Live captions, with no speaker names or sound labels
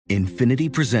Infinity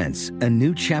presents a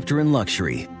new chapter in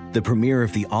luxury, the premiere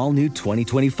of the all-new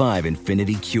 2025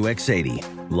 Infinity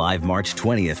QX80, live March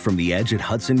 20th from the Edge at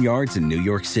Hudson Yards in New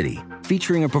York City,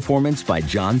 featuring a performance by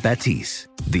John Batiste.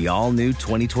 The all-new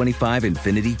 2025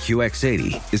 Infinity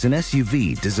QX80 is an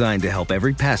SUV designed to help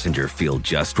every passenger feel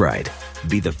just right.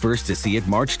 Be the first to see it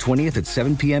March 20th at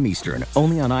 7 p.m. Eastern,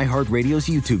 only on iHeartRadio's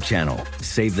YouTube channel.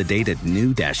 Save the date at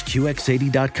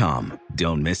new-QX80.com.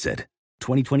 Don't miss it.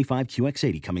 2025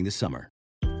 QX80 coming this summer.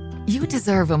 You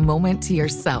deserve a moment to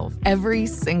yourself every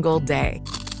single day.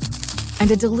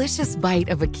 And a delicious bite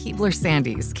of a Keebler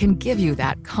Sandies can give you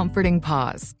that comforting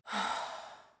pause.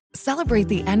 Celebrate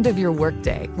the end of your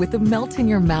workday with the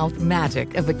melt-in-your-mouth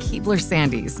magic of a Keebler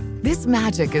Sandies. This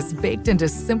magic is baked into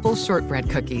simple shortbread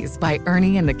cookies by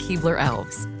Ernie and the Keebler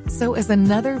Elves. So as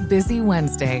another busy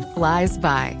Wednesday flies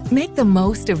by, make the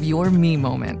most of your me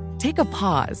moment. Take a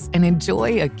pause and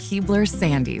enjoy a Keebler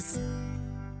Sandies.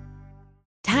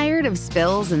 Tired of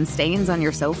spills and stains on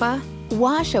your sofa?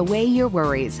 Wash away your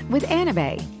worries with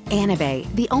Anabay.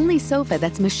 Anabay, the only sofa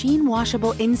that's machine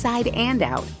washable inside and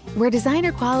out, where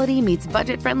designer quality meets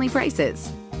budget-friendly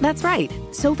prices. That's right,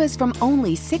 sofas from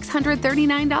only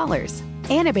 $639.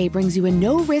 Anabay brings you a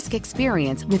no-risk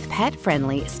experience with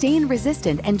pet-friendly,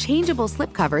 stain-resistant, and changeable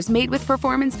slipcovers made with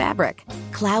performance fabric,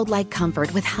 cloud-like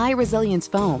comfort with high-resilience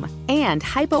foam, and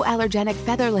hypoallergenic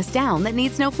featherless down that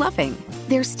needs no fluffing.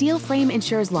 Their steel frame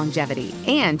ensures longevity,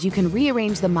 and you can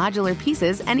rearrange the modular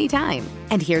pieces anytime.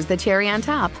 And here's the cherry on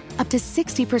top, up to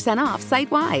 60% off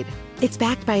site-wide. It's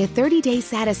backed by a 30-day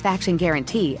satisfaction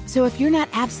guarantee, so if you're not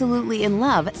absolutely in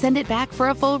love, send it back for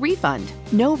a full refund.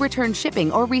 No return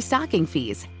shipping or restocking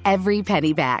fees. Every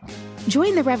penny back.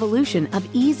 Join the revolution of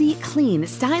easy, clean,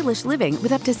 stylish living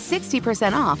with up to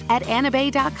 60% off at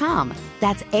anabay.com.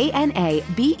 That's ANABEI.com.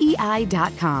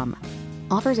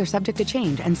 Offers are subject to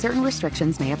change and certain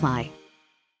restrictions may apply.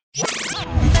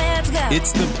 Let's go.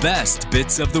 It's the best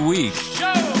bits of the week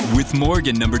with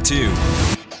Morgan number 2.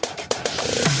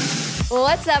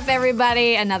 What's up,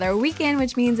 everybody? Another weekend,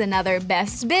 which means another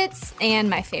Best Bits. And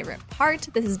my favorite part,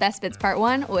 this is Best Bits Part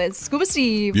 1, was Scuba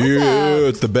Steve. What's up?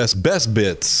 It's the best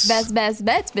bits. Best bits.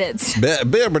 Yep.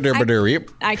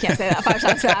 I can't say that 5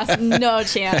 times fast. No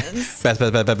chance. Best.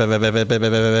 Kind of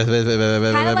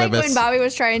like when Bobby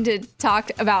was trying to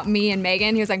talk about me and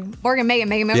Megan. He was like, Morgan, Megan.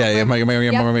 Yeah, Megan.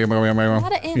 A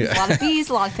lot of M's, a lot of B's,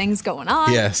 a lot of things going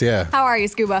on. Yes, yeah. How are you,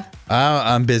 Scuba?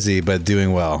 I'm busy, but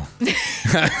doing well.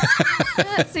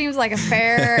 That seems like a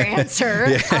fair answer.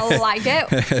 Yeah. I like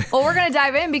it. Well, we're going to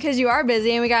dive in because you are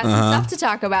busy and we got some stuff to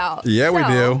talk about. Yeah, we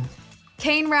do.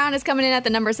 Kane Brown is coming in at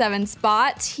the number 7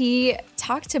 spot. He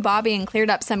talked to Bobby and cleared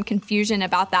up some confusion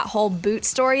about that whole boot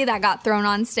story that got thrown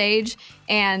on stage.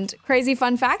 And crazy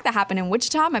fun fact that happened in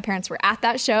Wichita. My parents were at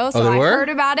that show, so I heard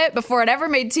about it before it ever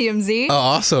made TMZ. Oh,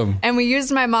 awesome. And we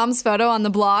used my mom's photo on the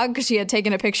blog because she had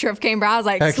taken a picture of Kane Brown. I was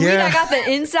like, heck sweet, yeah. I got the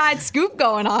inside scoop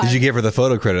going on. Did you give her the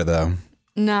photo credit, though?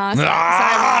 No,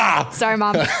 sorry,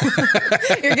 Mom.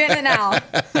 You're getting it now.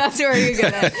 That's where you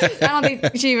get it. I don't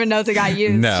think she even knows it got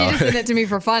used. No. She just sent it to me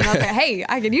for fun. I was like, hey,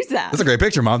 I could use that. That's a great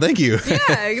picture, Mom. Thank you.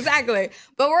 Yeah, exactly.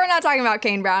 But we're not talking about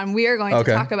Kane Brown. We are going to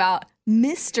talk about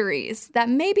mysteries that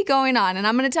may be going on. And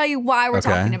I'm going to tell you why we're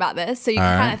talking about this. So you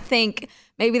can kind of think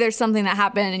maybe there's something that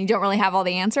happened and you don't really have all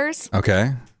the answers.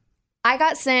 Okay. I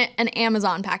got sent an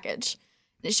Amazon package.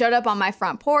 It showed up on my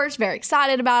front porch. Very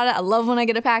excited about it. I love when I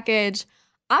get a package.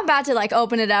 I'm about to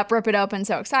open it up, rip it open,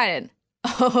 so excited.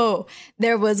 Oh,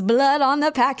 there was blood on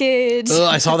the package. Oh,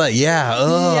 I saw that.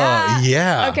 Yeah.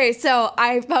 Yeah. Okay, so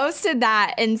I posted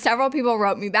that and several people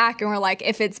wrote me back and were like,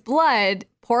 if it's blood,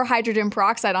 pour hydrogen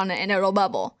peroxide on it and it'll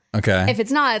bubble. Okay. If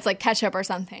it's not, it's like ketchup or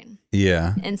something.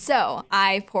 Yeah. And so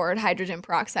I poured hydrogen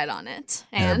peroxide on it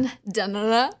and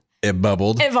it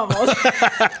bubbled. It bubbled.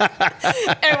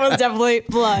 It was definitely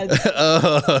blood.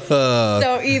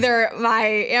 So either my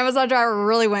Amazon driver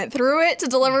really went through it to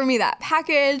deliver me that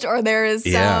package, or there is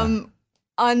some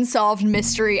unsolved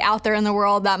mystery out there in the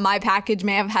world that my package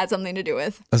may have had something to do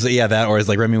with. So that, or is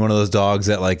Remy one of those dogs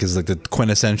that is the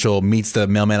quintessential, meets the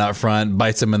mailman out front,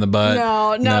 bites him in the butt?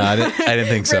 No, I didn't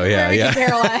think so. Yeah.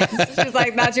 Paralyzed. She's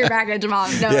like, that's your package,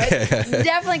 Mom. No, it's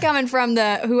definitely coming from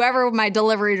whoever my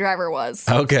delivery driver was.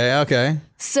 Okay.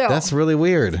 So that's really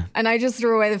weird. And I just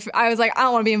threw away I was like, I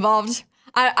don't want to be involved.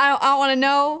 I don't want to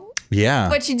know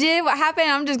what you did, what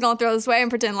happened. I'm just going to throw this away and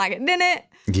pretend like it didn't.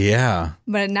 Yeah.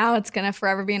 But now it's going to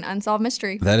forever be an unsolved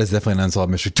mystery. That is definitely an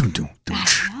unsolved mystery.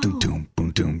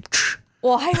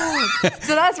 Well, I know.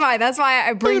 So that's why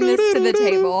I bring this to the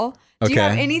table Do you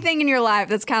have anything in your life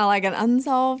that's kind of like an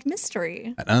unsolved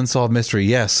mystery? An unsolved mystery,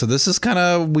 yes. So this is kind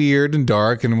of weird and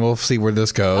dark, and we'll see where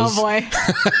this goes. Oh, boy.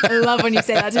 I love when you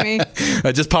say that to me.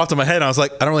 It just popped in my head, and I was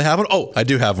like, I don't really have one. Oh, I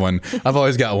do have one. I've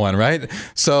always got one, right?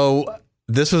 So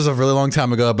this was a really long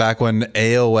time ago, back when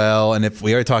AOL, and if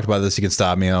we already talked about this, you can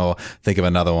stop me and I'll think of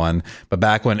another one. But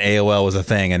back when AOL was a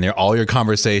thing, and all your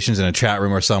conversations in a chat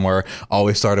room or somewhere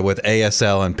always started with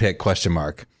ASL and pick ? I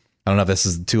don't know if this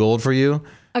is too old for you.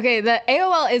 Okay, the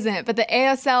AOL isn't, but the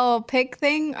ASL pick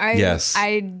thing, yes.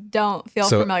 I don't feel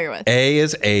familiar with. A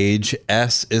is age,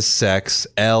 S is sex,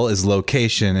 L is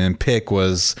location, and pick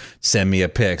was send me a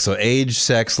pic. So age,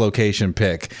 sex, location,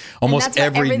 pick. Almost and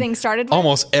that's what everything started with?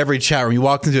 Almost every chat room. You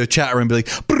walked into a chat room and be like,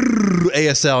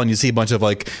 ASL, and you see a bunch of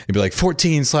like, it'd be like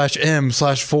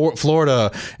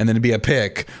 14/M/Florida, and then it'd be a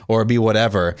pic or it'd be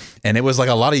whatever. And it was like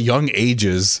a lot of young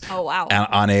ages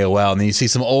on AOL. And then you see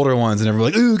some older ones and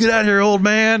everyone's like, ooh, get out of here, old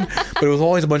man. But it was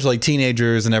always a bunch of like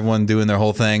teenagers and everyone doing their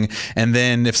whole thing. And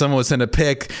then if someone would send a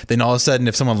pic, then all of a sudden,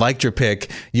 if someone liked your pic,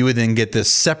 you would then get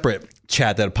this separate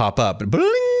chat that would pop up.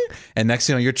 And next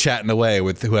thing you know, you're chatting away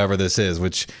with whoever this is,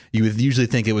 which you would usually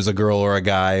think it was a girl or a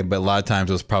guy, but a lot of times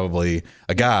it was probably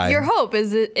a guy. Your hope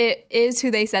is that it is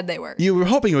who they said they were. You were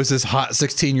hoping it was this hot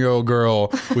 16-year-old girl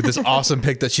with this awesome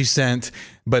pic that she sent,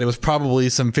 but it was probably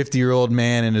some 50-year-old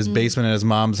man in his basement at his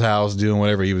mom's house doing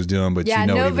whatever he was doing. But yeah, you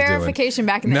know no what he was verification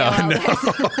doing. back in the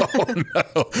AOL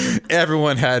days. No.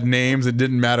 Everyone had names. It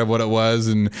didn't matter what it was.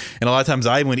 And a lot of times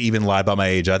I wouldn't even lie about my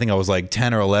age. I think I was like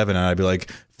 10 or 11, and I'd be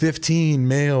like, 15,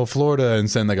 male, Florida, and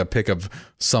send like a pic of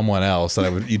someone else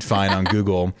that you'd find on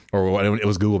Google, or it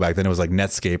was Google back then. It was like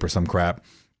Netscape or some crap.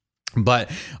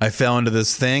 But I fell into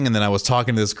this thing, and then I was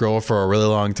talking to this girl for a really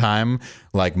long time,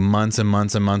 like months and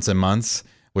months and months and months,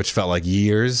 which felt like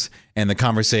years. And the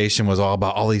conversation was all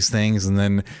about all these things. And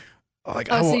then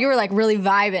so you were like really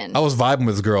vibing. I was vibing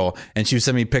with this girl, and she would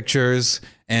send me pictures,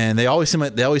 and they always seem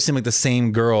like the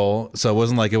same girl. So it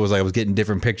wasn't like it was like I was getting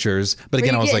different pictures. But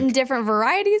again, I was like different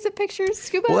varieties of pictures,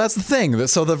 Scuba. Well, that's the thing.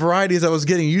 So the varieties I was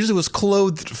getting usually was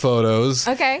clothed photos.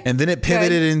 Okay. And then it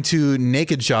pivoted into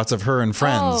naked shots of her and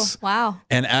friends. Oh, wow.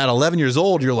 And at 11 years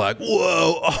old, you're like,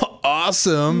 whoa,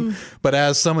 awesome. But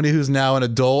as somebody who's now an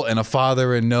adult and a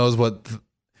father and knows what,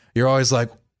 you're always like,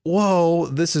 whoa,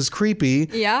 this is creepy.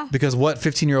 Yeah. Because what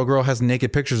 15-year-old girl has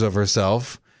naked pictures of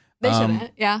herself? They shouldn't,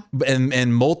 yeah.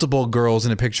 And multiple girls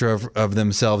in a picture of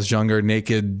themselves, younger,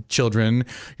 naked children.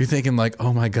 You're thinking like,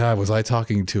 oh my God, was I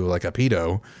talking to like a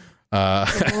pedo?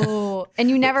 And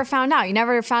you never found out. You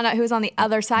never found out who was on the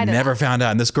other side of it. Never found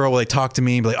out. And this girl would like talk to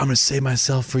me and be like, I'm going to save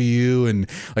myself for you. And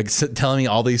like telling me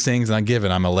all these things. And I give it.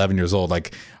 I'm 11 years old.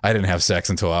 Like I didn't have sex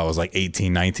until I was like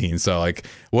 18, 19. So like it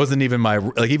wasn't even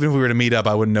even if we were to meet up,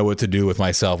 I wouldn't know what to do with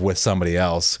myself with somebody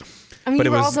else. I mean,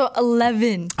 you were also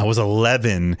 11. I was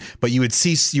 11, but you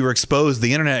were exposed.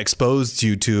 The internet exposed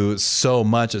you to so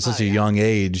much at such a young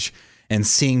age, and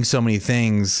seeing so many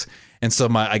things. And so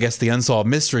I guess the unsolved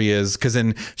mystery is because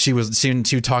then she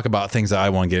would talk about things that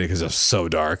I won't get it because it was so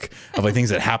dark, of like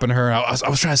things that happened to her. I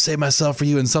was trying to save myself for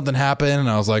you, and something happened, and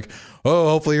I was like, oh,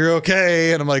 hopefully you're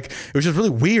okay. And I'm like, it was just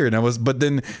really weird. But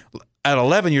then at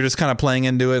 11, you're just kind of playing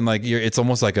into it, and like it's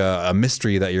almost like a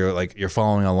mystery that you're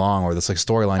following along, or this like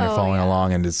storyline you're following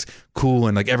along, and it's cool.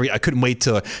 And like I couldn't wait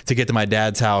to get to my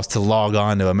dad's house to log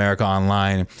on to America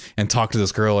Online and talk to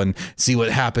this girl and see what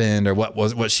happened, or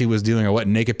what she was doing, or what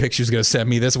naked picture she was going to send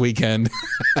me this weekend.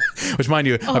 Which, mind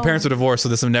you, my parents were divorced, so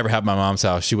this would never happen at my mom's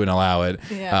house. She wouldn't allow it.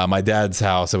 Yeah. My dad's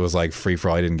house, it was like free for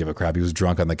all. He didn't give a crap. He was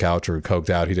drunk on the couch or coked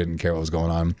out. He didn't care what was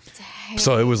going on.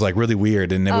 So it was like really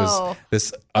weird, and it was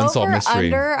this unsolved mystery.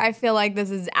 Under, I feel like this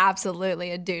is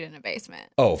absolutely a dude in a basement.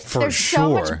 Oh, for There's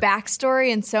sure. There's so much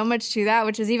backstory and so much to that,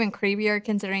 which is even creepier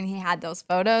considering he had those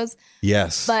photos.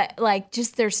 Yes. But like,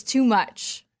 just there's too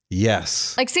much.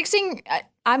 Yes. Like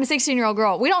I'm a 16-year-old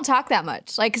girl. We don't talk that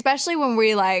much. Like, especially when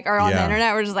we like are on the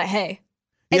internet, we're just like, hey.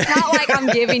 It's not like I'm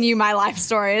giving you my life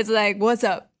story. It's like, what's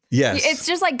up? Yes. It's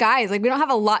just like guys. Like, we don't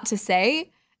have a lot to say.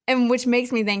 And which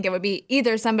makes me think it would be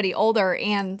either somebody older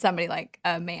and somebody like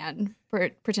a man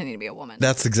pretending to be a woman.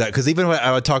 That's exactly, because even when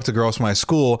I would talk to girls from my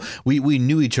school, we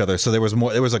knew each other. So there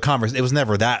was a conversation. It was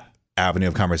never that avenue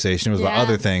of conversation. It was about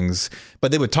other things,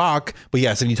 but they would talk. But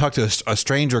yes, if you talk to a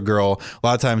stranger girl, a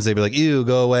lot of times they'd be like, ew,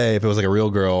 go away, if it was like a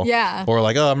real girl. Yeah. Or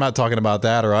like, oh, I'm not talking about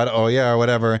that, or oh yeah, or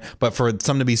whatever. But for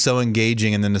something to be so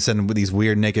engaging and then to send with these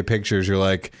weird naked pictures, you're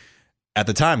like, at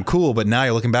the time, cool. But now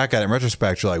you're looking back at it in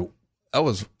retrospect, you're like, that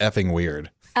was effing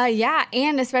weird. Yeah.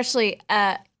 And especially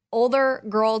older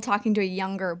girl talking to a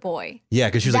younger boy. Yeah,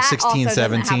 because she was like 16, also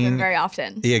 17. Doesn't happen very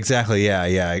often. Yeah, exactly.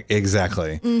 Yeah,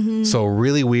 exactly. Mm-hmm. So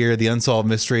really weird, the unsolved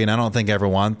mystery, and I don't think I ever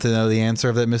want to know the answer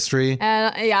of that mystery.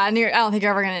 I don't think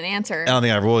you're ever going to answer. I don't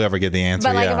think I will ever get the answer.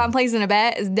 But like if I'm placing a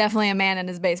bet, it's definitely a man in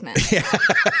his basement.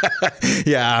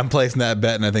 Yeah, I'm placing that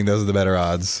bet, and I think those are the better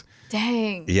odds.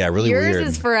 Dang. Yeah, really weird. Yours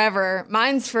is forever.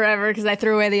 Mine's forever because I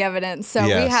threw away the evidence. So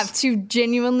we have two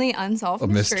genuinely unsolved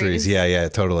mysteries. Yeah,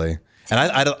 totally. And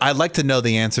I'd like to know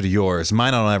the answer to yours.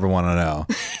 Mine I don't ever want to know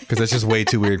because it's just way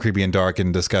too weird, creepy, and dark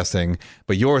and disgusting.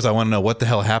 But yours, I want to know what the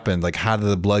hell happened. Like, how did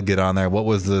the blood get on there? What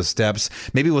was the steps?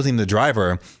 Maybe it wasn't even the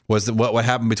driver. What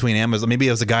happened between Amazon? Maybe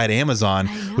it was a guy at Amazon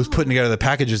who's putting together the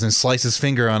packages and sliced his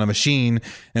finger on a machine. And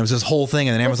it was this whole thing.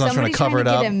 And then Amazon's trying to cover it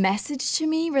up. Get a message to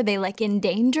me? Were they like in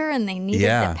danger and they needed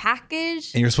the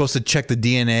package? And you're supposed to check the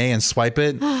DNA and swipe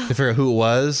it to figure out who it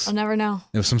was. I'll never know.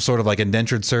 It was some sort of like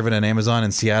indentured servant at Amazon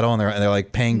in Seattle, and they're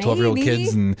like paying 12-year-old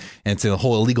kids, and it's a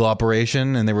whole illegal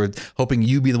operation, and they were hoping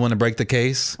you'd be the one to break the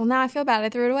case. Well, now I feel bad. I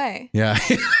threw it away. Yeah.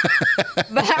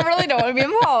 But I really don't want to be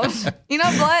involved. You know,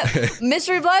 blood,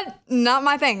 mystery blood, not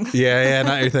my thing. Yeah,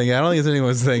 not your thing. I don't think it's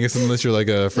anyone's thing, unless you're like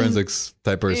a forensics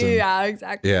type person. Yeah,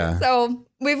 exactly. Yeah. So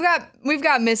we've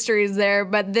got mysteries there,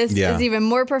 but this is even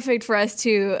more perfect for us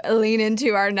to lean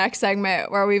into our next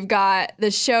segment, where we've got the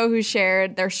show who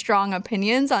shared their strong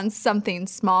opinions on something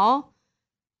small.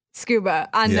 Scuba,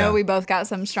 I know we both got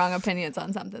some strong opinions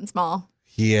on something small.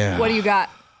 Yeah. What do you got?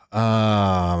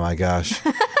 Oh my gosh.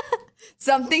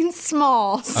 Something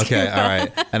small. Scuba. Okay, all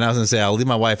right. And I was going to say, I'll leave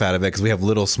my wife out of it because we have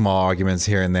little small arguments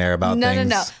here and there about things.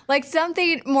 No. Like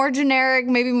something more generic,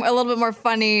 maybe a little bit more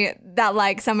funny that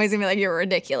like somebody's going to be like, you're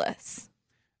ridiculous.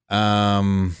 You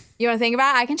want to think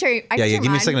about it? I can share you. Give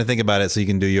me a second to think about it so you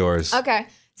can do yours. Okay.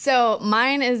 So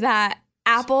mine is that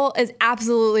Apple is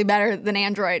absolutely better than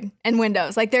Android and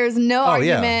Windows. Like there's no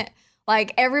argument. Yeah.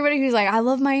 Like everybody who's like, I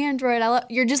love my Android.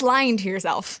 You're just lying to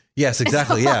yourself. Yes,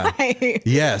 exactly. Yeah.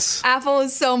 Yes. Apple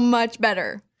is so much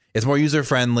better. It's more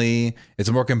user-friendly. It's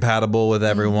more compatible with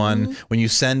everyone. Mm-hmm. When you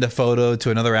send a photo to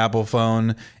another Apple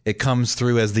phone, it comes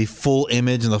through as the full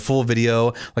image and the full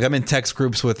video. Like I'm in text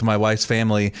groups with my wife's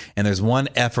family, and there's one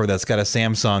effer that's got a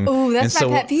Samsung. Oh, that's my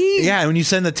pet peeve. Yeah, and when you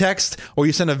send the text or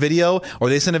you send a video or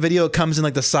they send a video, it comes in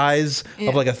like the size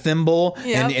of like a thimble,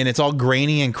 and it's all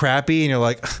grainy and crappy, and you're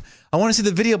like, I want to see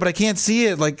the video, but I can't see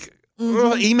it. Like,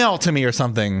 email it to me or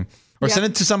something. Or send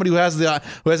it to somebody who has I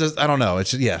don't know.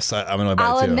 It's just, I'm going to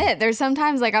I'll admit, there's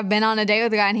sometimes like I've been on a date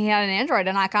with a guy and he had an Android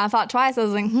and I kind of thought twice. I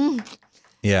was like,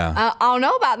 Yeah. I don't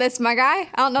know about this, my guy.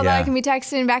 I don't know that I can be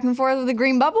texting back and forth with a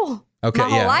green bubble. Okay, my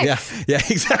whole life. Yeah,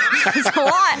 exactly. It's a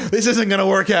lot. This isn't going to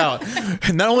work out.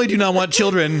 Not only do you not want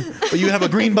children, but you have a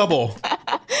green bubble.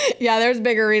 Yeah, there's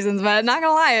bigger reasons, but not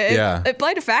going to lie. It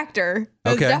played a factor. It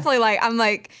was definitely like, I'm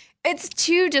like, it's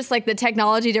too just like the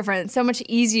technology difference. So much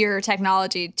easier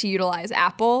technology to utilize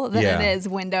Apple than it is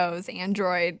Windows,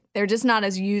 Android. They're just not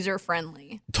as user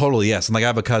friendly. Totally, yes. And like I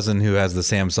have a cousin who has the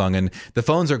Samsung, and the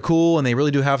phones are cool, and they really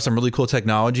do have some really cool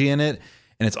technology in it,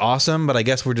 and it's awesome. But I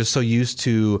guess we're just so used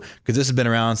to, because this has been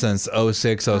around since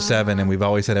 06, 07, and we've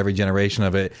always had every generation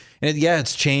of it. And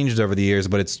it's changed over the years,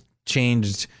 but it's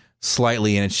changed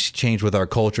slightly, and it's changed with our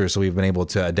culture, so we've been able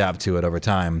to adapt to it over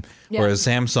time. Whereas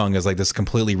Samsung is like this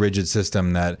completely rigid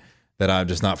system that I'm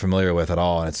just not familiar with at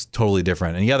all, and it's totally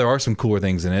different. And there are some cooler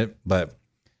things in it, but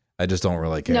I just don't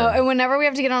really care. No, and whenever we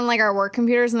have to get on like our work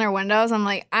computers and their windows, I'm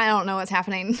like, I don't know what's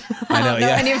happening. I don't know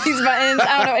any of these buttons.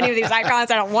 I don't know any of these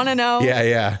icons. I don't want to know.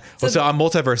 Yeah. So I'm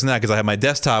multiverse in that because I have my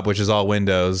desktop, which is all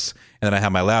Windows, and then I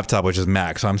have my laptop, which is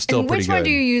Mac. So I'm still pretty good. Which one do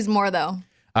you use more though?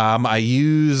 I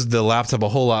use the laptop a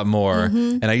whole lot more,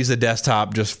 and I use the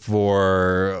desktop just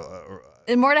for...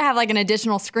 And more to have like an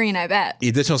additional screen, I bet.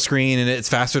 Additional screen, and it's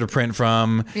faster to print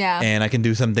from. Yeah. And I can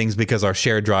do some things because our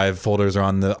shared drive folders are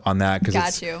on that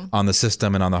because it's on the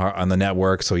system and on the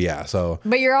network. So yeah.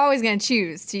 But you're always going to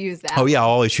choose to use that. Oh yeah, I'll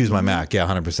always choose my Mac. Yeah,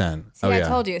 100%. I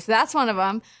told you. So that's one of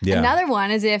them. Yeah. Another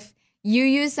one is if you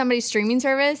use somebody's streaming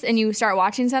service and you start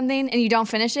watching something and you don't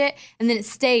finish it, and then it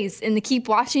stays in the keep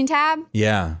watching tab.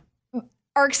 Yeah.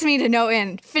 Irks me to no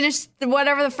end. Finish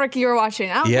whatever the frick you were watching.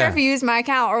 I don't care if you use my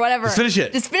account or whatever. Just finish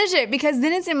it. Just finish it, because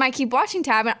then it's in my keep watching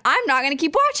tab and I'm not going to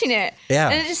keep watching it. Yeah.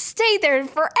 And it just stayed there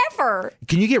forever.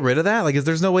 Can you get rid of that? Like,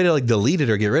 there's no way to like delete it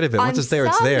or get rid of it. Once it's there,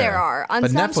 it's there. There are. On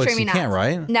but some Netflix, streaming you can't, apps.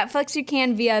 right? Netflix, you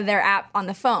can via their app on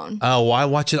the phone. Oh, why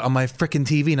watch it on my freaking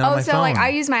TV, not on my phone? Like I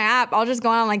use my app. I'll just go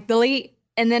on like delete.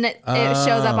 And then it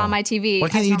shows up on my TV. Why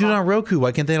can't you do it on Roku?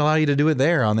 Why can't they allow you to do it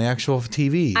there on the actual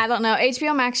TV? I don't know.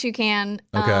 HBO Max you can.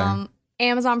 Okay.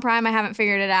 Amazon Prime, I haven't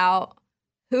figured it out.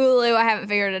 Hulu, I haven't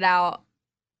figured it out.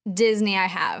 Disney, I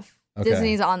have.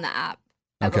 Disney's on the app,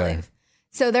 I believe.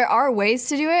 So there are ways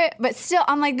to do it, but still,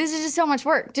 I'm like, this is just so much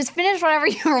work. Just finish whatever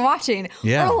you're watching,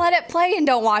 or let it play and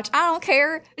don't watch. I don't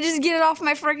care. Just get it off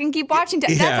my freaking keep watching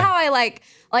tab. That's how I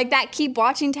like that keep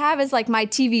watching tab is like my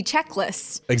TV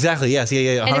checklist. Exactly. Yes.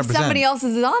 Yeah. 100%. And if somebody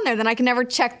else's is on there, then I can never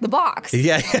check the box.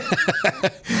 Yeah.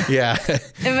 Yeah.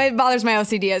 It bothers my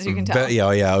OCD, as you can tell. But, yeah.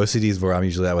 OCD is where I'm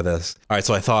usually at with this. All right.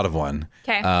 So I thought of one.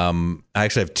 Okay. I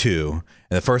actually have two.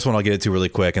 And the first one I'll get into really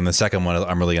quick, and the second one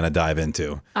I'm really going to dive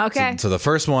into. Okay. So the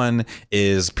first one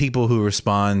is people who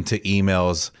respond to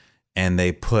emails and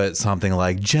they put something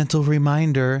like gentle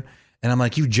reminder. And I'm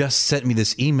like, you just sent me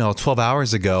this email 12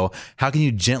 hours ago. How can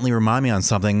you gently remind me on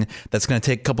something that's going to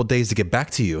take a couple days to get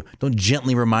back to you? Don't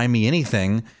gently remind me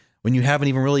anything when you haven't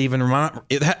even really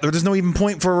there's no even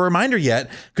point for a reminder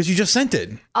yet because you just sent it.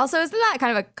 Also, isn't that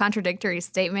kind of a contradictory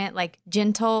statement? Like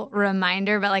gentle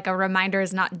reminder, but like a reminder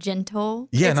is not gentle.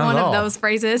 Yeah, it's not one at of all. those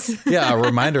phrases. Yeah, a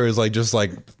reminder is like just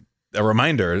like a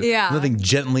reminder. Yeah. Nothing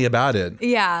gently about it.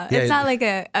 Yeah. It's not like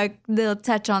a little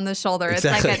touch on the shoulder.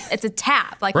 Exactly. It's like it's a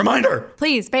tap. Like reminder.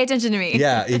 Please pay attention to me.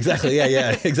 Yeah, exactly.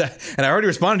 Yeah, exactly. And I already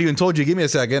responded to you and told you, give me a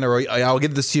second, or I'll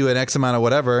give this to you in X amount of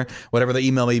whatever the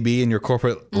email may be in your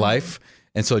corporate life.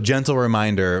 And so a gentle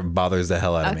reminder bothers the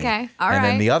hell out of me. Okay. All right. And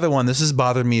then right. the other one, this has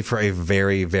bothered me for a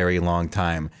very, very long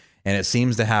time. And it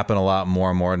seems to happen a lot more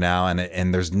and more now.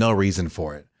 And there's no reason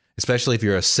for it, especially if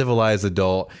you're a civilized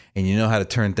adult and you know how to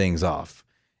turn things off.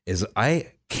 Is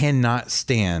I cannot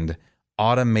stand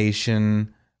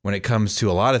automation when it comes to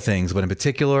a lot of things, but in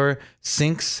particular,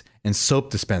 sinks and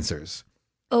soap dispensers.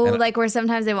 Oh, like where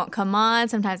sometimes they won't come on,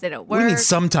 sometimes they don't work. What do you mean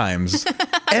sometimes?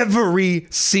 Every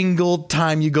single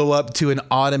time you go up to an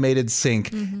automated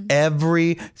sink,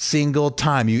 every single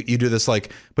time you do this,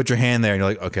 like put your hand there and you're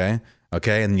like,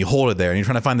 okay, and you hold it there and you're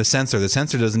trying to find the sensor. The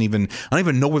sensor I don't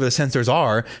even know where the sensors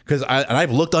are because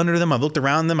I've looked under them, I've looked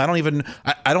around them. I don't even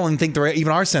think there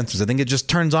even are sensors. I think it just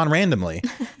turns on randomly.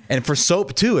 And for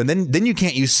soap too. And then you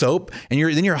can't use soap and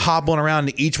you're hobbling around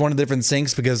to each one of the different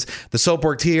sinks because the soap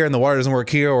worked here and the water doesn't work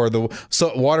here, or the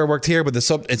water worked here, but the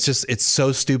soap, it's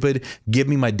so stupid. Give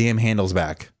me my damn handles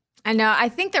back. I know. I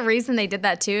think the reason they did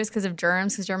that too is because of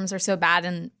germs, because germs are so bad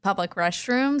in public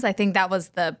restrooms. I think that was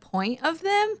the point of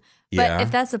them. But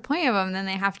if that's the point of them, then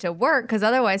they have to work because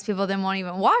otherwise people then won't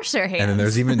even wash their hands. And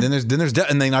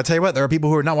then I'll tell you what, there are people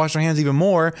who are not washing their hands even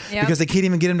more because they can't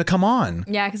even get them to come on.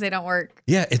 Yeah, because they don't work.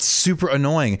 Yeah, it's super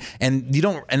annoying. And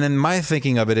then my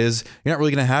thinking of it is you're not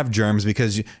really going to have germs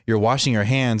because you're washing your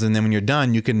hands. And then when you're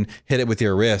done, you can hit it with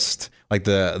your wrist, like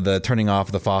the turning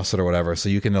off the faucet or whatever. So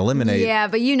you can eliminate. Yeah,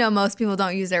 but most people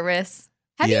don't use their wrists.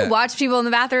 Have you watched people in the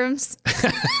bathrooms?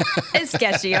 It's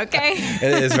sketchy, okay?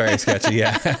 It is very sketchy,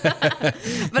 yeah.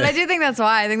 But I do think that's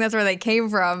why. I think that's where they came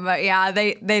from. But yeah,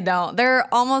 they don't. They're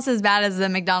almost as bad as the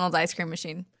McDonald's ice cream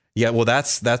machine. Yeah, well,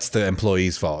 that's the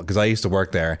employee's fault because I used to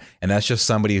work there, and that's just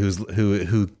somebody who.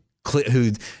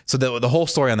 So the whole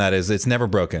story on that is it's never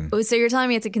broken. Oh, so you're telling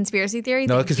me it's a conspiracy theory?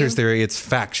 No, it's a conspiracy theory. It's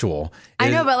factual. I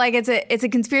know, but like it's a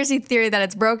conspiracy theory that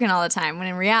it's broken all the time. When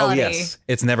in reality, yes,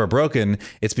 it's never broken.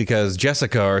 It's because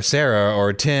Jessica or Sarah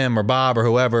or Tim or Bob or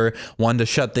whoever wanted to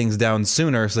shut things down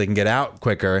sooner so they can get out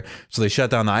quicker. So they shut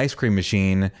down the ice cream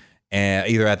machine, and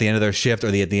either at the end of their shift or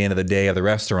at the end of the day of the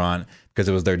restaurant, because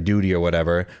it was their duty or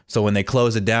whatever. So when they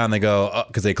close it down, they go,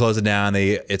 because they close it down,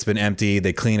 it's been empty,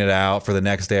 they clean it out for the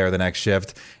next day or the next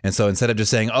shift. And so instead of just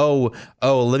saying,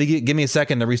 give me a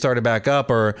second to restart it back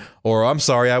up, or I'm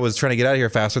sorry, I was trying to get out of here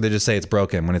faster, they just say it's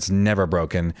broken when it's never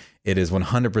broken. It is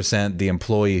 100% the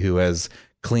employee who has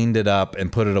cleaned it up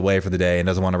and put it away for the day and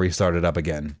doesn't want to restart it up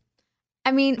again.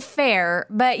 I mean, fair,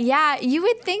 but yeah, you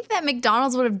would think that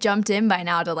McDonald's would have jumped in by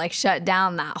now to like shut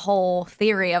down that whole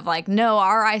theory of like, no,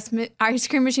 our ice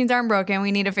cream machines aren't broken.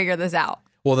 We need to figure this out.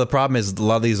 Well, the problem is a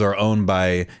lot of these are owned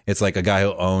by, it's like a guy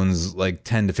who owns like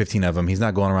 10 to 15 of them. He's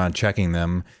not going around checking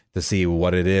them to see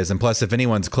what it is. And plus, if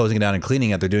anyone's closing it down and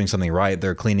cleaning it, they're doing something right.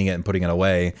 They're cleaning it and putting it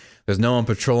away. There's no one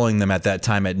patrolling them at that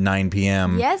time at 9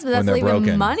 p.m. Yes, but that's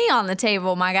leaving money on the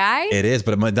table, my guy. It is,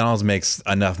 but McDonald's makes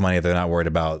enough money that they're not worried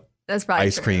about that's probably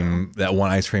ice cream, that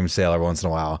one ice cream sale every once in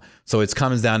a while. So it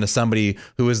comes down to somebody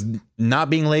who is not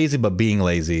being lazy, but being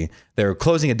lazy. They're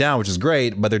closing it down, which is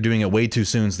great, but they're doing it way too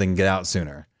soon so they can get out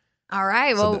sooner. All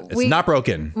right. Well, so it's not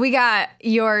broken. We got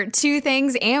your two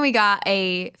things and we got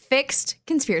a fixed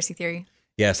conspiracy theory.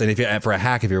 Yes, and for a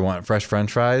hack, if you want fresh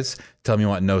French fries, tell them you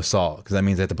want no salt, because that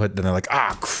means they have to put. Then they're like,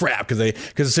 crap, because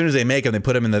as soon as they make them, they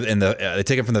put them they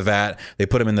take them from the vat, they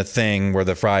put them in the thing where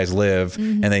the fries live,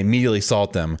 and they immediately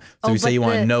salt them. So you say you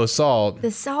want no salt.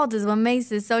 The salt is what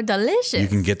makes it so delicious. You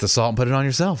can get the salt and put it on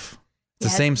yourself.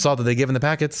 It's the same salt that they give in the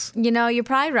packets. You know, you're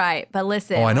probably right. But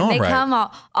listen, I know they I'm right. come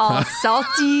all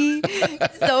salty,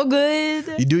 so good.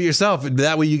 You do it yourself.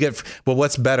 That way you get, well,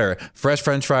 what's better? Fresh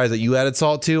French fries that you added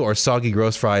salt to, or soggy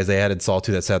gross fries they added salt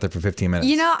to that sat there for 15 minutes?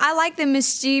 You know, I like the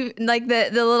mischief, like the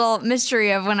little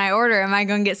mystery of when I order, am I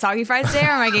going to get soggy fries today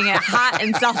or am I going to get hot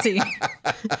and salty?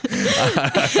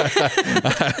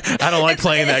 I don't like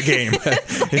playing that game.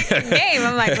 It's like a game.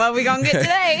 I'm like, what are we going to get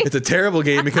today? It's a terrible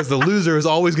game because the loser is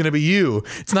always going to be you.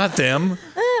 It's not them.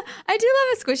 I do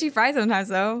love a squishy fry sometimes,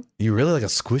 though. You really like a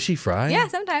squishy fry? Yeah,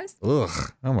 sometimes. Ugh.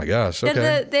 Oh my gosh.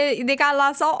 Okay. They got a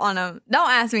lot of salt on them. Don't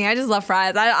ask me. I just love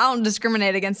fries. I don't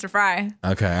discriminate against a fry.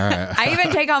 Okay. All right. I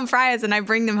even take home fries and I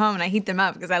bring them home and I heat them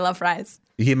up because I love fries.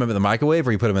 You heat them up in the microwave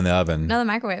or you put them in the oven? No, the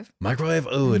microwave. Microwave?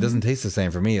 Oh, it doesn't taste the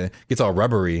same for me. It gets all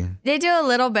rubbery. They do a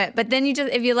little bit, but then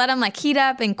if you let them like heat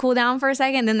up and cool down for a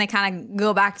second, then they kind of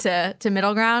go back to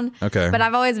middle ground. Okay. But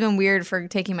I've always been weird for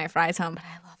taking my fries home, but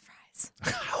I love fries.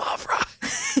 I love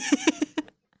fries.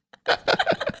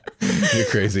 You're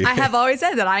crazy. I have always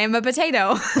said that I am a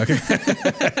potato. Okay.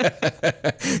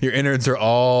 Your innards are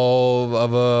all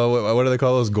of a, what do they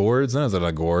call those? Gourds? No, is that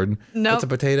a gourd? No. What's a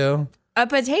potato? A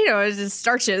potato is just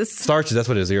starches. Starches, that's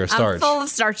what it is. You're a starch. I'm full of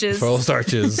starches. Full of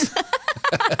starches.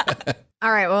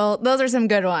 All right, well, those are some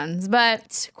good ones.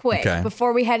 But quick,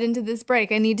 before we head into this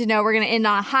break, I need to know, we're going to end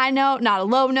on a high note, not a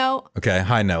low note. Okay,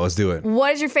 high note. Let's do it.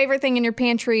 What is your favorite thing in your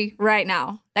pantry right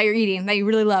now that you're eating, that you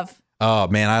really love? Oh,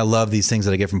 man, I love these things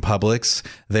that I get from Publix.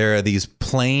 There are these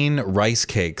plain rice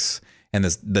cakes. And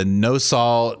the no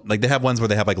salt, like they have ones where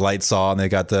they have like light salt and they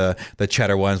got the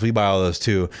cheddar ones. We buy all those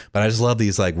too. But I just love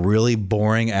these like really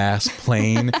boring ass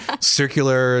plain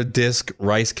circular disc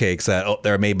rice cakes that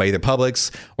they're made by either Publix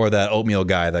or that oatmeal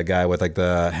guy, that guy with like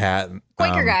the hat.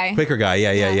 Quaker guy. Quaker guy.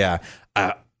 Yeah.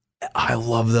 I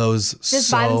love those.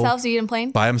 Just by themselves, you eat them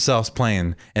plain? By themselves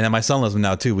plain. And then my son loves them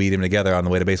now too. We eat them together on the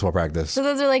way to baseball practice. So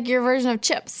those are like your version of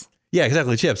chips. Yeah,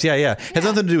 exactly. Chips. Yeah. Has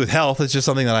nothing to do with health. It's just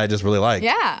something that I just really like.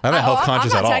 Yeah. I'm not health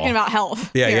conscious at all. I'm not talking about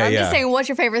health. Yeah. I'm just saying, what's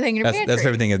your favorite thing in your pantry? That's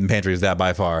everything in the pantry is that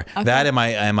by far. Okay. That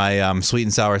and my sweet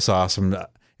and sour sauce from,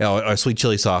 or sweet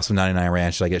chili sauce from 99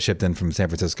 Ranch that I get shipped in from San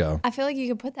Francisco. I feel like you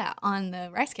could put that on the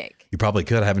rice cake. You probably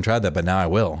could. I haven't tried that, but now I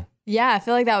will. Yeah, I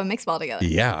feel like that would mix well together.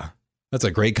 Yeah. That's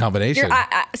a great combination.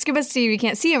 Scuba Steve, you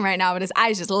can't see him right now, but his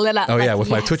eyes just lit up. Oh, yeah. With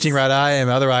my twitching right eye and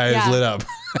my other eye is lit up.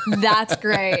 That's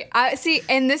great. See,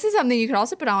 and this is something you could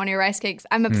also put on your rice cakes.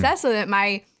 I'm obsessed with it.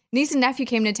 My niece and nephew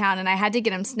came to town and I had to get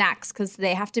them snacks because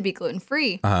they have to be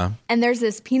gluten-free. And there's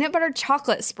this peanut butter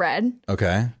chocolate spread.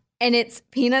 Okay. And it's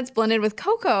peanuts blended with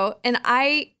cocoa. And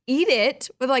I eat it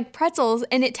with like pretzels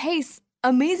and it tastes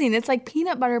amazing. It's like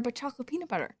peanut butter, but chocolate peanut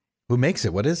butter. Who makes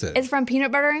it? What is it? It's from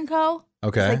Peanut Butter & Co.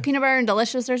 Okay. It's like Peanut Butter and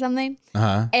Delicious or something.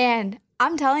 And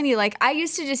I'm telling you, like, I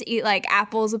used to just eat like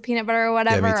apples with peanut butter or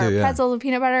whatever, or pretzels with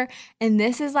peanut butter. And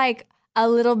this is like a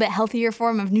little bit healthier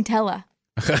form of Nutella.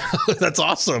 That's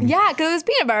awesome. Yeah, because it was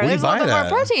peanut butter. There's a little bit more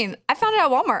protein. I found it at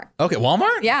Walmart. Okay,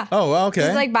 Walmart? Yeah. Oh, well, okay.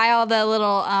 Just like buy all the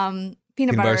little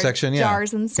peanut butter section,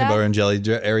 jars and stuff. Peanut butter and jelly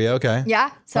area, okay.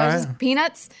 Yeah, so it's just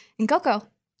peanuts and cocoa.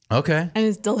 Okay. And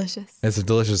it's delicious. It's a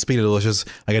delicious, speed of delicious.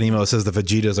 I got an email that says the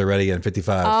Vegetas are ready in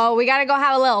 55. Oh, we got to go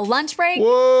have a little lunch break.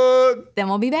 What? Then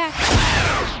we'll be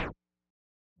back.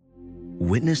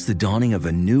 Witness the dawning of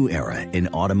a new era in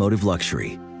automotive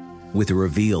luxury with a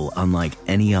reveal unlike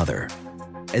any other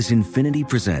as Infiniti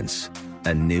presents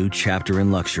a new chapter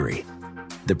in luxury,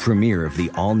 the premiere of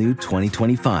the all-new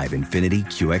 2025 Infiniti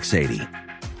QX80.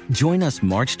 Join us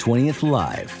March 20th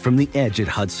live from the Edge at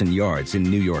Hudson Yards in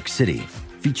New York City,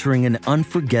 featuring an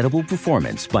unforgettable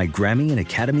performance by Grammy and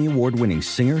Academy Award-winning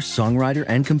singer, songwriter,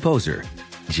 and composer,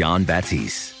 Jon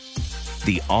Batiste.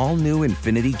 The all-new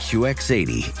Infiniti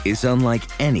QX80 is unlike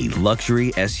any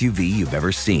luxury SUV you've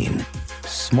ever seen.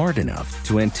 Smart enough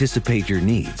to anticipate your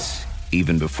needs,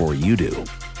 even before you do.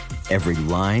 Every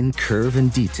line, curve,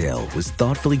 and detail was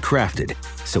thoughtfully crafted,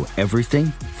 so everything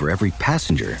for every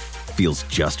passenger feels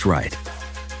just right.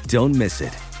 Don't miss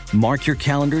it. Mark your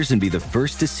calendars and be the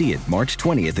first to see it March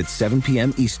 20th at 7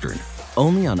 p.m. Eastern,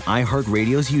 only on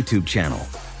iHeartRadio's YouTube channel.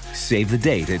 Save the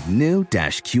date at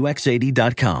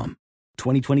new-QX80.com.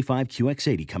 2025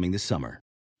 QX80 coming this summer.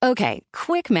 Okay,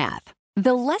 quick math.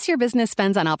 The less your business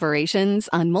spends on operations,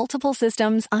 on multiple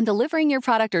systems, on delivering your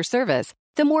product or service,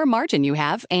 the more margin you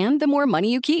have and the more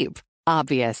money you keep.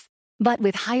 Obvious. But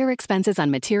with higher expenses on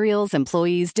materials,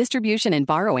 employees, distribution, and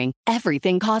borrowing,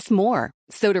 everything costs more.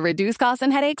 So to reduce costs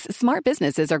and headaches, smart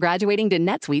businesses are graduating to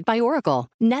NetSuite by Oracle.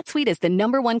 NetSuite is the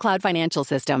 #1 cloud financial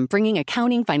system, bringing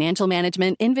accounting, financial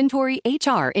management, inventory,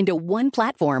 HR into one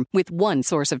platform with one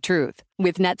source of truth.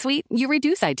 With NetSuite, you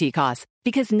reduce IT costs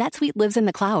because NetSuite lives in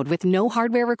the cloud with no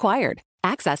hardware required,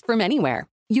 accessed from anywhere.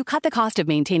 You cut the cost of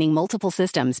maintaining multiple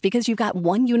systems because you've got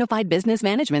one unified business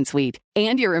management suite.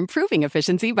 And you're improving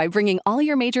efficiency by bringing all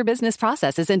your major business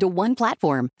processes into one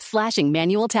platform, slashing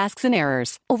manual tasks and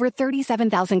errors. Over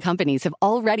 37,000 companies have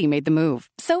already made the move.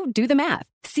 So do the math.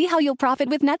 See how you'll profit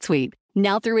with NetSuite.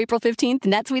 Now through April 15th,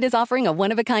 NetSuite is offering a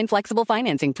one-of-a-kind flexible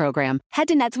financing program. Head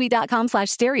to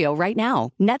netsuite.com/stereo right now.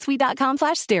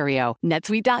 netsuite.com/stereo.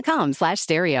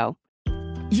 netsuite.com/stereo.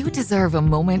 You deserve a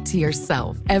moment to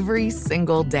yourself every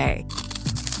single day.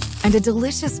 And a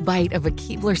delicious bite of a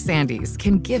Keebler Sandies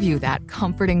can give you that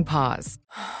comforting pause.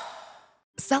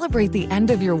 Celebrate the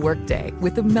end of your workday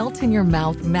with the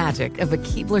melt-in-your-mouth magic of a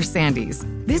Keebler Sandies.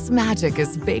 This magic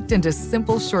is baked into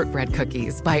simple shortbread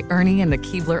cookies by Ernie and the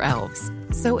Keebler Elves.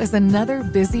 So as another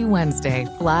busy Wednesday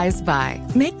flies by,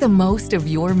 make the most of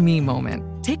your me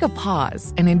moment. Take a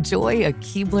pause and enjoy a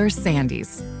Keebler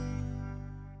Sandies.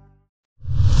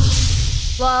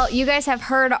 Well, you guys have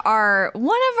heard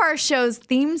one of our show's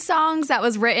theme songs that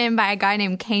was written by a guy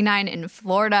named K9 in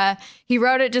Florida. He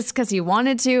wrote it just because he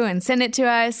wanted to and sent it to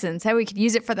us and said we could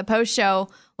use it for the post show.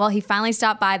 Well, he finally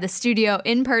stopped by the studio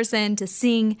in person to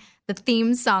sing the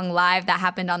theme song live that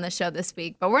happened on the show this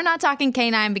week. But we're not talking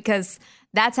K9 because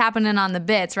that's happening on the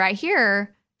bits. Right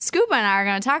here, Scuba and I are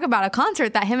going to talk about a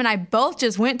concert that him and I both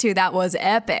just went to that was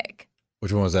epic.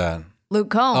 Which one was that? Luke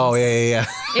Combs. Oh, yeah.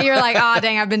 You're like, oh,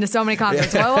 dang, I've been to so many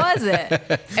concerts. What was it?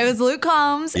 It was Luke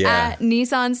Combs at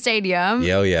Nissan Stadium.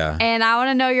 Yeah. And I want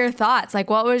to know your thoughts. Like,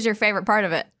 what was your favorite part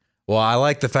of it? Well, I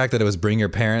like the fact that it was bring your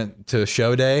parent to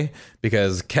show day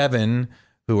because Kevin,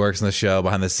 who works in the show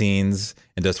behind the scenes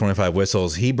and does 25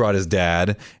 whistles, he brought his dad.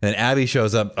 And then Abby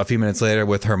shows up a few minutes later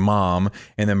with her mom.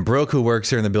 And then Brooke, who works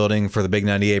here in the building for the Big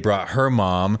 98, brought her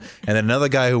mom. And then another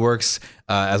guy who works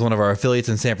as one of our affiliates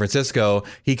in San Francisco,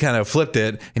 he kind of flipped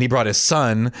it and he brought his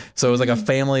son. So it was like a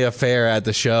family affair at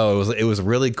the show. It was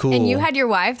really cool. And you had your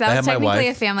wife. That was technically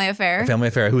a family affair. A family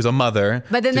affair, who's a mother.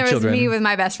 But then there was children. me with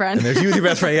my best friend. And there's you with your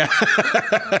best friend, yeah.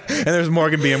 And there's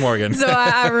Morgan being Morgan. So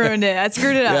I ruined it. I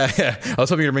screwed it up. Yeah. I was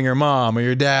hoping you'd bring your mom or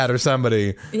your dad or somebody.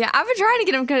 Yeah, I've been trying to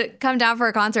get them to come down for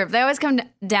a concert. But they always come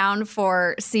down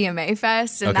for CMA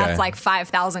Fest, and that's like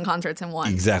 5,000 concerts in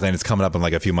one. Exactly, and it's coming up in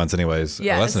like a few months anyways.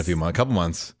 Yes. Less than a few months, a couple months.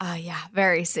 Yeah,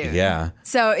 very soon. Yeah.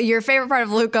 So your favorite part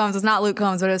of Luke Combs was not Luke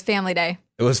Combs, but it was Family Day.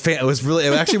 It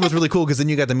actually was really cool because then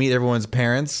you got to meet everyone's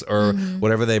parents or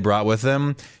whatever they brought with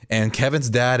them. And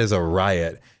Kevin's dad is a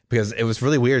riot. Because it was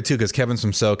really weird, too, because Kevin's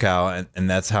from SoCal, and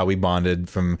that's how we bonded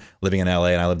from living in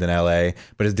L.A., and I lived in L.A.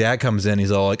 But his dad comes in, he's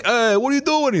all like, hey, what are you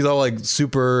doing? He's all like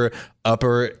super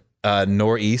upper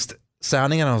northeast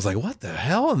sounding, and I was like, what the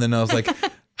hell? And then I was like,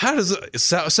 how does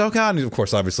SoCal? And of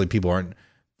course, obviously, people aren't,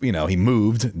 he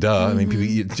moved, duh. I mean,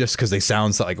 people, just because they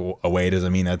sound like a way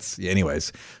doesn't mean that's,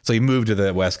 anyways. So he moved to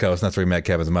the West Coast, and that's where he met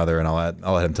Kevin's mother, and I'll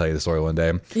let him tell you the story one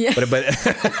day. Yeah. But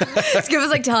Skip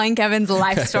was like telling Kevin's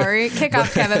life story. Kick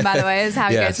off Kevin, by the way, is how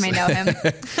you guys may know him.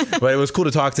 But it was cool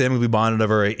to talk to him. We bonded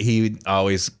over. He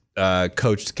always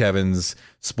coached Kevin's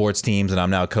sports teams, and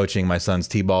I'm now coaching my son's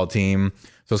t-ball team.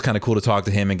 So it's kind of cool to talk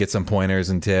to him and get some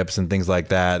pointers and tips and things like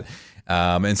that.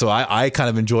 And so I kind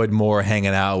of enjoyed more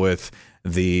hanging out with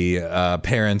the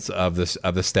parents of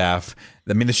the staff.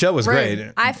 I mean, the show was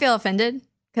great. I feel offended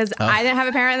because I didn't have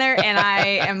a parent there, and I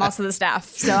am also the staff.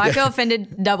 So I feel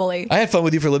offended doubly. I had fun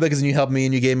with you for a little bit because you helped me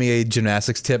and you gave me a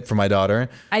gymnastics tip for my daughter.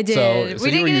 I did. So we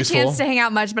didn't get a chance to hang hang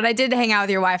out much, but I did hang out with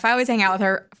your wife. I always hang out with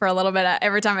her for a little bit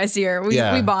every time I see her.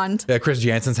 We bond. Yeah, Chris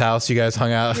Jansen's house. You guys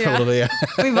hung out a little bit.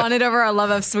 Yeah. We bonded over our love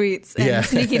of sweets and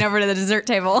sneaking over to the dessert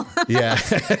table. Yeah.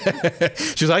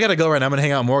 She was like, I got to go right now. I'm going to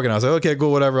hang out with Morgan. I was like, okay,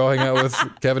 cool, whatever. I'll hang out with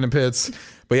Kevin and Pitts.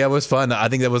 But yeah, it was fun. I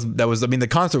think that was. I mean, the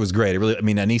concert was great. It really. I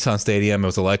mean, at Nissan Stadium, it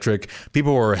was electric.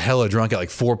 People were hella drunk at like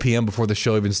 4 p.m. before the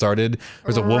show even started. There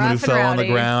was a woman who fell on the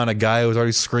ground. A guy who was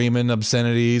already screaming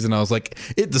obscenities, and I was like,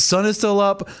 the sun is still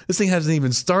up. This thing hasn't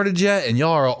even started yet, and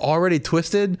y'all are already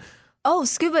twisted. Oh,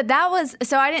 Scuba,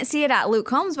 so I didn't see it at Luke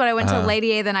Combs, but I went to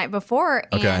Lady A the night before,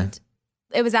 and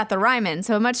it was at the Ryman.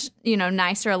 So much,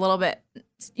 nicer, a little bit.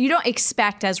 You don't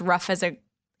expect as rough as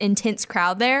intense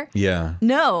crowd there. Yeah.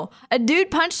 No, a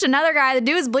dude punched another guy. The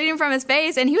dude was bleeding from his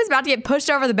face, and he was about to get pushed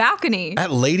over the balcony.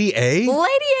 At Lady A? Lady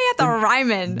A at the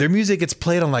Ryman. Their music gets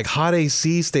played on like hot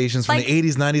AC stations from the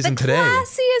 80s, 90s, and today. The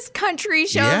classiest country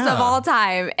shows of all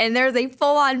time. And there's a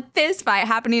full-on fist fight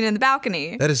happening in the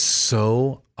balcony. That is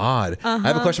so odd. I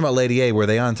have a question about Lady A. Were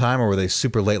they on time or were they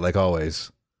super late like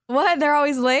always? What? They're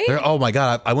always late? Oh my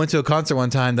God. I went to a concert one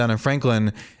time down in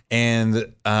Franklin and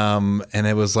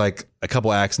it was like a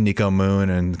couple acts, Nico Moon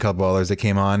and a couple others that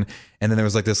came on. And then there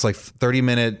was like this like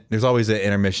 30-minute, there's always an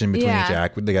intermission between each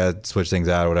act. They got to switch things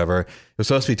out or whatever. It was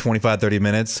supposed to be 25, 30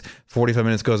 minutes. 45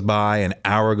 minutes goes by, an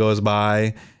hour goes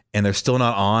by, and they're still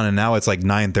not on. And now it's like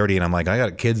 9:30 and I'm like, I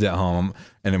got kids at home.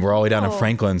 And then we're all the way down in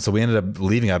Franklin. So we ended up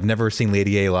leaving. I've never seen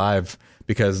Lady A live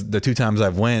because the 2 times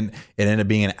I've went, it ended up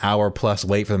being an hour plus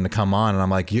wait for them to come on. And I'm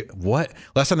like, what?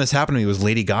 Last time this happened to me was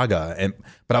Lady Gaga.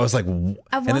 But I was like,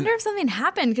 I wonder if something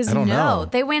happened because I don't know.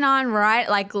 They went on right,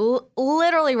 like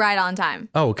literally right on time.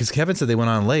 Oh, because Kevin said they went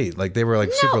on late. Like they were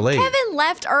like super late. Kevin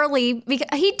left early because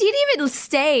he didn't even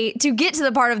stay to get to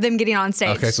the part of them getting on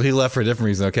stage. Okay, so he left for a different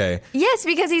reason. Okay. Yes,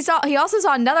 because he also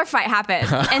saw another fight happen.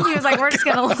 And he was like, we're just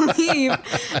going to leave.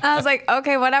 And I was like,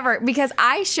 okay, whatever. Because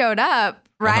I showed up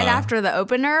right after the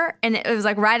opener, and it was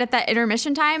like right at that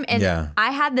intermission time. And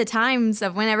I had the times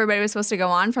of when everybody was supposed to go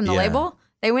on from the label.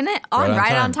 They went on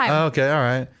right on time. Oh, okay, all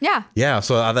right. Yeah. Yeah,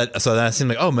 so that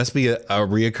seemed like, it must be a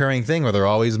reoccurring thing where they're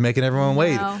always making everyone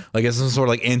wait. Like it's some sort of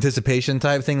like anticipation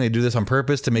type thing. They do this on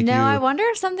purpose to make you... No, I wonder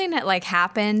if something that like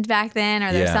happened back then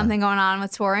or there's something going on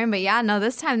with touring. But yeah, no,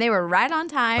 this time they were right on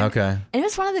time. Okay. And it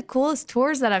was one of the coolest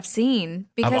tours that I've seen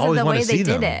because I've of the way wanted to they see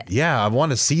did them. it. Yeah, I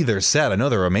want to see their set. I know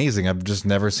they're amazing. I've just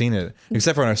never seen it.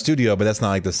 Except for in our studio, but that's not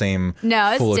like the same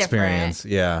full experience.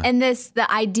 Yeah. And the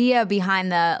idea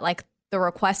behind the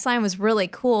request line was really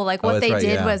cool. Like what they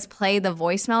did was play the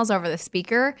voicemails over the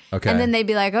speaker. Okay. And then they'd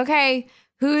be like, okay,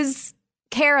 who's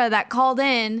Kara that called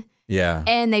in? Yeah.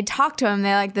 And they talked to him.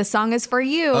 They're like, the song is for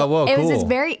you. Oh, whoa, it cool. was this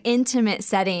very intimate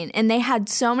setting. And they had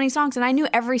so many songs and I knew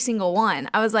every single one.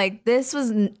 I was like, this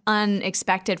was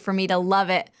unexpected for me to love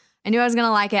it. I knew I was going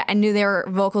to like it. I knew their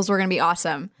vocals were going to be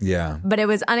awesome. Yeah. But it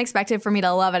was unexpected for me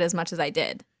to love it as much as I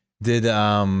did. Did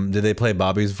they play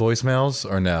Bobby's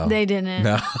voicemails or no? They didn't.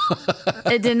 No.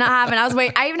 It did not happen.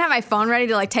 I even had my phone ready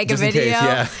to like take just a video. In case,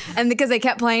 yeah. And because they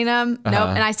kept playing them. Nope.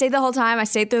 And I stayed the whole time. I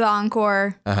stayed through the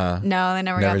encore. No, they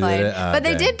never got played. But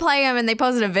they did play them and they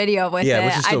posted a video with it.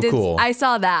 Which is still cool. I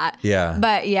saw that. Yeah.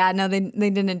 But yeah, no, they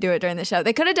didn't do it during the show.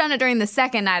 They could have done it during the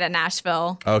second night at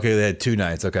Nashville. Okay, they had 2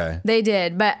 nights. Okay. They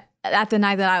did, but at the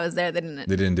night that I was there, they didn't.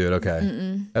 They didn't do it.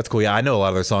 Okay. That's cool. Yeah, I know a lot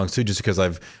of their songs too, just because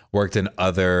I've worked in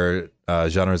other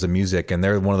genres of music, and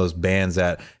they're one of those bands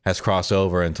that has crossed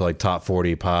over into like top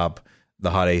 40 pop,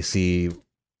 the hot AC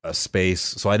space.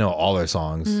 So I know all their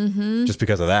songs just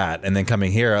because of that. And then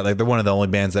coming here, like they're one of the only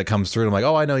bands that comes through. And I'm like,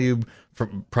 oh, I know you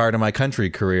from prior to my country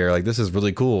career. Like this is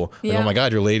really cool. Like, oh my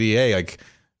God, you're Lady A. Like,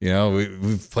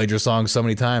 we've played your songs so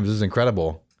many times. This is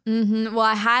incredible. Well,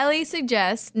 I highly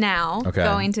suggest now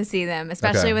going to see them,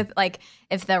 especially with like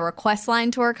if the request line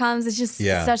tour comes. It's just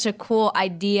such a cool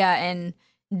idea and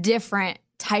different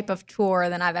type of tour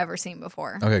than I've ever seen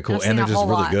before. Okay, cool. And they're just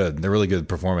really good. They're really good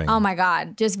performing. Oh my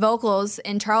God, just vocals.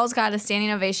 And Charles got a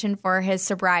standing ovation for his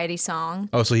sobriety song.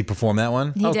 Oh, so he performed that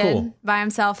one? He did cool. by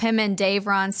himself. Him and Dave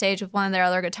were on stage with one of their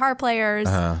other guitar players.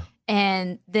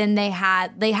 And then they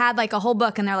had like a whole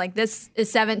book, and they're like, this is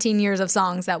 17 years of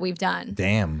songs that we've done.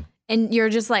 Damn. And you're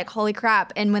just like, holy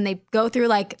crap. And when they go through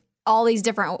like all these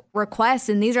different requests,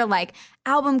 and these are like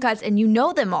album cuts, and you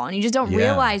know them all, and you just don't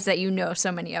realize that you know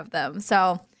so many of them.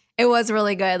 So it was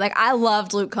really good. Like I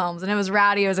loved Luke Combs, and it was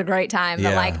rowdy. It was a great time.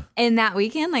 But like in that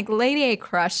weekend, like Lady A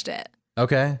crushed it.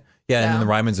 Okay. Yeah, and then the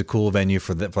Ryman's a cool venue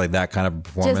for like that kind of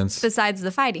performance. Just besides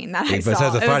the fighting that I saw.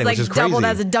 Besides the fighting, it was like which is crazy. doubled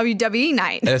as a WWE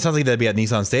night. And it sounds like that'd be at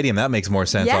Nissan Stadium. That makes more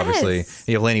sense, obviously.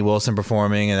 You have Lainey Wilson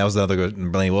performing, and that was another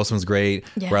good. Lainey Wilson's great.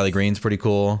 Yes. Riley Green's pretty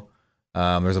cool.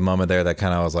 There's a moment there that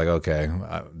kind of was like, okay,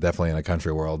 definitely in a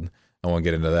country world. I won't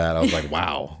get into that. I was like,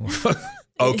 wow.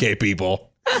 Okay,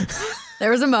 people.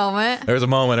 There was a moment.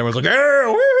 Everyone's like, woo!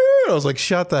 I was like,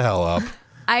 shut the hell up.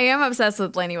 I am obsessed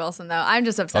with Lainey Wilson, though. I'm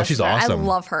just obsessed she's with her. awesome. I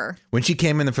love her. When she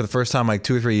came in for the first time like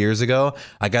 2 or 3 years ago,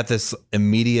 I got this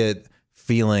immediate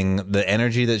feeling, the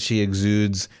energy that she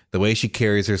exudes, the way she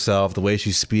carries herself, the way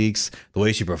she speaks, the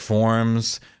way she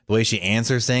performs, the way she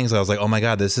answers things. I was like, oh my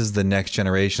God, this is the next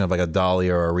generation of like a Dolly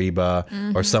or a Reba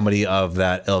or somebody of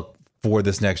that ilk for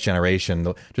this next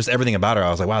generation. Just everything about her, I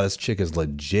was like, wow, this chick is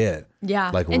legit.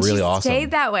 Yeah. Like and really she awesome.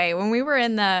 Stayed that way when we were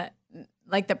in the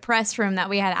press room that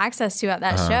we had access to at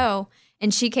that show.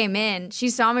 And she came in, she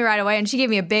saw me right away, and she gave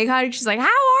me a big hug. She's like, how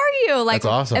you? Like, that's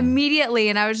awesome. Immediately.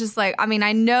 And I was just like, I mean,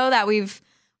 I know that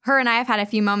her and I have had a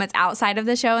few moments outside of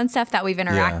the show and stuff that we've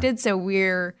interacted. Yeah. So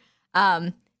we're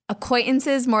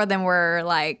acquaintances more than we're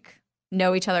like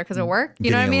know each other because of work.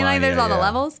 You know what I mean? Like there's all the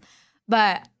levels.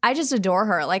 But I just adore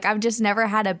her. Like I've just never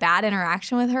had a bad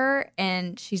interaction with her,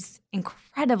 and she's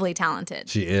incredibly talented.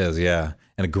 She is, yeah,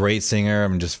 and a great singer.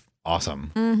 I'm just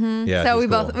awesome. Mm-hmm. Yeah. So we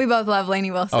both love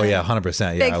Lainey Wilson. Oh yeah, 100%.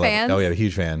 Yeah, big fans. Oh yeah,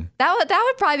 huge fan. That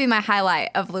would probably be my highlight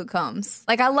of Luke Combs.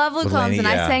 Like I love Luke Combs, and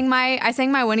I sang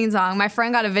my winning song. My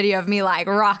friend got a video of me like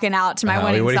rocking out to my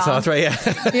winning song. That's right.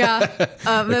 Yeah.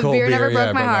 Yeah. The beer never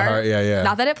broke my heart. Yeah, yeah.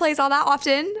 Not that it plays all that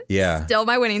often. Yeah. Still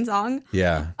my winning song.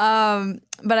 Yeah.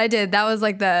 But I did. That was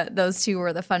like those two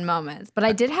were the fun moments. But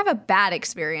I did have a bad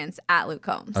experience at Luke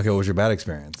Combs. Okay, what was your bad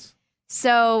experience?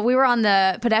 So we were on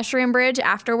the pedestrian bridge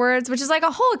afterwards, which is like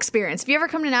a whole experience. If you ever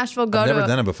come to Nashville, I've never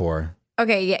done it before.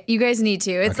 Okay, yeah, you guys need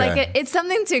to. It's like it's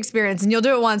something to experience, and you'll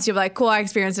do it once. You'll be like, "Cool, I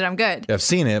experienced it. I'm good." Yeah, I've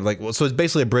seen it. Like, so it's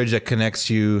basically a bridge that connects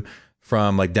you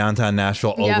from like downtown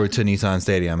Nashville over to Nissan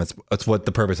Stadium. It's what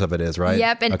the purpose of it is, right?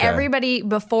 Yep. And everybody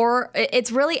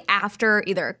it's really after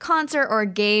either a concert or a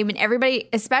game, and everybody,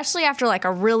 especially after like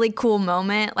a really cool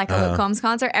moment, like a Luke Combs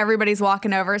concert, everybody's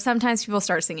walking over. Sometimes people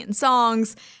start singing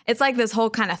songs. It's like this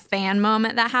whole kind of fan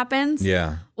moment that happens.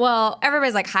 Yeah. Well,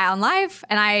 everybody's like high on life,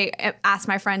 and I asked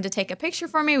my friend to take a picture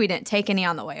for me. We didn't take any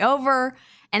on the way over.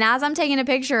 And as I'm taking a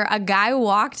picture, a guy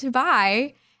walked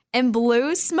by and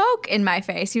blew smoke in my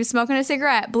face. He was smoking a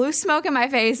cigarette, blew smoke in my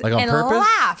face, like on purpose?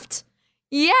 Laughed.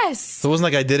 Yes. So it wasn't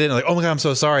like I did it and like, oh my God, I'm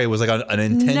so sorry. It was like an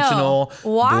intentional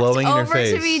blowing in your face. Walked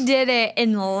over to me, did it,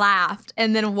 and laughed,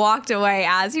 and then walked away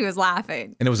as he was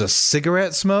laughing. And it was a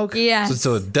cigarette smoke? Yes.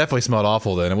 So it definitely smelled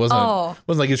awful then. It wasn't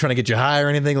like he was trying to get you high or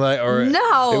anything like or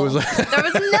no. It was there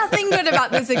was nothing good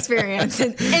about this experience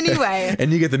in any way.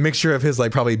 And you get the mixture of his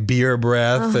like probably beer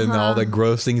breath and all the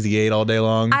gross things he ate all day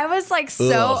long. I was like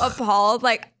so appalled.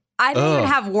 Like I didn't even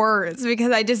have words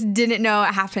because I just didn't know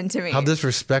it happened to me. How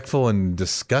disrespectful and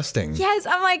disgusting. Yes,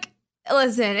 I'm like,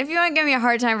 listen, if you want to give me a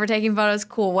hard time for taking photos,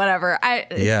 cool, whatever.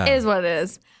 It is what it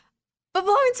is. But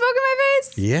blowing smoke in my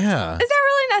face? Yeah. Is that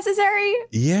really necessary?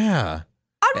 Yeah.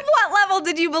 On what level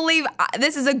did you believe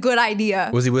this is a good idea?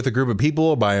 Was he with a group of people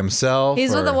or by himself?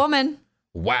 He's with a woman.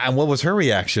 Wow. And what was her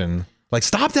reaction? Like,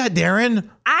 stop that, Darren.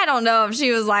 I don't know if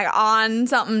she was like on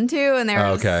something too, and they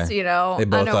were just, they both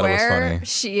unaware. thought it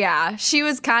was funny. She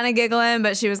was kind of giggling,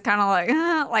 but she was kind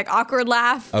of like awkward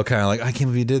laugh. Okay, like I can't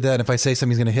believe you did that. If I say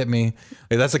something, he's gonna hit me.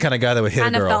 Like, that's the kind of guy that would hit a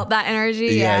girl. Kind of felt that energy.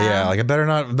 Yeah. Like I better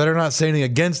not say anything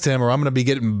against him, or I'm gonna be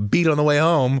getting beat on the way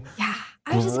home. Yeah,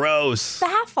 I was gross. Just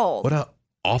baffled. What an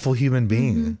awful human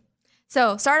being. Mm-hmm.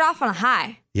 So started off on a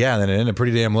high. Yeah, and then it ended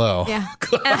pretty damn low. Yeah.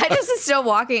 And I just was still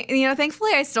walking.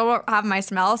 Thankfully I still don't have my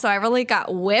smell. So I really got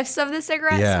whiffs of the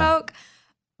cigarette smoke.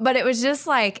 But it was just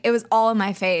like, it was all in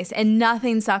my face. And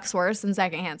nothing sucks worse than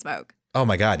secondhand smoke. Oh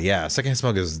my God, yeah. Secondhand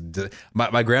smoke is...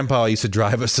 My grandpa used to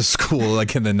drive us to school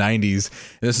like in the 90s.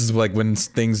 And this is like when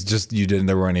things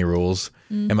there weren't any rules.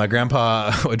 Mm-hmm. And my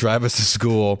grandpa would drive us to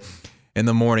school in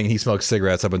the morning. He smoked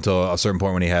cigarettes up until a certain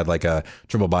point when he had like a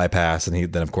triple bypass, and he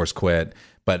then of course quit.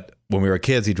 But when we were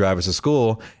kids, he'd drive us to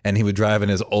school, and he would drive in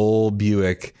his old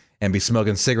Buick and be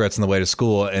smoking cigarettes on the way to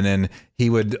school. And then he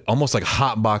would almost like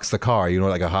hotbox the car. You know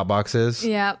what like a hotbox is?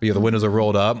 Yeah. The windows are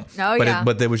rolled up. Oh,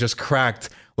 but they was just cracked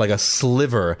like a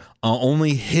sliver on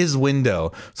only his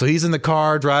window. So he's in the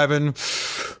car driving,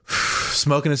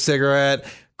 smoking a cigarette,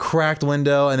 cracked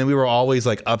window, and then we were always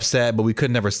like upset, but we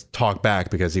could never talk back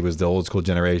because he was the old school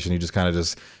generation. He just kind of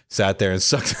just sat there and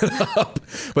sucked it up.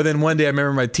 But then one day I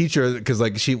remember my teacher, because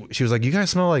like she was like, "You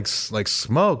guys smell like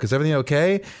smoke. Is everything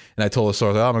okay?" And I told the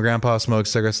story, like, "Oh, my grandpa smoked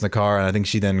cigarettes in the car." And I think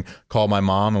she then called my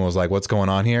mom and was like, "What's going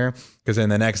on here?" Because then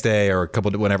the next day or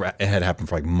whenever it had happened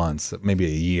for like months, maybe a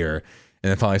year,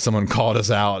 and then finally someone called us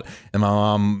out, and my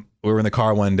mom. We were in the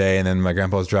car one day, and then my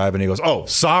grandpa was driving. And he goes, "Oh,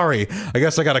 sorry. I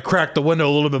guess I got to crack the window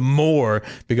a little bit more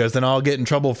because then I'll get in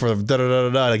trouble for da da da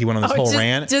da." Like he went on this whole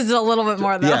rant. Just a little bit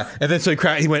more, though. Yeah, and then so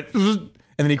he went, and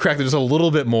then he cracked it just a little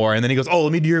bit more, and then he goes, "Oh,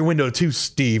 let me do your window too,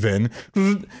 Steven."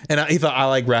 And he thought I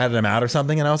like ratted him out or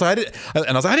something, and I was like,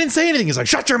 I didn't say anything. He's like,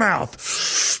 "Shut your mouth."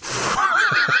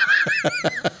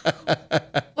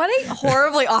 What a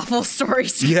horribly awful story.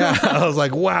 Yeah, I was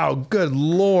like, wow, good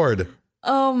Lord.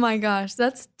 Oh my gosh,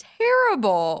 that's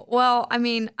terrible. Well, I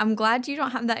mean, I'm glad you don't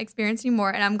have that experience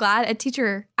anymore, and I'm glad a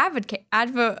teacher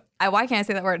why can't I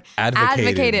say that word?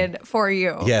 Advocated for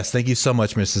you. Yes, thank you so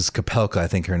much, Mrs. Kapelka, I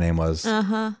think her name was.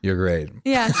 You're great.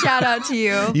 Yeah, shout out to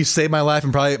you. You saved my life,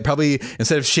 and probably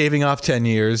instead of shaving off 10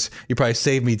 years, you probably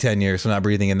saved me 10 years from not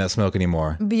breathing in that smoke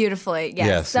anymore. Beautifully,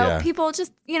 yes. So people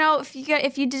just,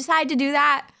 if you decide to do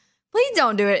that, Please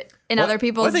don't do it in other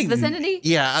people's vicinity.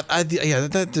 Yeah,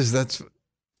 that's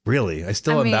really. I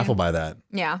still am baffled by that.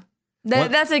 Yeah.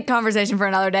 That's a conversation for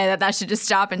another day that should just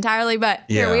stop entirely, but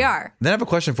here we are. Then I have a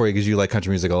question for you because you like country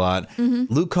music a lot.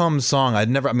 Luke Combs' song, I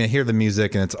hear the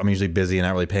music and I'm usually busy and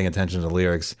not really paying attention to the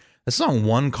lyrics. The song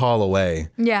One Call Away.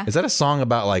 Yeah. Is that a song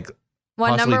about like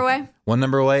One Number Away? One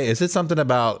Number Away? Is it something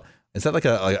about, is that like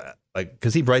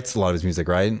because he writes a lot of his music,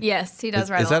 right? Yes, he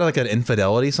does write Is that like an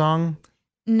infidelity song?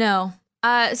 No.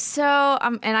 And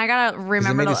I gotta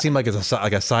remember. It made it seem like it's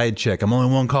like a side chick. I'm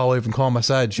only one call away from calling my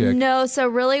side chick. No, so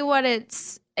really what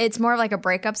it's more of like a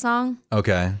breakup song.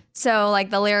 Okay. So like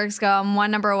the lyrics go, I'm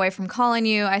one number away from calling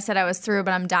you. I said I was through,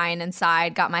 but I'm dying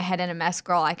inside. Got my head in a mess,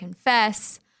 girl, I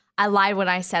confess. I lied when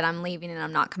I said I'm leaving and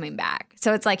I'm not coming back.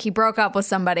 So it's like he broke up with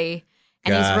somebody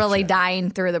and he's really dying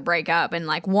through the breakup and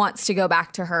like wants to go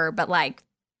back to her, but like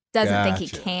doesn't think he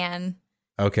can.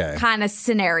 Okay. Kind of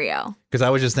scenario. Because I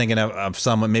was just thinking of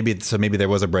someone, maybe there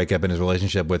was a breakup in his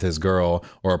relationship with his girl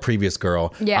or a previous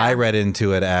girl. Yeah. I read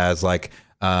into it as like,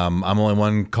 I'm only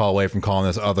one call away from calling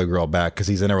this other girl back because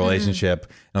he's in a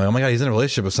relationship. And I'm like, oh my God, he's in a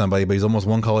relationship with somebody, but he's almost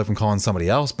one call away from calling somebody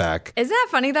else back. Isn't that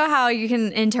funny though, how you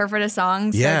can interpret a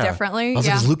song so differently? I was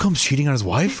like, is Luke Combs cheating on his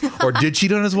wife? Or did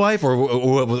cheat on his wife? Or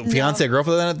was fiance or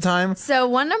girlfriend at the time? So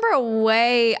One Number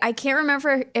Away, I can't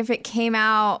remember if it came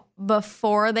out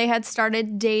before they had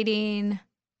started dating.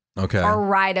 Okay. Or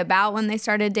right about when they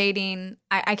started dating.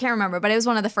 I can't remember, but it was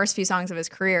one of the first few songs of his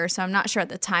career. So I'm not sure at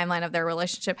the timeline of their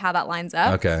relationship how that lines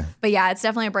up. Okay. But yeah, it's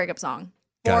definitely a breakup song.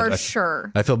 For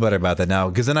sure. I feel better about that now.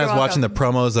 Because then I was watching the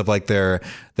promos of like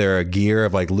their gear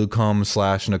of like Luke Combs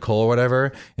 / Nicole or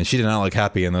whatever. And she did not look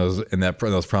happy in those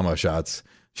promo shots.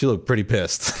 She looked pretty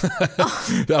pissed.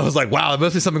 I was like, wow, there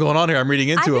must be something going on here. I'm reading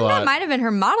into a lot. That might have been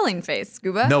her modeling face,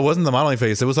 Scuba. No, it wasn't the modeling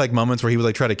face. It was like moments where he would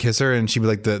like try to kiss her and she would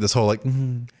like this whole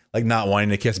like not wanting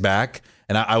to kiss back.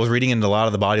 And I was reading into a lot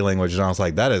of the body language and I was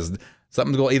like, that is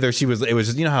something to go. Either it was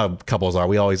just, you know how couples are.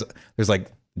 There's like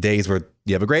days where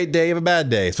you have a great day, you have a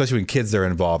bad day, especially when kids are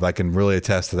involved. I can really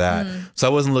attest to that. So I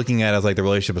wasn't looking at it as like the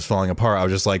relationship was falling apart. I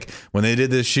was just like, when they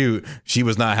did this shoot, she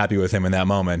was not happy with him in that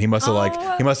moment. He must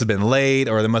have been late,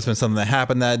 or there must have been something that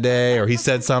happened that day, or he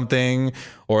said something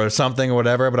or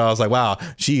whatever. But I was like, wow,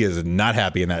 she is not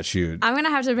happy in that shoot. I'm gonna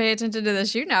have to pay attention to the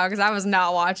shoot now because I was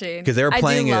not watching. Because they were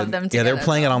playing it. Love them together, they were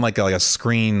playing it on like a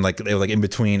screen, like it was like in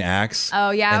between acts.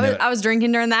 Oh yeah, I was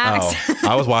drinking during the acts.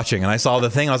 I was watching and I saw the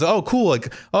thing. I was like, oh cool,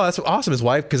 like that's awesome. His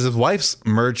wife, because his wife's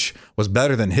merch was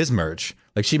better than his merch.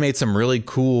 Like she made some really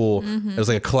cool. It was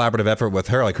like a collaborative effort with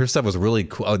her. Like her stuff was really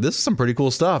cool. Like, this is some pretty cool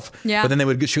stuff. Yeah. But then they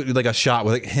would shoot like a shot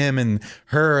with like him and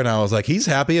her, and I was like, he's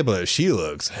happy, but she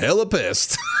looks hella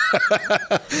pissed.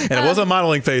 And it wasn't a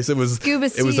modeling face. It was Scuba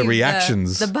it was the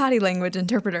reactions. The body language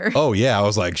interpreter. Oh yeah, I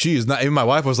was like, she's not. Even my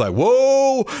wife was like,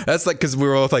 whoa. That's like because we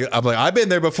were both like, I'm like, I've been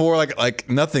there before. Like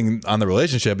nothing on the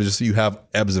relationship. It's just you have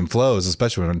ebbs and flows,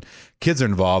 especially when kids are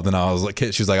involved. And I was like,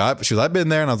 she's like, I've been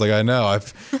there, and I was like, I know.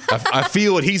 I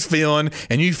feel what he's feeling,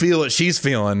 and you feel what she's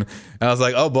feeling. And I was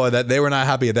like, oh boy, that they were not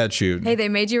happy at that shoot. Hey, they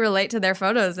made you relate to their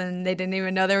photos, and they didn't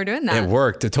even know they were doing that. It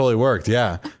worked. It totally worked.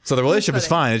 Yeah. So the relationship is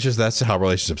fine. It's just that's how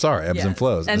relationships are, ebbs and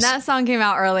flows. And that song came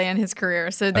out early in his career,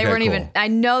 so they weren't even. I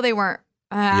know they weren't.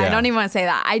 I don't even want to say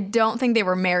that. I don't think they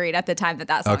were married at the time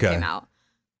that song came out.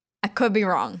 I could be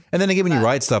wrong. And then again, when you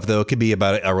write stuff, though, it could be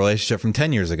about a relationship from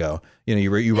 10 years ago. You know,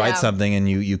 you write something and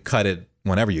you cut it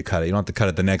whenever you cut it. You don't have to cut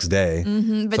it the next day.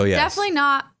 But so, definitely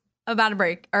not about a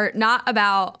break, or not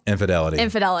about infidelity.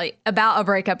 About a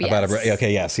breakup. Yes.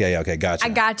 Okay. Yes. Yeah. Okay. Gotcha. I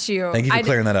got you. Thank you for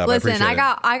clearing that up. Listen, I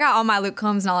got all my Luke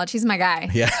Combs knowledge. He's my guy.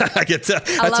 Yeah, I get to.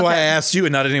 That's why I asked you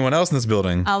and not anyone else in this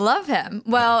building. I love him.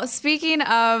 Well, speaking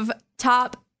of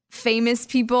top famous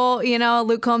people, you know,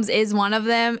 Luke Combs is one of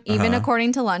them, even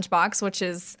according to Lunchbox, which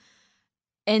is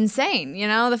insane. You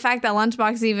know, the fact that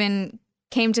Lunchbox even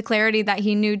came to clarity that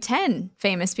he knew 10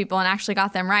 famous people and actually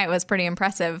got them right was pretty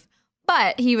impressive.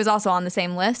 But he was also on the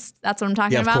same list. That's what I'm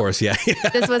talking about. Of course, yeah.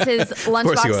 This was his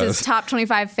Lunchbox's top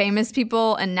 25 famous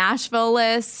people in Nashville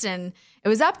list, and it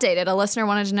was updated. A listener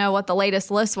wanted to know what the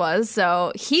latest list was,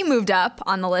 so he moved up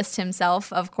on the list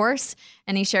himself, of course,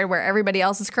 and he shared where everybody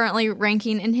else is currently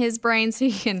ranking in his brain, so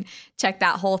you can check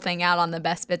that whole thing out on the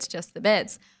Best Bits, Just the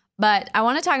Bits. But I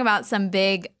want to talk about some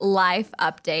big life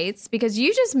updates, because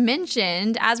you just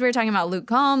mentioned, as we were talking about Luke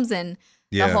Combs and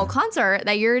the whole concert,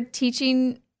 that you're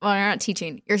teaching. Well, you're not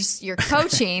teaching. You're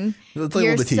coaching.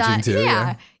 Your son, too.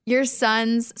 Yeah, your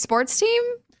son's sports team.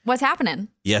 What's happening?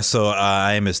 Yeah, so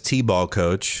I am his T-ball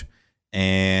coach,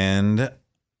 and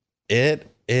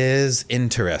it is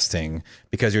interesting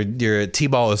because your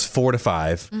T-ball is 4 to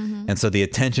 5, and so the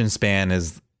attention span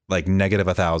is like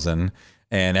 -1,000.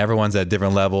 and everyone's at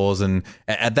different levels. And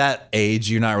at that age,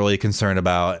 you're not really concerned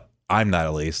about, I'm not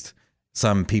at least,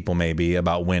 some people may be,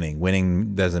 about winning.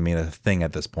 Winning doesn't mean a thing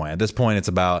at this point. At this point, it's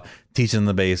about teaching them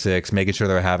the basics, making sure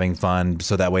they're having fun,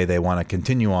 so that way they want to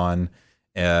continue on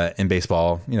in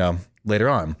baseball, later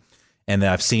on. And then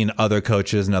I've seen other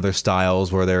coaches and other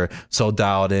styles where they're so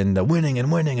dialed into winning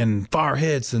and far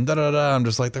hits and da-da-da. I'm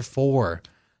just like, they're 4,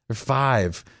 they're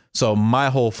 5. So my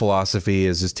whole philosophy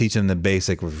is just teaching them the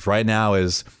basic, which right now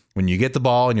is when you get the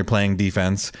ball and you're playing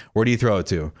defense, where do you throw it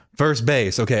to? First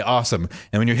base. Okay, awesome.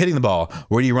 And when you're hitting the ball,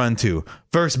 where do you run to?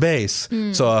 First base.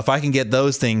 So if I can get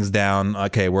those things down,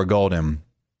 okay, we're golden.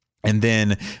 And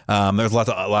then there's a lot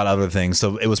of other things.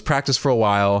 So it was practice for a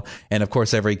while. And of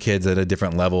course, every kid's at a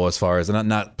different level as far as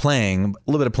not playing,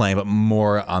 a little bit of playing, but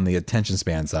more on the attention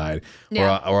span side.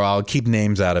 Yeah. Or I'll keep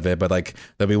names out of it. But like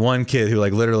there'll be one kid who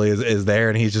like literally is there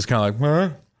and he's just kind of like,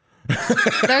 huh?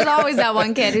 There's always that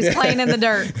one kid who's playing in the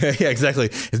dirt. Yeah, exactly.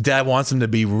 His dad wants him to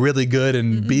be really good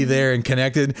and be there and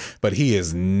connected, but he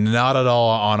is not at all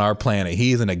on our planet.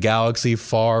 He's in a galaxy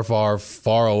far, far,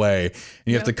 far away. And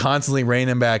you have to constantly rein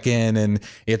him back in, and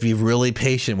you have to be really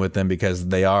patient with them because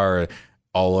they are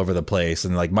all over the place.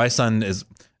 And like my son is,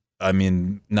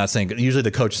 not saying, usually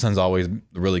the coach's son's always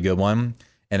the really good one.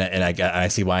 And I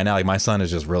see why now. Like my son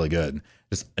is just really good.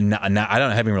 I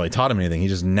haven't really taught him anything.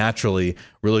 He's just naturally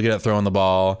really good at throwing the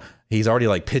ball. He's already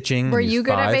like pitching. Were you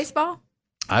good at baseball?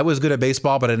 I was good at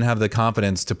baseball, but I didn't have the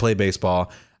confidence to play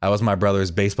baseball. I was my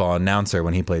brother's baseball announcer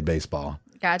when he played baseball.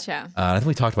 Gotcha. I think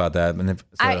we talked about that.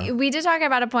 We did talk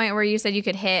about a point where you said you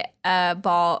could hit a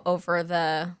ball over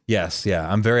the... Yes,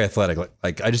 yeah. I'm very athletic.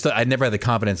 Like I never had the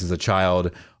confidence as a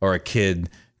child or a kid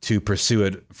to pursue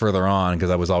it further on because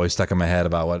I was always stuck in my head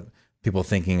about what people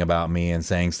thinking about me and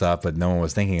saying stuff, but no one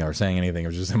was thinking or saying anything. It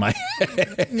was just in my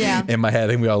head. Yeah. In my head. I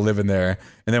think we all live in there.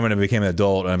 And then when I became an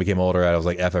adult and I became older, I was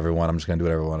like, F everyone. I'm just going to do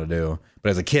whatever I want to do.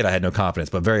 But as a kid, I had no confidence,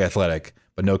 but very athletic,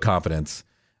 but no confidence.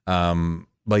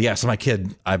 But yeah, so my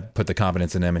kid, I put the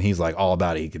confidence in him and he's like all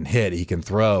about it. He can hit, he can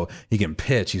throw, he can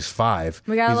pitch. He's 5.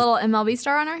 We got a little MLB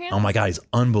star on our hands. Oh my God, he's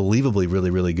unbelievably really,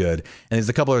 really good. And there's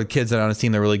a couple of kids that are on his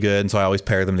team that are really good. And so I always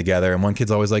pair them together. And one kid's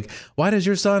always like, why does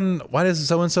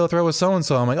so-and-so throw with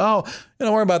so-and-so? I'm like, oh,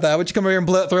 don't worry about that. Why don't you come over here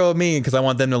and throw with me? Because I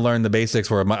want them to learn the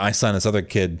basics where my son, this other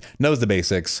kid, knows the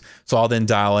basics. So I'll then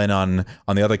dial in on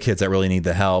the other kids that really need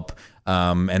the help.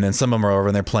 And then some of them are over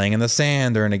and they're playing in the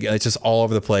sand or it's just all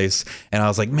over the place. And I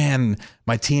was like, man,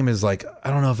 my team is like,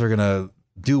 I don't know if they're going to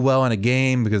do well in a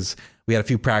game because we had a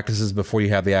few practices before you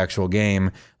have the actual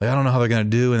game. Like, I don't know how they're going to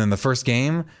do. And then the first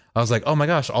game, I was like, oh my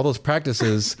gosh, all those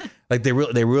practices, like they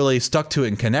really stuck to it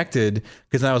and connected.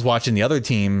 Because then I was watching the other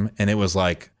team and it was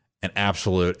like an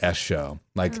absolute S show.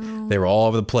 Like they were all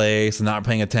over the place and not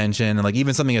paying attention. And like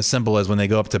even something as simple as when they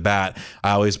go up to bat,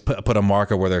 I always put a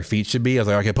marker where their feet should be. I was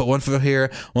like, okay, put 1 foot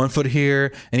here, 1 foot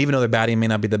here. And even though their batting may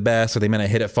not be the best or they may not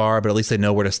hit it far, but at least they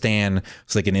know where to stand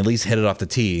so they can at least hit it off the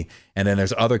tee. And then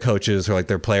there's other coaches who are like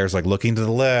their players like looking to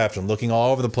the left and looking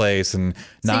all over the place. And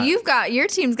so your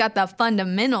team's got the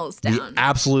fundamentals down. The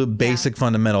absolute basic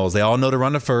fundamentals. They all know to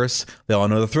run to first. They all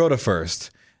know to throw to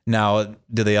first. Now,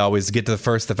 do they always get to the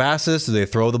first the fastest? Do they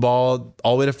throw the ball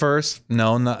all the way to first?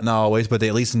 No, not always, but they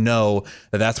at least know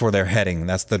that that's where they're heading.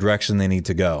 That's the direction they need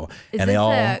to go. Is this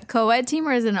a co-ed team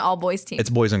or is it an all-boys team? It's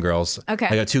boys and girls. Okay.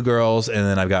 I got 2 girls and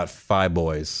then I've got 5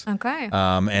 boys. Okay.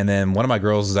 And then one of my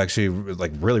girls is actually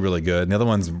like really, really good. And the other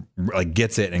one's like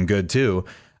gets it and good too.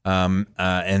 And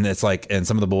it's like, and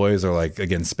some of the boys are like,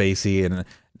 again, spacey and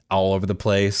all over the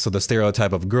place. So the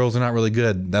stereotype of girls are not really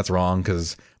good, that's wrong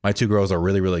because my 2 girls are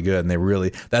really, really good. And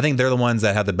I think they're the ones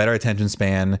that have the better attention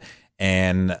span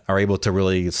and are able to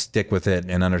really stick with it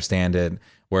and understand it.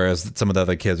 Whereas some of the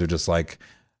other kids are just like,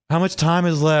 how much time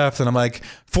is left? And I'm like,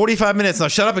 45 minutes. Now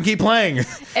shut up and keep playing.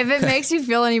 If it makes you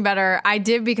feel any better, I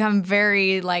did become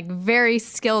very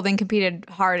skilled and competed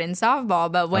hard in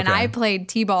softball. But when I played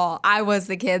t-ball, I was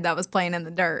the kid that was playing in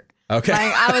the dirt. Okay.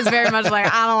 Like I was very much like,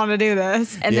 I don't want to do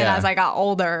this. And then as I got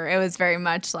older, it was very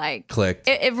much like clicked.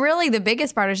 It really, the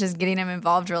biggest part is just getting them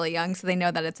involved really young so they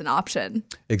know that it's an option.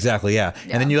 Exactly, yeah.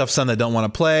 And then you have some that don't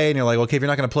want to play and you're like, okay, if you're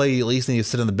not going to play, you at least need to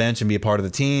sit on the bench and be a part of the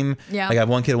team. Yeah. Like I have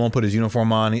one kid who won't put his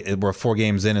uniform on. We're 4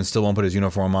 games in and still won't put his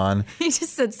uniform on. He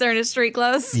just sits there in his street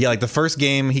clothes. Yeah, like the first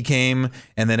game he came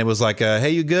and then it was like,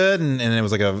 hey, you good? And it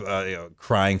was like a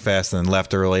crying fest and then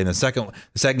left early. And the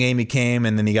second game he came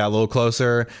and then he got a little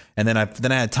closer. And then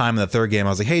I had time in the third game. I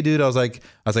was like, hey, dude, I was like,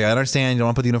 I understand you don't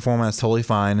want to put the uniform on. That's totally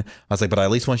fine. I was like, but I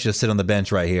at least want you to sit on the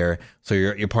bench right here. So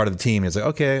you're part of the team. He's like,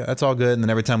 okay, that's all good. And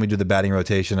then every time we do the batting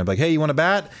rotation, I'm like, hey, you want to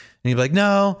bat? And he'd be like,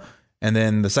 no. And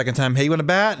then the second time, hey, you want to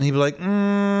bat? And he'd be like,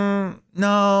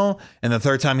 no. And the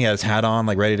third time he had his hat on,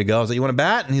 like ready to go. I was like, you want to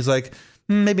bat? And he's like,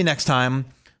 maybe next time.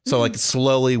 So like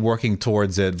slowly working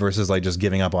towards it versus like just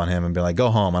giving up on him and being like, go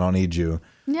home, I don't need you.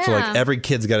 Yeah. So like every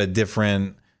kid's got a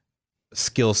different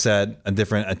skill set, a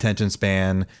different attention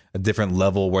span, a different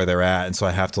level where they're at. And so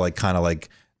I have to like kind of like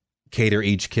cater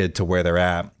each kid to where they're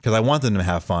at because I want them to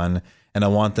have fun and I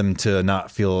want them to not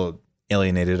feel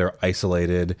alienated or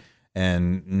isolated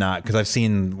and not because I've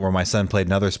seen where my son played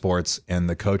in other sports and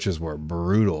the coaches were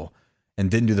brutal and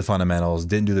didn't do the fundamentals,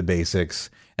 didn't do the basics.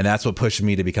 And that's what pushed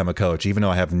me to become a coach. Even though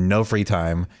I have no free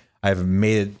time, I've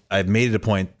made it a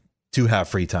point to have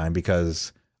free time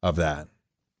because of that.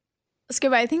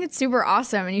 Scuba, I think it's super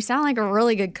awesome. And you sound like a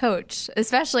really good coach,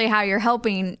 especially how you're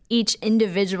helping each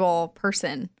individual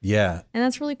person. Yeah. And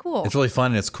that's really cool. It's really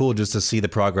fun. And it's cool just to see the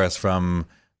progress from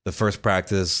the first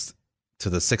practice to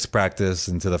the sixth practice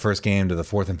and to the first game to the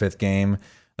fourth and fifth game.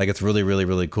 Like, it's really, really,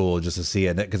 really cool just to see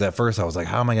it. Because at first I was like,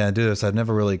 how am I going to do this? I've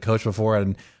never really coached before.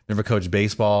 I've never coached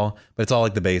baseball, but it's all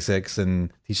like the basics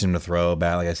and teaching them to throw,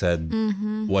 bat, like I said,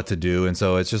 what to do. And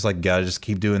so it's just like, got to just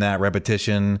keep doing that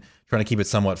repetition, trying to keep it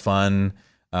somewhat fun.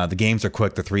 The games are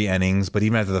quick, the 3 innings, but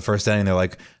even after the first inning, they're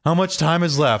like, how much time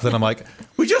is left? And I'm like,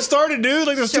 we just started, dude.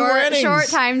 Like, there's 2 more innings. Short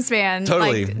time span.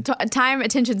 Totally. Like, time,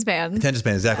 attention span. Attention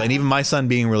span, exactly. And even my son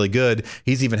being really good,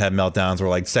 he's even had meltdowns where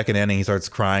like second inning, he starts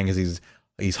crying because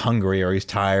he's hungry or he's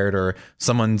tired or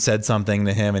someone said something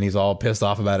to him and he's all pissed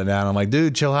off about it now. And I'm like,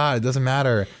 dude, chill out. It doesn't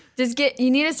matter. You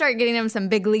need to start getting him some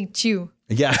big league chew.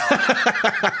 Yeah.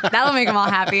 That'll make them all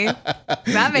happy.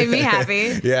 That made me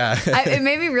happy. Yeah. It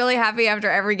made me really happy after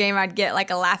every game. I'd get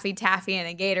like a Laffy Taffy and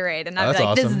a Gatorade. And I'd be like,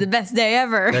 awesome. This is the best day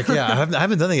ever. Like, yeah, I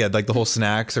haven't done that yet. Like the whole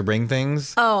snacks or bring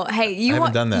things. Oh, hey, I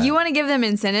haven't done that. You want to give them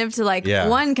incentive to like,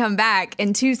 1, come back,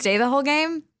 and 2, stay the whole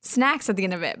game? Snacks at the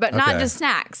end of it. But not just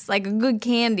snacks. Like a good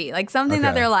candy. Like something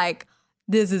that they're like,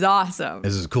 this is awesome.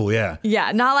 This is cool, yeah.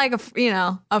 Yeah, not like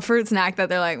a fruit snack that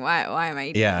they're like, why am I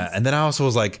eating this? And then I also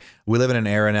was like, we live in an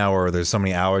era now where there's so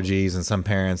many allergies and some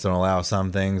parents don't allow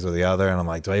some things or the other. And I'm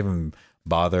like, do I even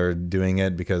bother doing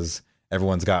it because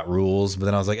everyone's got rules? But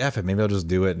then I was like, F it, maybe I'll just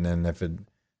do it. And then if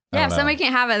somebody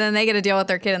can't have it, then they get to deal with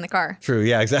their kid in the car. True,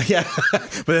 yeah, exactly. Yeah.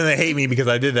 But then they hate me because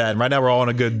I did that. And right now we're all in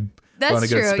a good That's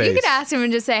true. Space. You could ask him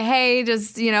and just say, hey,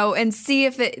 just, and see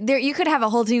if you could have a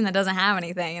whole team that doesn't have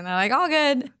anything. And they're like, all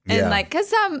good. And like,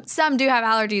 because some do have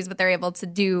allergies, but they're able to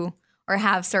do or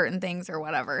have certain things or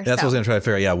whatever. That's what I was going to try to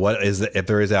figure out. Yeah, what is if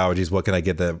there is allergies, what can I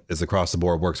get that is across the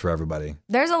board, works for everybody?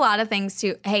 There's a lot of things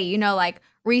too. Hey, like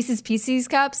Reese's Pieces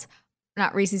cups,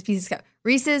 not Reese's Pieces cup,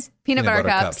 Reese's peanut butter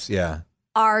cups. Yeah.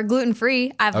 Are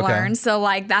gluten-free, I've learned. So,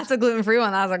 like, that's a gluten-free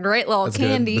one. That's a great little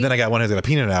candy. Good. But then I got one who's got a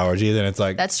peanut allergy. Then it's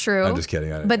like... That's true. I'm just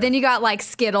kidding. But then you got, like,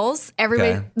 Skittles.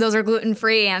 Everybody, those are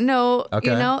gluten-free and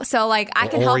So, like, I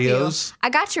can help you. I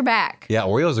got your back. Yeah,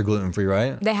 Oreos are gluten-free,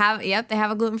 right? They have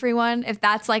a gluten-free one. If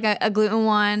that's, like, a gluten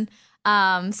one.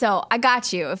 So, I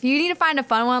got you. If you need to find a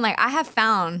fun one, like, I have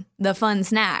found the fun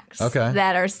snacks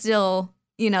that are still,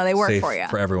 they work safe for you.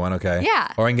 For everyone, okay.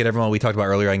 Yeah. Or I can get everyone, we talked about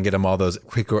earlier, I can get them all those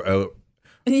Quaker Oat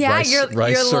your rice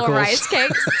little circles. rice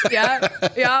cakes. Yeah.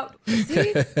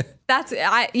 See?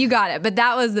 You got it. But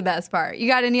that was the best part. You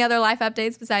got any other life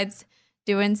updates besides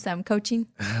doing some coaching?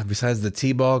 Besides the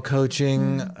T-ball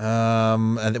coaching,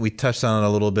 I think we touched on it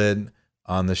a little bit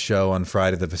on the show on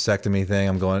Friday, the vasectomy thing.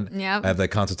 I have that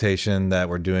consultation that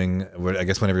we're doing. I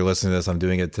guess whenever you're listening to this, I'm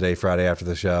doing it today, Friday after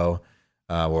the show.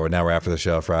 Well, now we're after the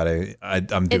show Friday.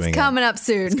 I'm doing it. It's coming up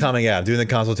soon. It's coming, yeah. I'm doing the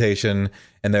consultation.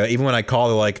 And even when I call,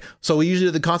 they're like, so we usually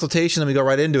do the consultation and we go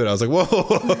right into it. I was like,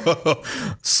 whoa,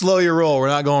 slow your roll. We're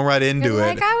not going right into it.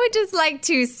 Like, I would just like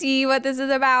to see what this is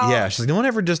about. Yeah. She's like, no one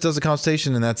ever just does a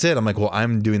consultation and that's it. I'm like, well,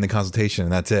 I'm doing the consultation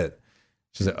and that's it.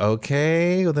 She's like,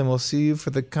 okay, well, then we'll see you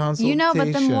for the consultation.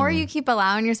 But the more you keep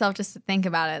allowing yourself just to think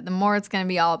about it, the more it's going to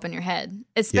be all up in your head.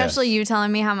 Especially you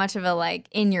telling me how much of a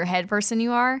in your head person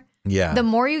you are. Yeah. The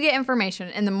more you get information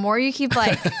and the more you keep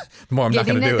the more I'm not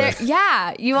going to do it.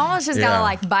 Yeah. You almost just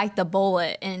got to bite the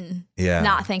bullet and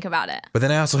not think about it. But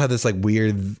then I also had this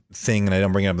weird thing, and I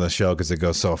don't bring it up in the show because it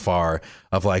goes so far,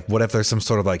 of what if there's some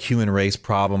sort of human race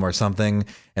problem or something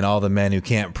and all the men who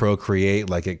can't procreate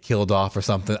get killed off or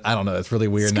something. I don't know. It's really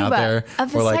weird out there. A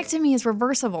vasectomy is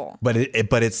reversible. But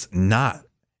it's not.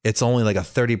 It's only a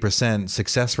 30%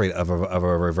 success rate of a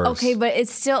reverse. Okay, but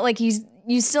it's still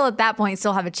you still at that point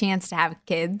still have a chance to have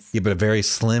kids. Yeah, but a very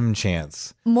slim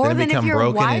chance. More than if your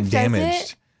broken wife and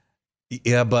damaged. Does it?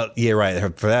 Yeah, but right.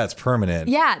 For that, it's permanent.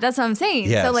 Yeah, that's what I'm saying.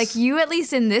 Yes. So you at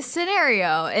least in this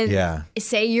scenario, and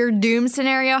say your doom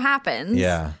scenario happens.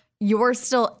 Yeah. you're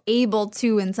still able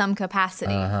to in some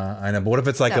capacity. I know. But what if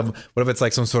it's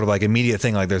like some sort of like immediate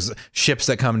thing? Like there's ships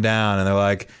that come down and they're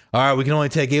like, all right, we can only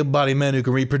take able-bodied men who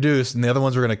can reproduce, and the other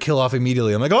ones we're going to kill off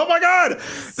immediately. I'm like, oh my God,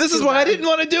 this is why I didn't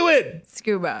want to do it.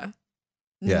 Scuba.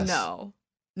 Yes. No.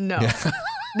 Yeah.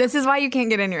 This is why you can't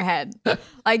get in your head.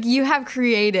 Like, you have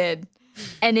created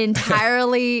an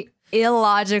entirely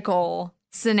illogical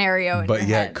scenario in your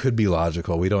head. It could be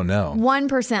logical. We don't know.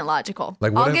 1% logical.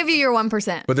 Like, I'll give you your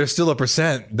 1%. But there's still a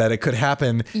percent that it could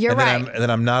happen. You're right. Then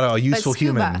I'm not a useful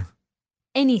human.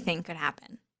 Anything could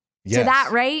happen. Yes. To that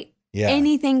rate,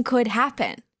 anything could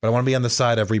happen. But I want to be on the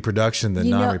side of reproduction than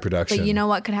non-reproduction. But you know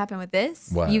what could happen with this?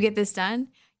 What? You get this done.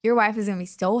 Your wife is going to be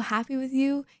so happy with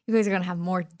you. You guys are going to have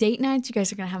more date nights. You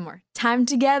guys are going to have more time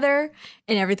together,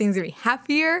 and everything's going to be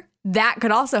happier. That could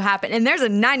also happen. And there's a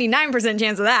 99%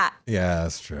 chance of that. Yeah,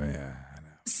 that's true. Yeah, I know.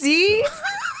 See?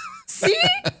 See?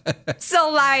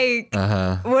 So, like,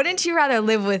 wouldn't you rather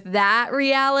live with that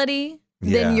reality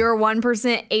than your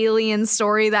 1% alien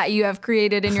story that you have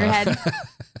created in your head?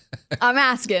 I'm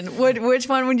asking, which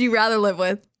one would you rather live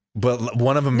with? But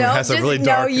one of them has a really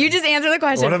dark... No, you just answer the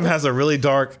question. One of them has a really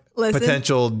dark,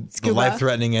 potential, Scuba,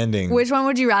 life-threatening ending. Which one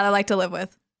would you rather like to live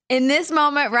with? In this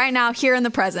moment, right now, here in the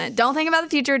present. Don't think about the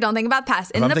future. Don't think about the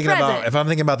past. In the present. If I'm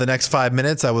thinking about the next 5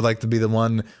 minutes, I would like to be the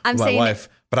one with my wife.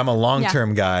 But I'm a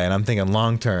long-term guy, and I'm thinking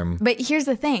long-term. But here's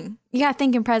the thing. You got to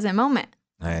think in present moment.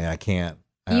 I can't.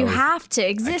 You have to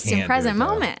exist in present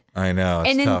moment. I know.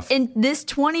 It's tough. In this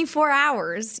 24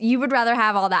 hours, you would rather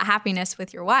have all that happiness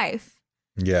with your wife.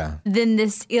 Yeah. Than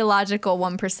this illogical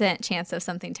 1% chance of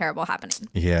something terrible happening.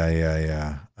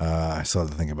 Yeah. I still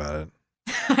have to think about it.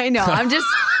 I know.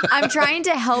 I'm trying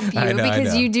to help you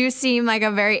because you do seem like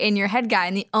a very in your head guy.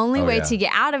 And the only way to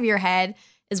get out of your head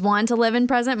is 1, to live in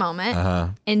present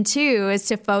moment. And 2 is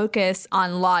to focus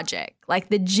on logic, like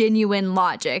the genuine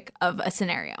logic of a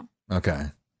scenario. Okay.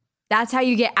 That's how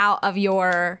you get out of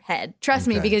your head. Trust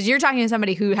me, because you're talking to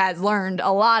somebody who has learned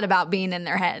a lot about being in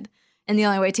their head. And the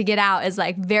only way to get out is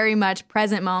like very much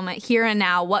present moment, here and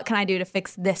now. What can I do to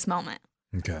fix this moment?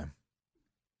 Okay.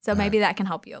 So maybe that can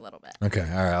help you a little bit. Okay.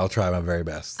 All right. I'll try my very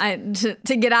best. To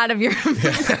get out of your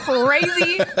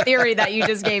crazy theory that you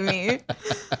just gave me.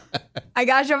 I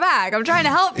got your back. I'm trying to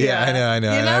help you. Yeah, I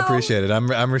know. And I appreciate it.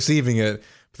 I'm receiving it.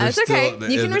 That's okay.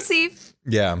 You can receive.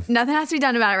 Yeah. Nothing has to be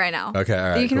done about it right now. Okay, all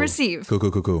right. You can receive.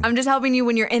 Cool. I'm just helping you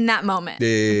when you're in that moment.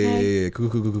 Yeah. Cool.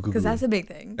 Because that's a big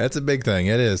thing. That's a big thing.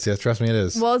 It is. Yes, trust me, it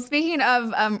is. Well, speaking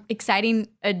of exciting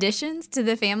additions to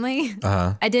the family,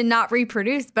 I did not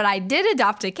reproduce, but I did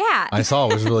adopt a cat. I saw.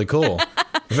 It was really cool.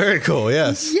 Very cool,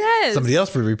 yes. Yes. Somebody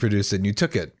else reproduced it and you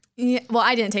took it. Yeah. Well,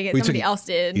 I didn't take it. Somebody else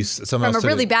did. From a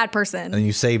really bad person. And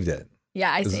you saved it. Yeah,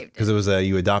 I saved it. Because it was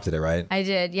you adopted it, right? I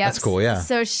did, yeah. That's cool, yeah.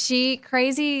 So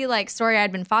crazy story.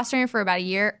 I'd been fostering for about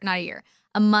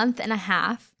a month and a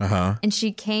half. And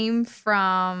she came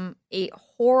from a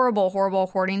horrible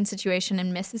hoarding situation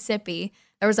in Mississippi.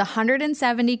 There was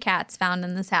 170 cats found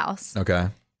in this house. Okay.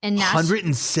 And now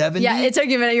 170? Yeah, it took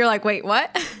you a minute. You're like, wait,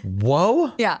 what?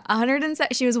 Whoa. Yeah,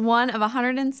 170. She was one of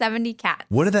 170 cats.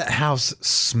 What did that house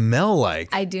smell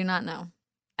like? I do not know.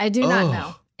 I do not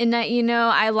know. And that,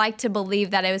 I like to believe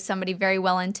that it was somebody very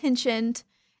well-intentioned.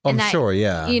 I'm sure,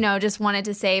 yeah. Just wanted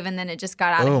to save, and then it just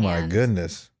got out of hand. Oh, my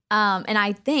goodness. And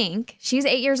I think she's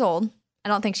 8 years old. I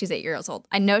don't think she's 8 years old.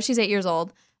 I know she's 8 years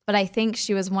old, but I think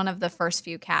she was one of the first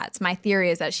few cats. My theory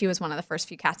is that she was one of the first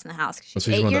few cats in the house. She's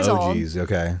 8 years old.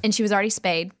 Okay. And she was already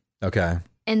spayed. Okay.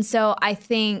 And so I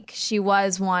think she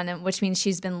was one, which means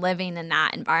she's been living in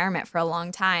that environment for a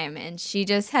long time. And she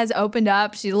just has opened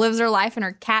up. She lives her life in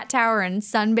her cat tower and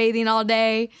sunbathing all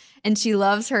day. And she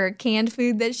loves her canned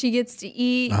food that she gets to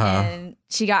eat. And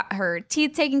she got her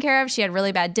teeth taken care of. She had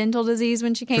really bad dental disease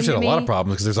when she came to me. She had a lot of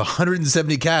problems because there's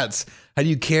 170 cats. How do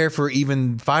you care for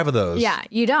even 5 of those? Yeah,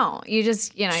 you don't. You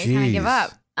just, you kind of give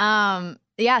up.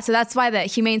 Yeah, so that's why the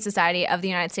Humane Society of the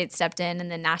United States stepped in, and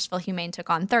then Nashville Humane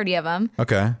took on 30 of them.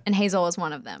 Okay. And Hazel was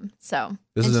one of them. So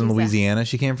this is in Louisiana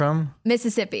she came from?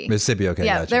 Mississippi. Okay.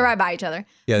 Yeah, gotcha. They're right by each other.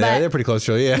 Yeah, they're pretty close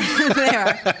to each other, yeah. They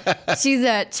are. She's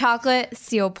a chocolate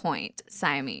seal point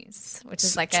Siamese, which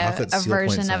is like a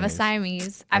version of a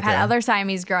Siamese. I've had other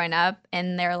Siamese growing up,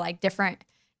 and they're like different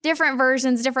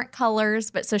versions, different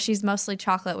colors. But so she's mostly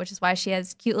chocolate, which is why she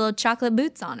has cute little chocolate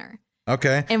boots on her.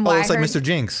 Okay. And it's like Mr.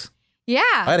 Jinx. Yeah.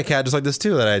 I had a cat just like this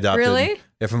too that I adopted. Really?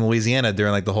 Yeah, from Louisiana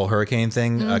during like the whole hurricane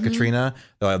thing, Katrina.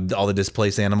 All the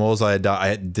displaced animals.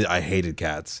 I hated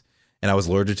cats, and I was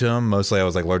allergic to them. Mostly, I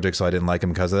was like allergic, so I didn't like him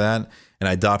because of that. And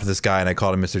I adopted this guy, and I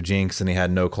called him Mr. Jinx, and he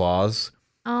had no claws.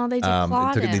 Oh, they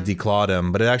declawed him. They declawed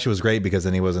him, but it actually was great because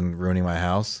then he wasn't ruining my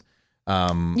house.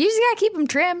 You just gotta keep them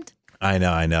trimmed. I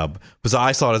know. Because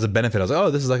I saw it as a benefit. I was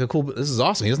like, oh, this is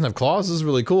awesome. He doesn't have claws. This is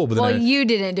really cool. But then you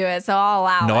didn't do it, so I'll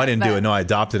allow it. No, I didn't do it. No, I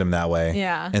adopted him that way.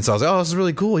 Yeah. And so I was like, oh, this is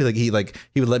really cool. He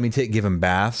would let me give him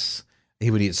baths.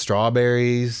 He would eat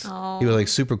strawberries. Oh. He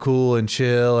was super cool and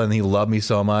chill, and he loved me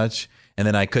so much. And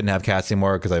then I couldn't have cats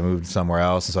anymore because I moved somewhere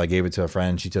else. And so I gave it to a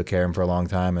friend. She took care of him for a long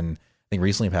time, and I think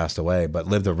recently passed away, but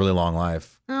lived a really long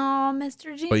life. Oh,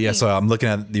 Mr. G. But yeah, so I'm looking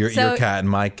at your cat and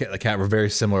my cat were very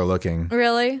similar looking.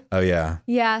 Really? Oh yeah.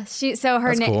 Yeah.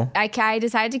 Her name. Cool. I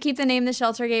decided to keep the name the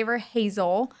shelter gave her,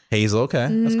 Hazel. Hazel, okay,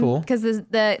 that's cool. Because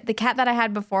the cat that I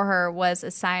had before her was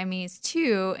a Siamese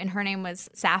too, and her name was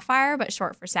Sapphire, but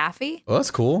short for Saffy. Oh,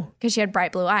 that's cool. Because she had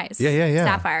bright blue eyes. Yeah.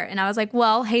 Sapphire, and I was like,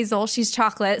 well, Hazel, she's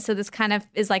chocolate, so this kind of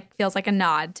feels like a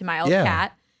nod to my old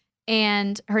cat,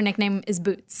 and her nickname is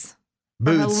Boots.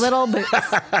 Boots. Her little Boots.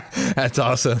 That's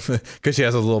awesome. Because she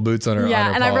has those little boots on her Yeah, on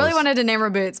her and paws. I really wanted to name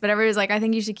her Boots, but everybody was like, I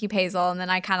think you should keep Hazel. And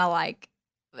then I kind of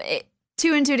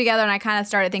two and two together, and I kind of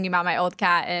started thinking about my old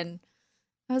cat, and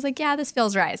I was like, yeah, this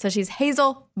feels right. So she's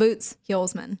Hazel Boots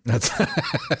Hulsman.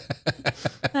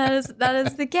 That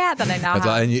is the cat that I now have.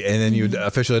 And then you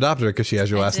officially adopted her because she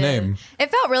has your last name. It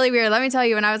felt really weird. Let me tell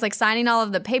you, when I was signing all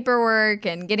of the paperwork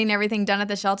and getting everything done at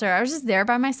the shelter, I was just there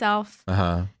by myself.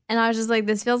 Uh-huh. And I was just like,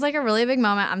 this feels like a really big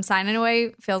moment. I'm signing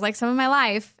away, feels like some of my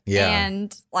life. Yeah.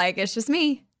 And it's just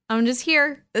me. I'm just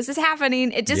here. This is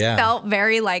happening. It just felt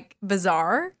very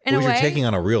bizarre in a way. You're taking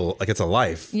on a real, it's a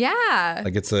life. Yeah.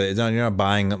 You're not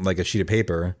buying a sheet of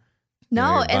paper.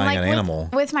 No, you're buying an animal.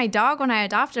 With my dog, when I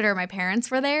adopted her, my parents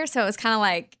were there. So it was kind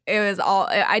of it was all,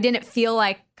 I didn't feel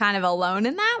kind of alone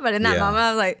in that. But in that moment,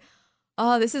 I was like,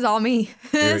 oh, this is all me.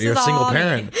 You're a single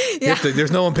parent. Yeah.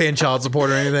 There's no one paying child support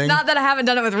or anything. Not that I haven't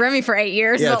done it with Remy for 8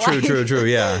 years. Yeah, but true.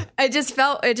 Yeah. It just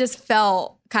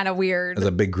felt kind of weird. As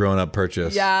a big grown-up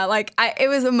purchase. Yeah, it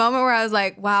was a moment where I was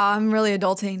like, wow, I'm really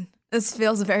adulting. This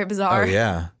feels very bizarre. Oh,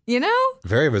 yeah. You know?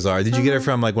 Very bizarre. Did you get it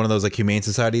from one of those Humane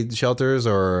Society shelters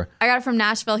or? I got it from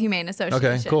Nashville Humane Association.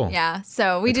 Okay, cool. Yeah,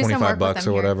 so we do some work with them $25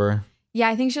 or whatever. Yeah,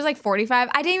 I think she was 45.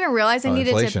 I didn't even realize I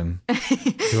needed inflation.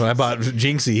 When I bought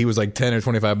Jinxie, he was 10 or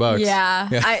 $25. Yeah.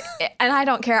 I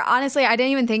don't care. Honestly, I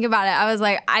didn't even think about it. I was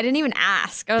I didn't even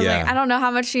ask. I was I don't know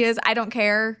how much she is. I don't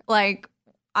care.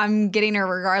 I'm getting her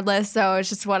regardless. So it's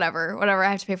just whatever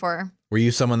I have to pay for her. Were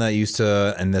you someone that used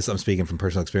to, and this I'm speaking from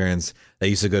personal experience, that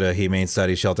used to go to Humane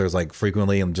Society shelters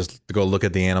frequently and just to go look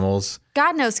at the animals?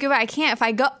 God knows, Scuba, I can't. If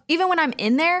I go, even when I'm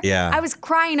in there, I was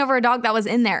crying over a dog that was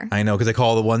in there. I know, because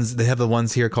they have the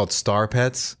ones here called Star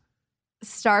Pets.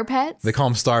 Star Pets? They call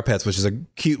them Star Pets, which is a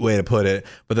cute way to put it,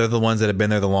 but they're the ones that have been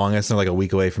there the longest and a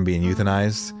week away from being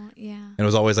euthanized. Yeah. And it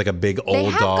was always a big old dog.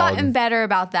 They have gotten better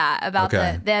about that,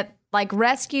 that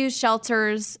rescues,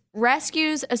 shelters,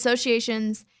 rescues,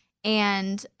 associations,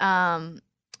 and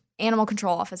animal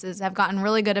control offices have gotten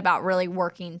really good about really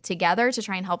working together to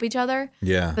try and help each other.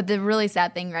 Yeah. But the really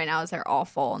sad thing right now is they're all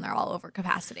full and they're all over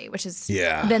capacity, which is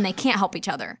then they can't help each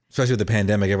other. Especially with the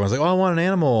pandemic, everyone's like, oh, I want an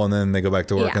animal. And then they go back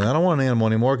to work and I don't want an animal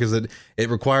anymore because it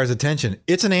requires attention.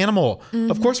 It's an animal. Mm-hmm.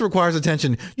 Of course it requires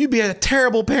attention. You'd be a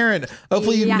terrible parent.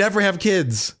 Hopefully you never have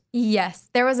kids. Yes.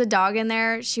 There was a dog in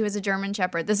there. She was a German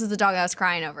Shepherd. This is the dog I was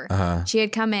crying over. Uh-huh. She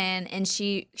had come in and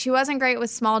she wasn't great with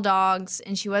small dogs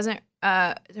and she wasn't,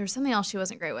 there was something else she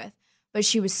wasn't great with, but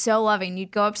she was so loving.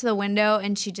 You'd go up to the window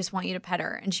and she'd just want you to pet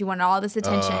her and she wanted all this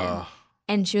attention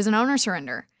and she was an owner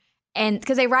surrender. And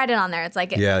because they write it on there, it's they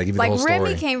give you the whole story.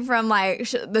 Remy came from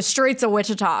the streets of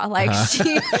Wichita.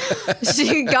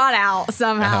 She got out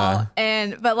somehow.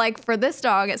 But for this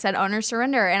dog, it said owner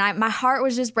surrender. And my heart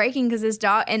was just breaking because this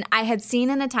dog, and I had seen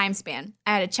in a time span,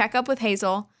 I had a checkup with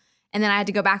Hazel, and then I had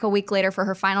to go back a week later for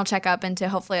her final checkup and to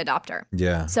hopefully adopt her.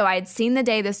 Yeah. So I had seen the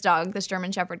day this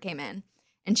German Shepherd came in,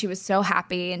 and she was so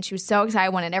happy and she was so excited. I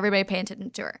wanted everybody to pay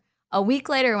attention to her. A week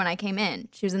later, when I came in,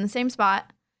 she was in the same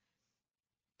spot.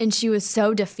 And she was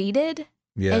so defeated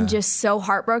and just so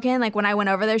heartbroken. When I went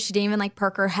over there, she didn't even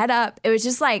perk her head up. It was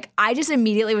just I just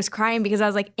immediately was crying because I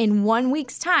was in 1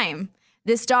 week's time,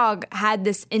 this dog had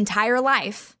this entire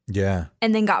life. Yeah.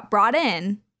 And then got brought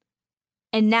in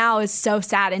and now is so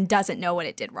sad and doesn't know what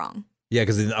it did wrong. Yeah,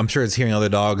 because I'm sure it's hearing other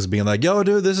dogs being like, yo,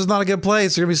 dude, this is not a good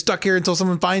place. You're going to be stuck here until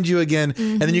someone finds you again. Mm-hmm.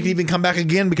 And then you can even come back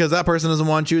again because that person doesn't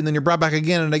want you. And then you're brought back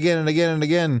again and again and again and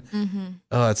again. Mm-hmm.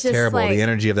 Oh, it's terrible. The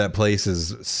energy of that place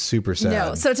is super sad.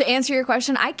 No. So to answer your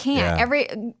question, I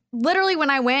can't. literally when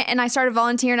I went and I started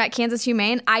volunteering at Kansas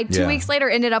Humane, I 2 weeks later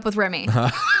ended up with Remy.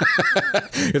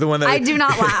 You're the one that I do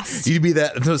not last. You'd be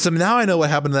that. So now I know what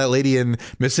happened to that lady in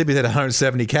Mississippi that had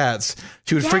 170 cats.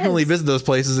 She would frequently visit those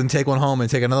places and take one home and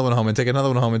take another one home and take another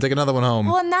one home and take another one home.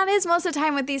 Well, and that is most of the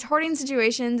time with these hoarding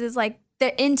situations is like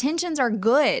the intentions are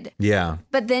good. Yeah.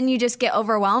 But then you just get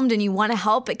overwhelmed and you want to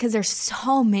help it because there's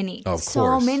so many. Of so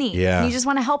course. many. Yeah. And you just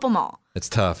want to help them all. It's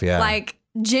tough. Yeah. Like,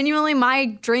 genuinely, my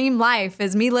dream life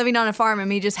is me living on a farm and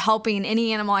me just helping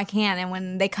any animal I can. And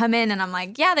when they come in and I'm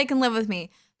like, yeah, they can live with me.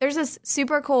 There's this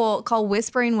super cool called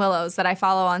Whispering Willows that I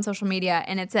follow on social media,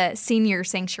 and it's a senior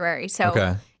sanctuary.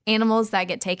 So animals that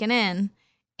get taken in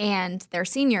and they're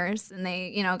seniors and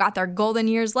they, got their golden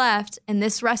years left. And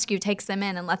this rescue takes them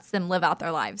in and lets them live out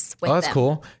their lives with them. Oh, that's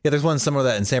cool. Yeah, there's one similar to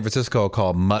that in San Francisco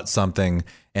called Mutt something.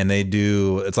 And they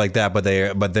do, it's like that, but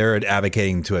they're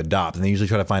advocating to adopt. And they usually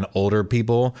try to find older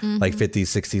people, like 50s,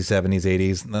 60s,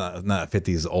 70s, 80s, not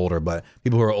 50s older, but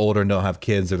people who are older and don't have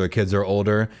kids or their kids are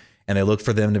older. And they look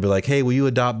for them to be like, hey, will you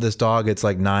adopt this dog? It's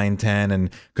like 9, 10.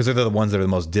 And because they're the ones that are the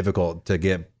most difficult to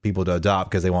get people to adopt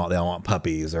because they all want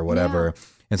puppies or whatever. Yeah.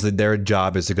 And so their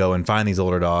job is to go and find these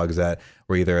older dogs that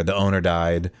were either the owner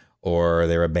died or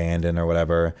they were abandoned or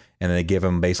whatever. And they give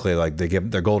them basically like they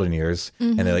give their golden years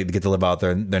and they get to live out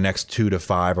their next 2 to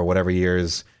 5 or whatever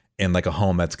years in like a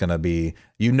home that's going to be,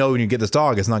 when you get this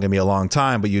dog, it's not going to be a long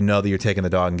time, but you know that you're taking the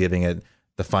dog and giving it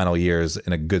the final years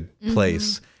in a good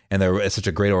place. And it's such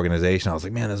a great organization. I was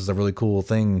like, man, this is a really cool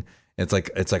thing. It's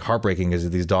like heartbreaking because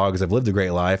these dogs have lived a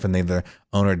great life and their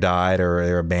owner died or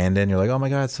they're abandoned. You're like, oh my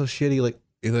God, it's so shitty. Like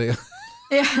yeah,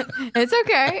 it's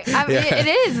okay. I mean, it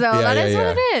is though. That is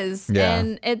what it is. Yeah.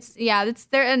 And it's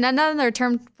there. And another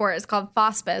term for it is called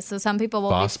fospice. So some people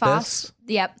will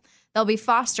be they'll be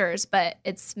fosters, but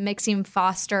it's mixing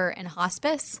foster and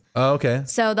hospice. Oh, okay.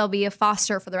 So they'll be a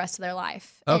foster for the rest of their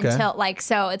life. Okay. Until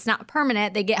so it's not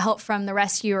permanent. They get help from the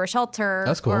rescue or shelter.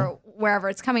 That's cool. Or wherever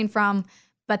it's coming from,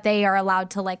 but they are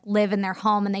allowed to live in their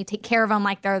home and they take care of them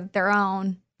like they're their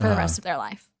own for the rest of their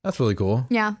life. That's really cool.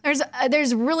 Yeah.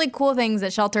 There's really cool things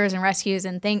that shelters and rescues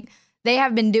and they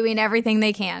have been doing everything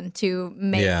they can to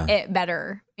make it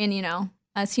better. And,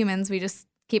 as humans, we just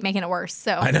keep making it worse.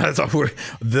 So I know the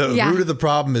root of the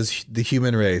problem is the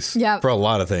human race for a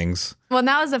lot of things. Well, and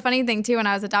that was the funny thing too. When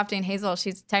I was adopting Hazel,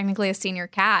 she's technically a senior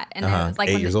cat, and it was like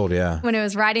 8 years old. Yeah. When it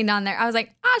was writing on there, I was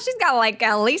like, she's got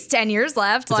at least 10 years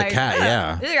left. It's a cat,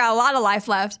 yeah. She's got a lot of life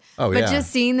left. Oh, but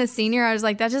just seeing the senior, I was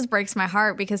like, that just breaks my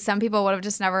heart because some people would have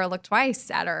just never looked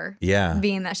twice at her. Yeah.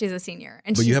 Being that she's a senior,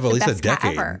 and but you have at least a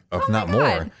decade, if not more.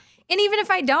 And even if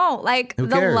I don't,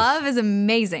 the love is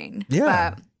amazing. Yeah.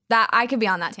 But that I could be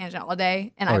on that tangent all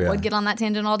day, and I would get on that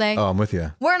tangent all day. Oh, I'm with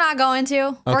you. We're not going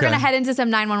to. We're going to head into some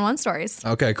 911 stories.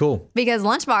 Okay, cool. Because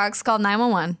Lunchbox called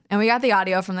 911, and we got the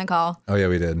audio from the call. Oh, yeah,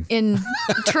 we did. In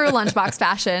true Lunchbox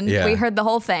fashion. Yeah. We heard the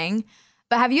whole thing.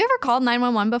 But have you ever called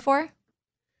 911 before?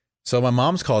 So my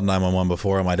mom's called 911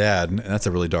 before, and my dad, and that's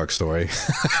a really dark story.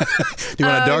 Do you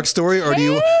want a dark story, or do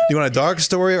you want a dark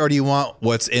story, or do you want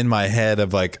what's in my head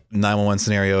of 911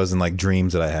 scenarios and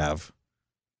dreams that I have?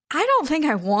 I don't think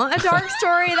I want a dark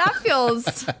story. That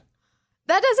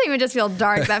doesn't even just feel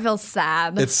dark. That feels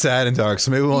sad. It's sad and dark, so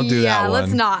maybe we won't do that one. Yeah,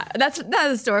 let's not. That's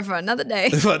a story for another day.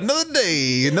 Another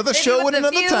day, another show at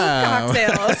another time.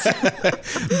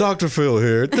 Cocktails. Dr. Phil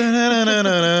here.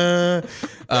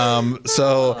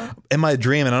 So in my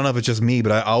dream, and I don't know if it's just me,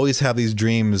 but I always have these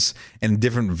dreams in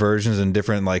different versions and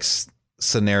different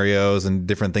scenarios and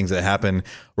different things that happen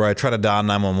where I try to dial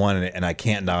 911 and I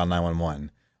can't dial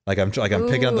 911. I'm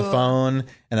picking up the phone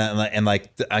and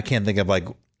I can't think of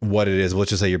what it is.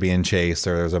 Let's just say you're being chased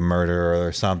or there's a murder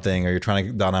or something, or you're trying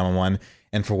to dial 911,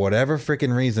 and for whatever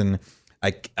freaking reason,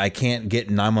 I can't get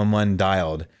 911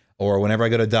 dialed. Or whenever I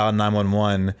go to dial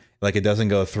 911, it doesn't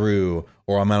go through,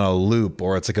 or I'm on a loop,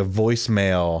 or it's a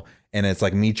voicemail, and it's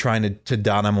me trying to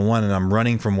dial 911, and I'm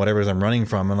running from whatever it is I'm running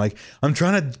from. And I'm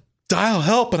trying to dial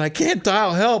help, and I can't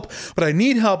dial help, but I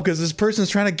need help because this person's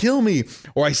trying to kill me,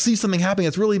 or I see something happening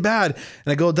that's really bad,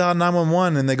 and I go dial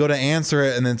 911, and they go to answer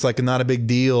it, and it's not a big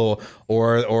deal,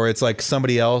 or it's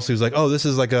somebody else who's oh, this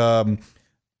is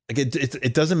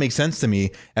it doesn't make sense to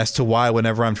me as to why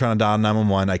whenever I'm trying to dial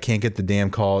 911, I can't get the damn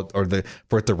call or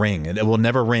for it to ring. It will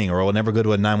never ring, or it will never go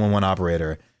to a 911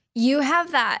 operator. You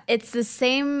have that. It's the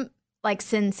same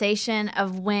sensation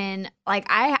of when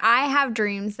I have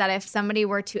dreams that if somebody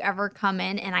were to ever come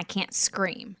in and I can't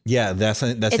scream. Yeah, that's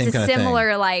same kind of thing. It's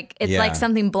similar it's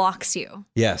something blocks you.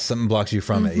 Yeah, something blocks you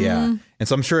from it. Yeah. And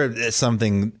so I'm sure it's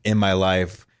something in my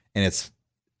life and it's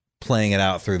playing it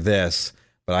out through this,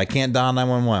 but I can't dial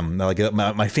 911.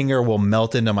 Like my finger will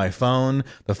melt into my phone.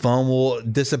 The phone will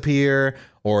disappear,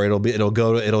 or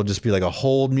it'll just be like a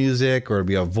hold music, or it'll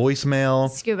be a voicemail.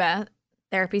 Scuba,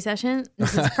 therapy session.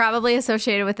 This is probably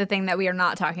associated with the thing that we are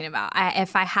not talking about.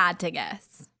 If I had to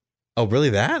guess. Oh, really?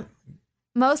 That?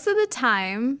 Most of the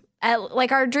time,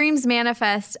 like our dreams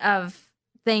manifest of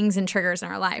things and triggers in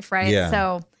our life, right? Yeah.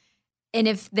 So, and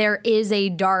if there is a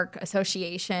dark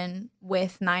association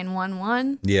with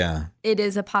 911, yeah, it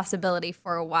is a possibility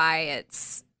for why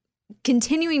it's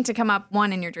continuing to come up,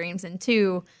 one, in your dreams, and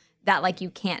two, that like you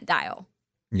can't dial.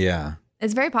 Yeah.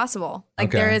 It's very possible.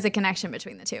 Like there is a connection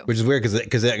between the two. Which is weird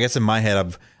because I guess in my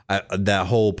head, that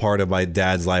whole part of my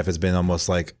dad's life has been almost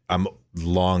like I'm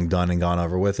long done and gone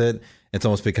over with it. It's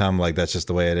almost become like that's just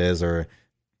the way it is, or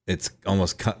it's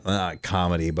almost not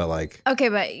comedy, but like okay,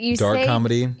 but you dark say,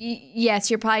 comedy.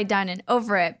 Yes, you're probably done and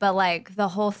over it, but like the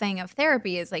whole thing of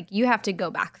therapy is like you have to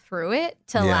go back through it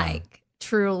to like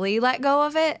truly let go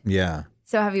of it. Yeah.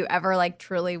 So have you ever like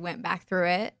truly went back through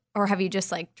it, or have you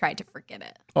just like tried to forget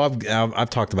it? Oh, I've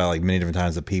talked about like many different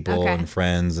times with people and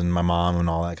friends and my mom and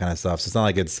all that kind of stuff. So it's not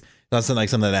like it's like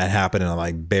something that happened and I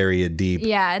like bury it deep.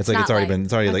 Yeah, it's like it's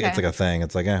already like it's like a thing.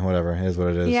 It's like whatever, it is what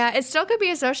it is. Yeah, it still could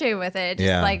be associated with it.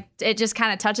 Like it just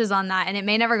kind of touches on that, and it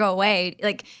may never go away.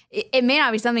 Like it may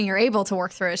not be something you're able to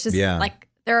work through. It's just like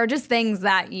there are just things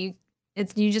that you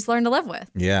just learn to live with.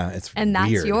 Yeah, and that's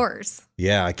weird. Yours.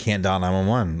 Yeah, I can't dial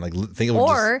 911. Like think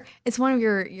or it's one of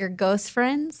your ghost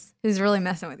friends who's really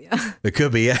messing with you. It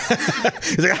could be. Yeah.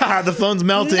 It's like the phone's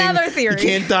melting. Another theory. You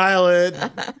can't dial it.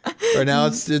 Or now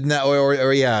it's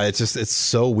it's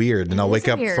so weird. And I'll wake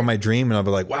up from my dream and I'll be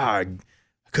like, wow, I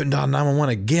couldn't dial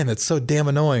 911 again. It's so damn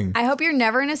annoying. I hope you're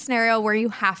never in a scenario where you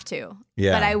have to.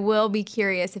 Yeah. But I will be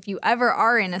curious if you ever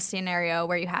are in a scenario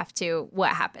where you have to,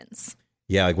 what happens?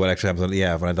 Yeah, like what actually happens.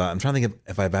 Yeah, when I dial, I'm trying to think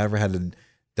if I've ever had to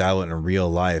dial it in real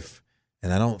life.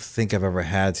 And I don't think I've ever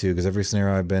had to, because every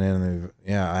scenario I've been in,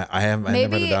 I never had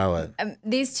to dial it.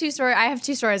 These two stories, I have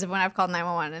two stories of when I've called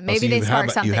 911, and maybe they spark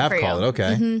something for you. You have called it,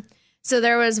 okay. Mm-hmm. So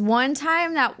there was one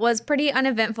time that was pretty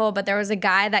uneventful, but there was a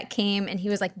guy that came and he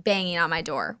was like banging on my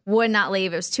door, would not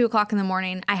leave. It was 2:00 in the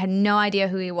morning. I had no idea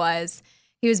who he was.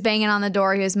 He was banging on the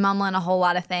door. He was mumbling a whole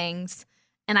lot of things.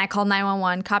 And I called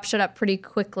 911. Cops showed up pretty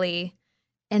quickly,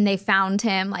 and they found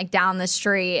him like down the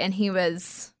street, and he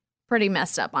was pretty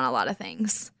messed up on a lot of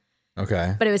things.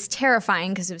 Okay. But it was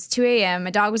terrifying because it was 2 a.m. My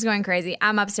dog was going crazy.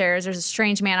 I'm upstairs. There's a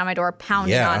strange man on my door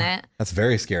pounding on it. That's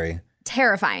very scary.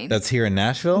 Terrifying. That's here in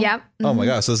Nashville? Yep. Mm-hmm. Oh my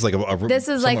gosh. So this is like this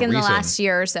is like in recent. the last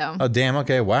year or so. Oh, damn.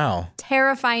 Okay. Wow.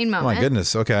 Terrifying moment. Oh my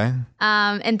goodness. Okay.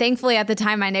 And thankfully at the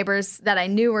time, my neighbors that I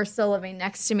knew were still living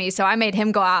next to me. So I made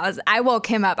him go out. I woke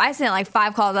him up. I sent like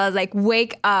 5 calls. I was like,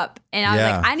 wake up. And I was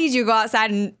like, I need you to go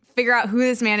outside and figure out who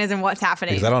this man is and what's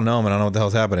happening. Because I don't know him and I don't know what the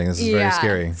hell's happening. This is very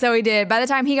scary. So he did. By the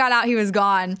time he got out, he was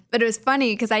gone. But it was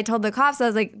funny because I told the cops, I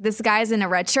was like, this guy's in a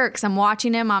red shirt because I'm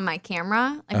watching him on my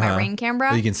camera, like my Ring camera.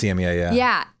 Oh, you can see him, yeah.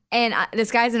 Yeah. And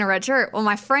this guy's in a red shirt. Well,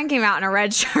 my friend came out in a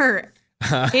red shirt.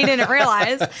 He didn't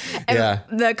realize. And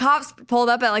the cops pulled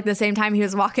up at like the same time he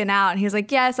was walking out. And he was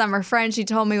like, yes, I'm her friend. She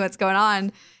told me what's going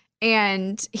on.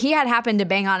 And he had happened to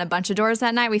bang on a bunch of doors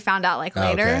that night. We found out like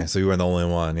later. Okay, so you weren't the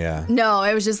only one, yeah. No,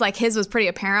 it was just like his was pretty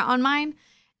apparent on mine.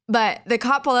 But the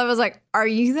cop pulled up and was like, are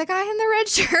you the guy in the red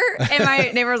shirt? And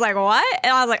my neighbor was like, what?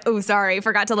 And I was like, oh, sorry.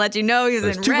 Forgot to let you know he was in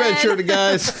red. Two red shirted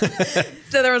guys.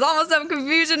 So there was almost some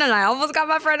confusion and I almost got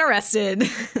my friend arrested.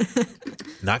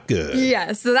 Not good.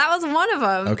 Yeah, so that was one of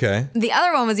them. Okay. The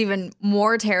other one was even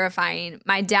more terrifying.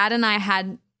 My dad and I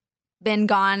had been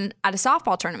gone at a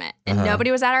softball tournament and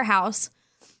nobody was at our house.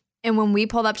 And when we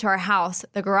pulled up to our house,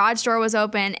 the garage door was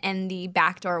open and the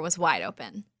back door was wide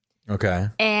open. Okay.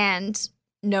 And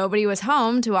nobody was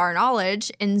home to our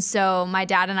knowledge. And so my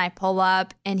dad and I pull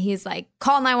up and he's like,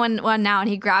 call 911 now. And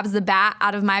he grabs the bat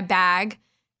out of my bag,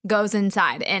 goes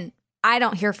inside. And I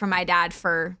don't hear from my dad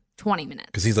for 20 minutes.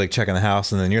 Because he's like checking the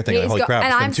house and then you're thinking, holy crap,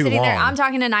 it's been too long. And I'm sitting there, I'm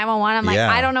talking to 911. I'm like,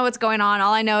 I don't know what's going on.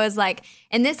 All I know is like,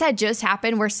 and this had just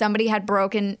happened where somebody had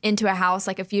broken into a house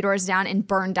like a few doors down and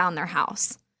burned down their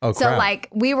house. Oh, so crap. like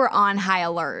we were on high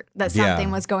alert that something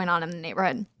was going on in the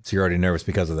neighborhood. So you're already nervous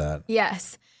because of that.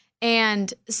 Yes.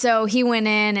 And so he went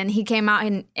in and he came out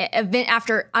and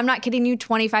after, I'm not kidding you,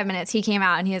 25 minutes, he came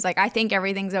out and he was like, I think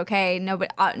everything's okay.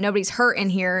 Nobody's hurt in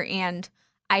here and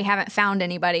I haven't found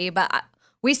anybody, but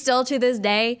we still to this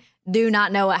day do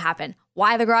not know what happened.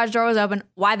 Why the garage door was open,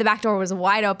 why the back door was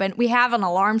wide open. We have an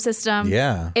alarm system.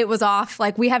 Yeah. It was off.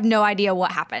 Like we have no idea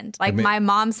what happened. Like my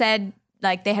mom said,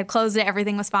 like they had closed it.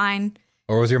 Everything was fine.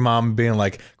 Or was your mom being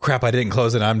like, crap, I didn't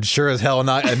close it. I'm sure as hell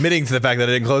not admitting to the fact that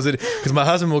I didn't close it because my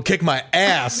husband will kick my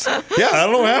ass. Yeah, I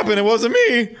don't know what happened. It wasn't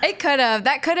me. It could have.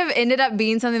 That could have ended up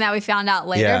being something that we found out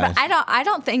later. Yeah. But I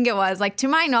don't think it was. Like, to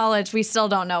my knowledge, we still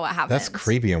don't know what happened. That's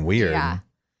creepy and weird. Yeah.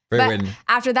 Very but weird.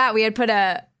 after that, we had put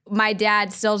my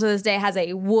dad still to this day has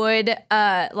a wood,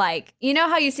 like, you know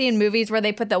how you see in movies where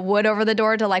they put the wood over the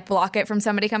door to like block it from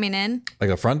somebody coming in? Like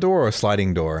a front door or a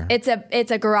sliding door? It's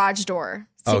a garage door.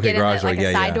 To Okay, get in garage door. like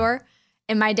a side door.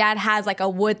 And my dad has like a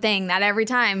wood thing that every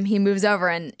time he moves over,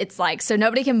 and it's like, so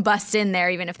nobody can bust in there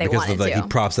even if they wanted Because to. he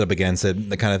props it up against it,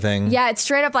 the kind of thing? Yeah, it's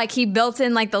straight up like he built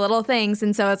in like the little things.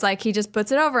 And so it's like he just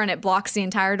puts it over and it blocks the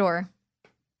entire door.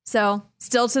 So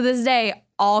still to this day,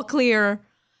 all clear,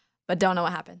 but don't know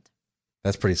what happened.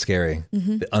 That's pretty scary.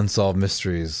 Mm-hmm. The unsolved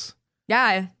mysteries.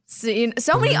 Yeah.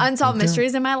 So many unsolved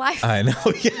mysteries in my life. I know.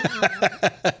 Yeah.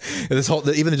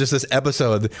 Even just this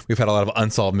episode, we've had a lot of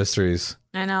unsolved mysteries.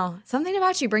 I know. Something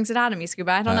about you brings it out of me,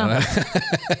 Scuba. I don't know.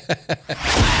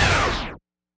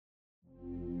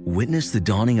 Witness the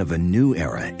dawning of a new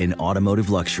era in automotive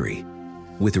luxury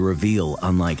with a reveal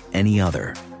unlike any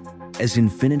other as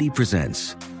Infiniti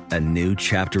presents a new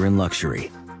chapter in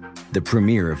luxury, the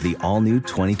premiere of the all-new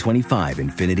 2025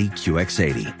 Infiniti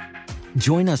QX80.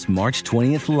 Join us March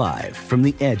 20th live from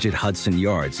the Edge at Hudson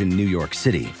Yards in New York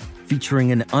City,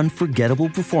 featuring an unforgettable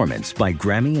performance by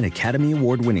Grammy and Academy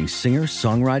Award-winning singer,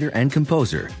 songwriter, and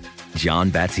composer, John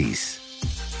Batiste.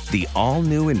 The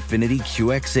all-new Infiniti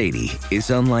QX80 is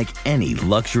unlike any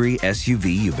luxury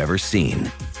SUV you've ever seen.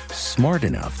 Smart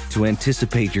enough to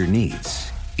anticipate your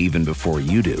needs, even before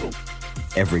you do.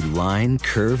 Every line,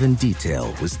 curve, and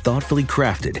detail was thoughtfully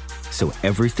crafted, so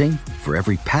everything for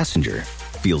every passenger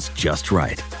feels just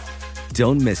right.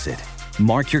 Don't miss it.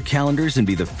 Mark your calendars and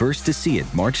be the first to see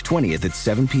it March 20th at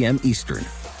 7 p.m. Eastern,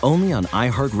 only on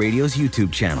iHeartRadio's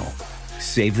YouTube channel.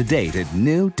 Save the date at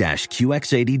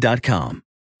new-QX80.com.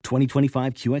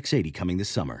 2025 QX80 coming this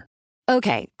summer.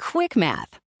 Okay, quick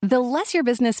math. The less your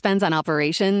business spends on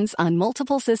operations, on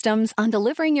multiple systems, on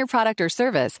delivering your product or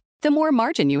service, the more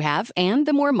margin you have and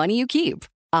the more money you keep.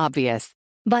 Obvious.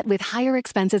 But with higher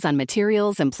expenses on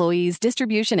materials, employees,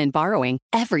 distribution, and borrowing,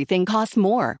 everything costs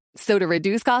more. So to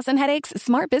reduce costs and headaches,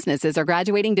 smart businesses are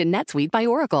graduating to NetSuite by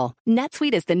Oracle.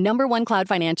 NetSuite is the #1 cloud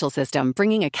financial system,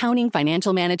 bringing accounting,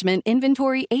 financial management,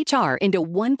 inventory, HR into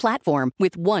one platform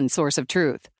with one source of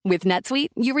truth. With NetSuite,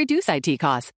 you reduce IT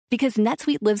costs because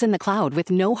NetSuite lives in the cloud with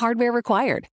no hardware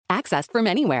required, accessed from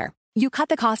anywhere. You cut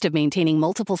the cost of maintaining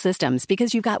multiple systems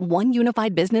because you've got one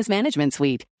unified business management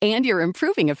suite. And you're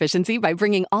improving efficiency by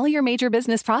bringing all your major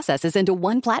business processes into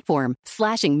one platform,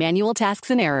 slashing manual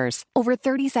tasks and errors. Over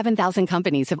 37,000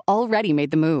 companies have already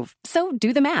made the move. So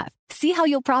do the math. See how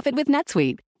you'll profit with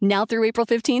NetSuite. Now through April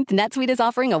 15th, NetSuite is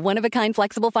offering a one-of-a-kind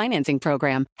flexible financing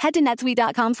program. Head to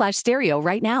netsuite.com/stereo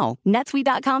right now.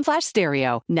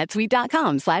 netsuite.com/stereo.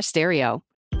 netsuite.com/stereo.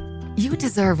 You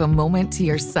deserve a moment to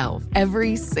yourself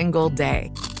every single day.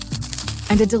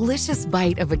 And a delicious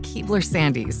bite of a Keebler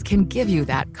Sandies can give you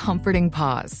that comforting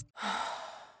pause.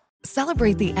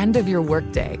 Celebrate the end of your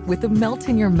workday with the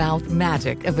melt-in-your-mouth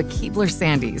magic of a Keebler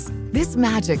Sandies. This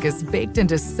magic is baked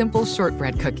into simple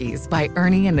shortbread cookies by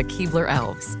Ernie and the Keebler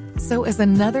Elves. So as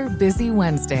another busy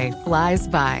Wednesday flies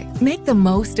by, make the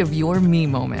most of your me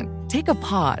moment. Take a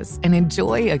pause and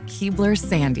enjoy a Keebler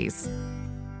Sandies.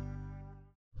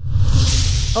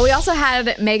 Well, we also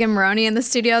had Megan Maroney in the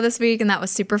studio this week, and that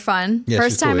was super fun. Yeah,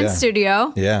 First time cool, in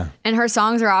studio. Yeah. And her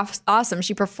songs are awesome.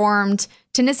 She performed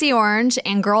Tennessee Orange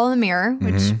and Girl in the Mirror,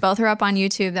 which both are up on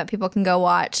YouTube that people can go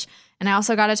watch. And I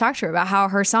also got to talk to her about how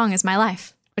her song is my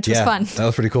life, which was fun. That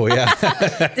was pretty cool, yeah.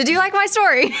 Did you like my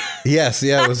story? Yes,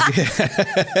 yeah. It was,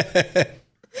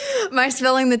 My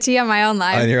spilling the tea on my own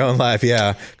life. on your own life,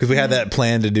 yeah. Because we had that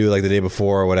plan to do like the day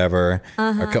before or whatever,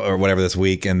 or whatever this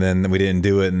week, and then we didn't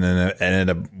do it, and then it ended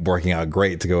up working out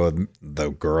great to go with the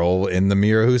girl in the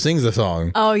mirror who sings the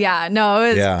song. Oh, yeah. No,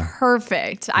 it was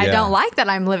perfect. I don't like that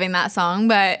I'm living that song,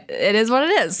 but it is what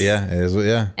it is. Yeah, it is.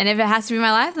 Yeah. And if it has to be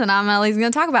my life, then I'm at least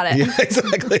going to talk about it. Yeah,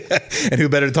 exactly. And who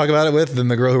better to talk about it with than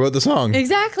the girl who wrote the song?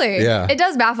 Exactly. Yeah. It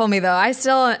does baffle me, though.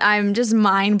 I'm just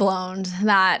mind blown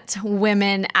that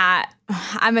women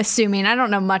I'm assuming, I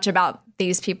don't know much about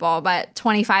these people, but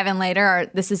 25 and later,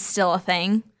 this is still a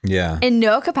thing. Yeah. In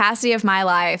no capacity of my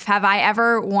life have I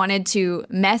ever wanted to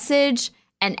message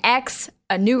an ex,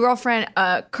 a new girlfriend,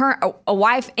 a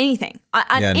wife, anything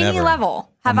on any never.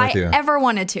 level. Have I ever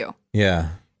wanted to? Yeah.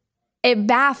 It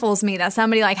baffles me that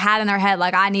somebody like had in their head,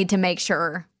 like, I need to make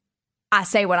sure I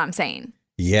say what I'm saying.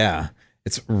 Yeah.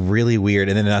 It's really weird.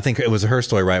 And then I think it was her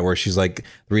story, right, where she's like,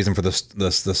 the reason for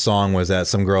the song was that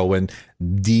some girl went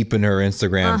deep in her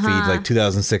Instagram feed, like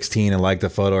 2016, and liked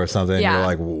the photo or something. Yeah. And you're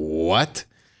like, what?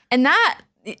 And that,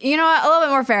 you know what, a little bit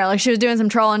more fair. Like, she was doing some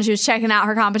trolling, she was checking out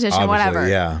her competition, obviously, whatever.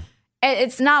 Yeah.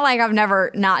 It's not like I've never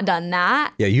not done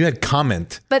that. Yeah, you had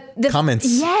comments.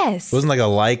 Yes. It wasn't like a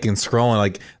like and scrolling.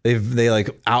 Like, they like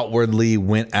outwardly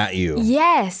went at you.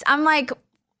 Yes. I'm like,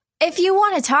 if you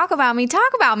want to talk about me,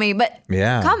 but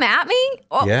come at me?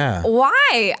 Well,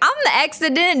 why? I'm the ex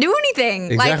that didn't do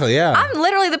anything. Exactly, I'm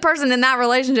literally the person in that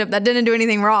relationship that didn't do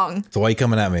anything wrong. So why are you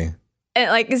coming at me?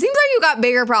 And it seems like you got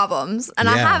bigger problems. And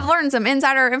I have learned some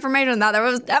insider information that there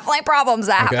was definitely problems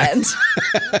that happened.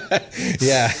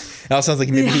 Yeah. It all sounds like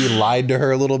maybe he lied to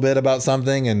her a little bit about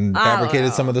something and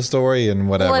fabricated some of the story and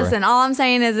whatever. Listen, all I'm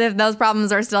saying is if those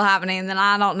problems are still happening, then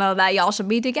I don't know that y'all should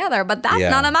be together. But that's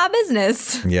none of my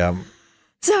business. Yeah.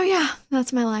 So,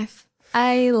 that's my life.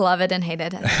 I love it and hate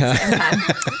it at the same time.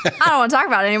 I don't want to talk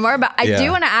about it anymore, but I do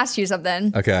want to ask you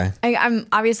something. Okay. I'm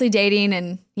obviously dating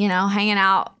and, hanging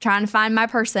out, trying to find my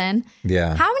person.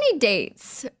 Yeah. How many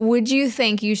dates would you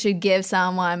think you should give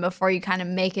someone before you kind of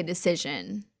make a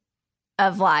decision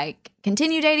of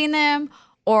continue dating them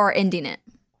or ending it?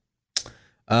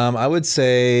 I would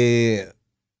say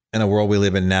in a world we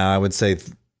live in now, I would say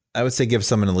give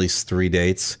someone at least 3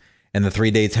 dates. And the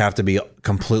 3 dates have to be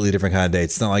completely different kind of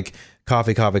dates. It's not like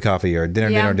coffee, or dinner.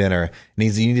 You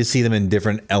need to see them in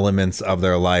different elements of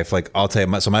their life. Like, I'll tell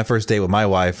you, so my first date with my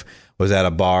wife was at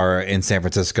a bar in San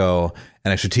Francisco,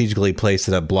 and I strategically placed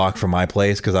it a block from my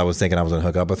place because I was thinking I was going to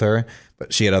hook up with her,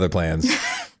 but she had other plans.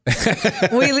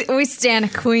 we stand a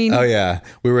queen. Oh yeah,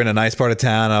 we were in a nice part of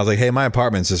town. And I was like, "Hey, my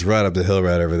apartment's just right up the hill,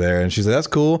 right over there." And she said, "That's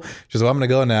cool." She said, "Well, I'm gonna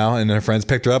go now." And then her friends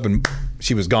picked her up, and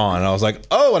she was gone. And I was like,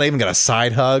 "Oh!" And I even got a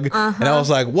side hug. And I was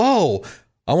like, "Whoa,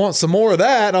 I want some more of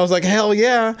that." And I was like, "Hell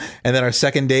yeah!" And then our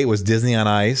second date was Disney on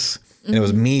Ice, and it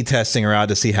was me testing her out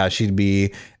to see how she'd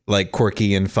be like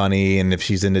quirky and funny, and if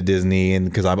she's into Disney, and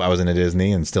because I was into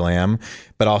Disney and still am,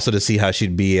 but also to see how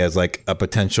she'd be as like a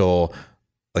potential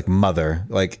like mother,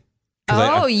 like.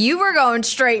 You were going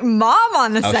straight mom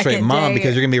on the second date. Straight mom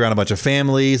because you're gonna be around a bunch of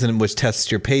families, and which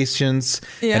tests your patience,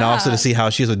 and also to see how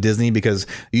she is with Disney, because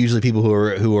usually people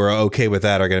who are okay with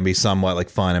that are gonna be somewhat like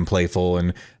fun and playful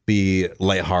and be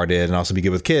lighthearted and also be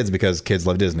good with kids because kids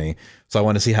love Disney. So I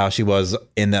want to see how she was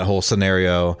in that whole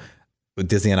scenario with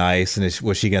Disney on Ice, and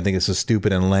was she gonna think it's so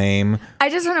stupid and lame? I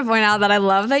just want to point out that I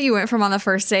love that you went from on the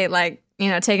first date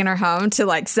taking her home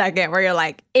to second where you're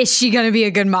like, is she gonna be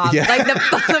a good mom? Yeah. Like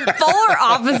the polar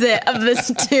opposite of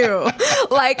this too.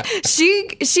 Like she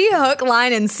hook,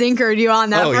 line, and sinkered you on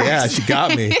that. Oh yeah, she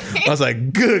got me. I was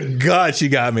like, good God, she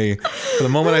got me. From the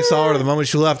moment I saw her to the moment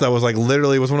she left, I was like,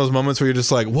 literally, it was one of those moments where you're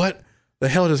just like, what the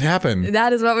hell just happened?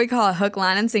 That is what we call a hook,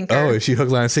 line, and sinker. Oh, she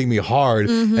hook, line, and sinkered me hard.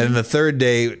 And then the third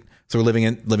date, so we're living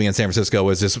in San Francisco,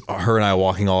 was just her and I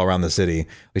walking all around the city.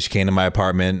 She came to my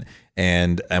apartment.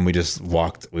 And we just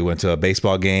walked. We went to a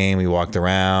baseball game. We walked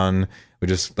around. We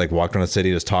just walked around the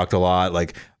city. Just talked a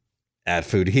lot. Had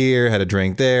food here, had a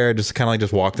drink there. Just kind of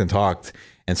just walked and talked.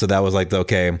 And so that was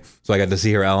okay. So I got to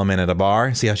see her element at a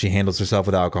bar, see how she handles herself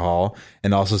with alcohol,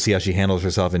 and also see how she handles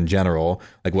herself in general.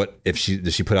 What if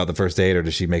does she put out the first date, or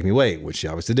does she make me wait, which she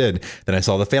obviously did. Then I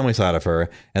saw the family side of her,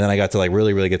 and then I got to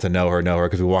really, really get to know her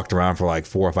because we walked around for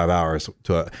 4 or 5 hours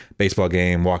to a baseball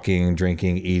game, walking,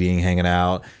 drinking, eating, hanging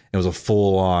out. It was a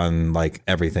full on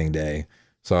everything day.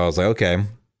 So I was like, okay.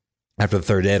 After the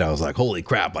third date, I was like, holy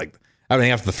crap.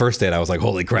 After the first date, I was like,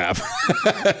 holy crap.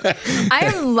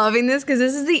 I am loving this because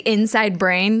this is the inside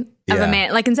brain of a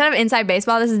man. Instead of inside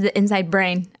baseball, this is the inside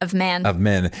brain of man. Of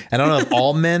men. And I don't know if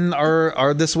all men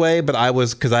are this way, but I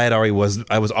was, because I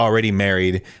was already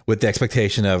married with the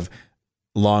expectation of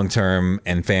long-term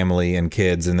and family and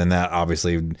kids. And then that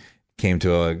obviously came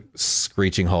to a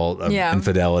screeching halt of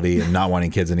infidelity and not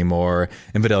wanting kids anymore.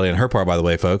 Infidelity on her part, by the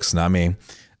way, folks, not me.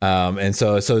 And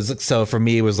so for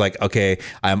me, it was okay,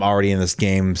 I'm already in this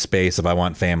game space of I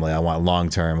want family, I want long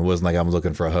term. It wasn't I'm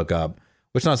looking for a hookup,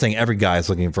 which I'm not saying every guy is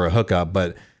looking for a hookup,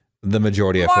 but the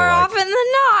majority, I feel more often than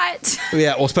not.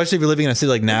 Yeah, well, especially if you're living in a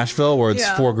city like Nashville where it's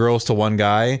 4 girls to 1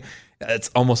 guy, it's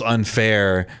almost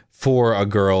unfair for a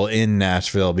girl in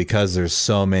Nashville because there's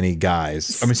so many guys.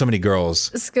 So many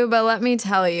girls. Scuba, let me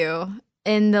tell you,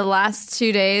 in the last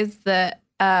 2 days that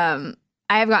I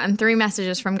have gotten 3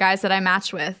 messages from guys that I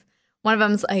matched with. One of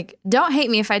them's like, don't hate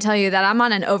me if I tell you that I'm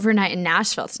on an overnight in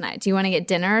Nashville tonight. Do you want to get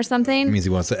dinner or something? It means he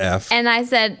wants to F. And I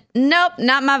said, nope,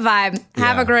 not my vibe.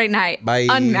 Have a great night. Bye.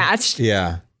 Unmatched.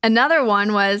 Yeah. Another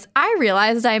one was, I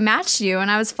realized I matched you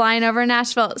and I was flying over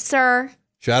Nashville. Sir.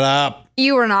 Shut up.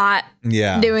 you were not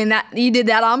Yeah. doing that. You did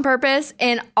that on purpose.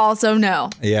 And also, no.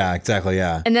 Yeah, exactly.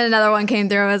 Yeah. And then another one came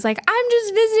through and was like, I'm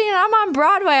just visiting and I'm on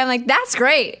Broadway. I'm like, that's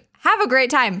great. Have a great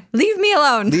time. Leave me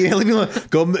alone. Yeah, leave me alone.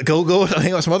 Go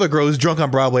hang out with some other girls drunk on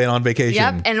Broadway and on vacation.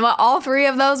 Yep. And what all three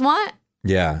of those want?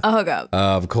 Yeah. A hookup.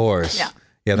 Of course. Yeah.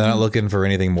 Yeah, they're not looking for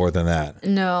anything more than that.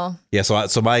 No. Yeah, so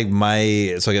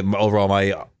overall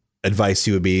my advice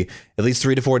to you would be at least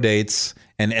 3 to 4 dates,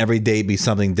 and every date be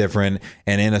something different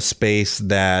and in a space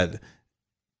that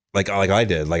like I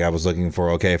did. Like I was looking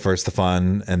for first the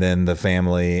fun and then the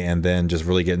family and then just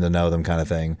really getting to know them kind of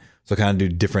thing. So kind of do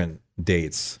different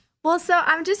dates. Well, so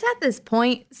I'm just at this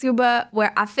point, Scuba,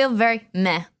 where I feel very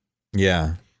meh.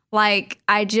 Yeah. Like,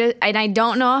 I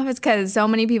don't know if it's because so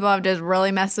many people have just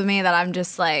really messed with me that I'm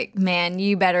just like, man,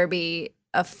 you better be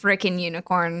a freaking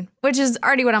unicorn, which is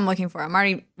already what I'm looking for. I'm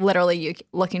already literally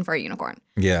looking for a unicorn.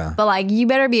 Yeah. But like, you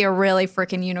better be a really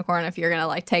freaking unicorn if you're going to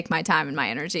like take my time and my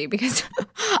energy, because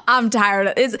I'm tired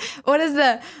of it.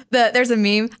 There's a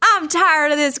meme. I'm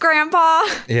tired of this, Grandpa.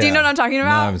 Yeah. Do you know what I'm talking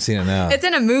about? No, I haven't seen it now. It's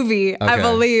in a movie, I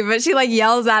believe, but she like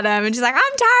yells at him and she's like, I'm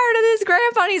tired of this,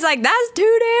 Grandpa. And he's like, that's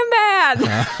too damn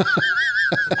bad.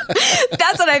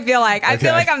 That's what I feel like. I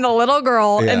feel like I'm the little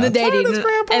girl in the dating,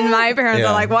 and my parents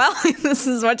are like, well, this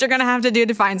is what you're going to have to do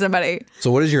to find somebody.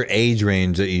 So what is your age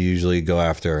range that you usually go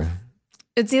after?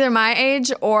 It's either my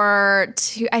age or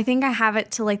I think I have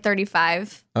it to like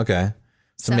 35. Okay.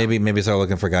 So maybe start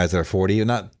looking for guys that are 40,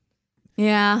 not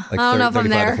yeah. like I don't know if I'm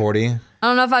there. To 40. I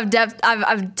don't know if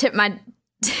I've tipped my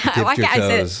why can't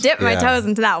I say dip my toes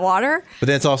into that water? But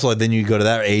then it's also like, then you go to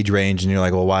that age range and you're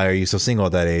like, well, why are you so single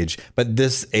at that age? But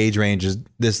this age range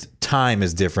this time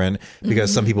is different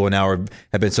because some people now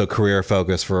have been so career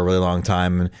focused for a really long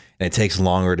time, and it takes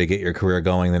longer to get your career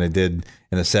going than it did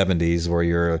in the 70s, where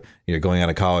you're going out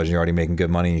of college and you're already making good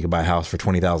money and you can buy a house for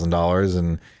 $20,000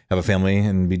 and have a family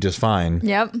and be just fine.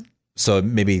 Yep. So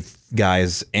maybe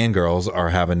guys and girls are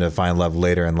having to find love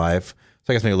later in life.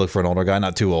 So I guess maybe look for an older guy,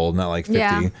 not too old, not like 50.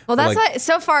 Yeah. Well, that's like,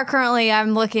 so far currently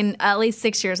I'm looking at least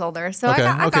 6 years older. So okay,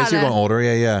 so you're going older.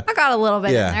 Yeah. I got a little bit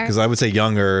in there. Yeah, because I would say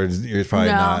younger is probably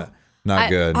not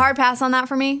good. Hard pass on that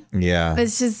for me. Yeah.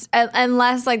 It's just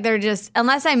unless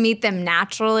I meet them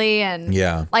naturally, and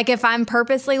like if I'm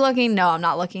purposely looking, no, I'm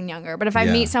not looking younger. But if I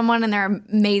meet someone and they're an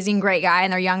amazing, great guy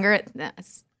and they're younger,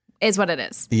 is what it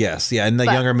is. Yes. Yeah. And the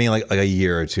younger mean like a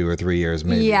year or 2 or 3 years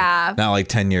maybe. Yeah. Not like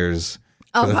 10 years.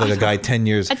 Oh, like a guy 10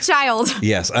 years. A child.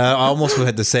 Yes. I almost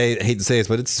hate to say this,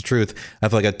 but it's the truth. I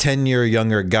feel like a 10-year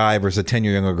younger guy versus a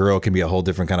 10-year younger girl can be a whole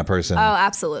different kind of person. Oh,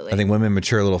 absolutely. I think women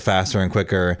mature a little faster and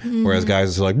quicker, whereas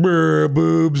guys are like,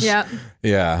 boobs. Yep.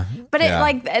 Yeah. But it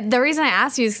like the reason I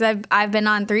asked you is because I've been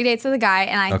on 3 dates with a guy,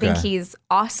 and I think he's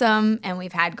awesome, and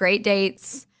we've had great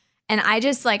dates. And I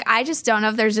just don't know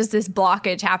if there's just this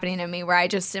blockage happening in me where I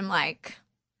just am like,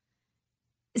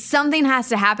 something has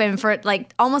to happen for it,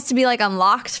 like almost to be like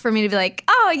unlocked for me to be like,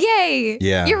 oh, yay.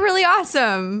 Yeah. You're really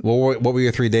awesome. What were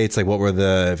your 3 dates? Like, what were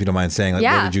if you don't mind saying, like,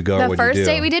 where did you go? The first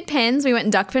date we did pins. We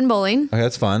went duck pin bowling. Okay,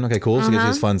 that's fun. Okay, cool. So get to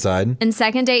his fun side. And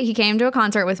second date, he came to a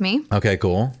concert with me. Okay,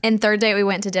 cool. And third date, we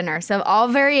went to dinner. So all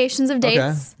variations of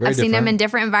dates. I've seen them in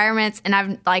different environments, and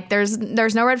I've like, there's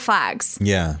no red flags.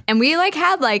 Yeah. And we like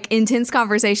had like intense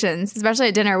conversations, especially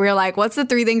at dinner. We were like, what's the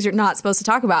 3 things you're not supposed to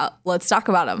talk about? Let's talk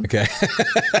about them. Okay.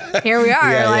 Here we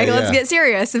are. Let's get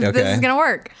serious if this is going to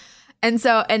work. And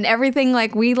so, and everything,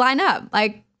 like, we line up.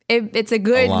 Like, it's a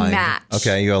good match.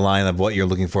 Okay, you align of what you're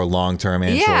looking for long-term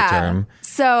and short-term.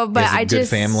 So, but I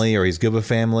just... good family, or he's good with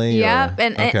family? Yeah,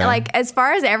 and like, as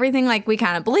far as everything, like, we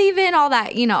kind of believe in, all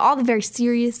that, all the very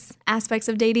serious aspects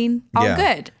of dating, all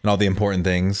good. And all the important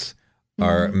things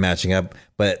are matching up,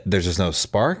 but there's just no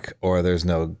spark, or there's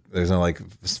no like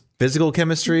physical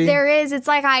chemistry. There is. It's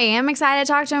like I am excited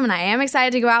to talk to him, and I am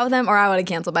excited to go out with him, or I would have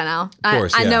canceled by now. Of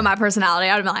course, I know my personality.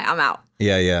 I would have been like, I'm out.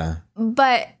 Yeah.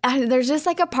 But there's just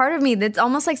like a part of me that's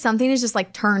almost like something is just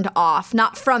like turned off,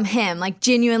 not from him, like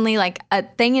genuinely, like a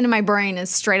thing in my brain is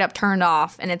straight up turned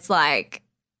off, and it's like,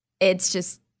 it's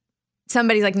just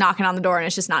somebody's like knocking on the door and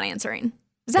it's just not answering.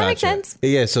 Does that make sense?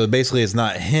 Yeah. So basically, it's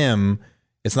not him.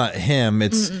 It's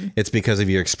it's because of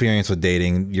your experience with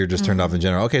dating. You're just turned off in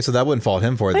general. Okay, so that wouldn't fault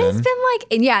him for it. But then. It's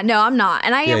been like, no, I'm not.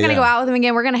 And I am going to go out with him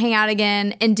again. We're going to hang out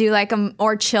again and do like a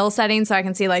more chill setting so I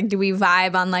can see, like, do we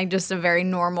vibe on like just a very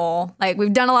normal, like,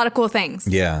 we've done a lot of cool things.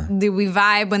 Yeah. Do we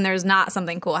vibe when there's not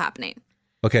something cool happening?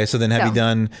 Okay, so then have you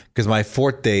done, because my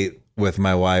 4th date with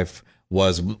my wife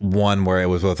was one where it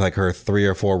was with like her 3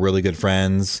 or 4 really good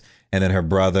friends, and then her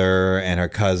brother and her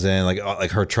cousin,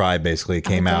 like her tribe basically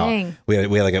came out. We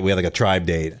had like a tribe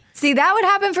date. See, that would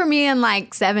happen for me in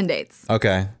like 7 dates.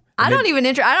 Okay. I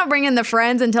don't bring in the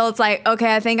friends until it's like,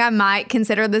 okay, I think I might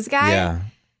consider this guy. Yeah.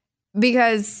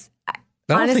 Because I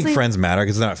don't honestly, think friends matter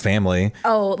because they're not family.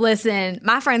 Oh, listen,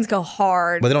 my friends go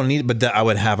hard. But they don't need, I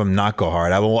would have them not go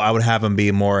hard. I would have them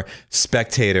be more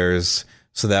spectators.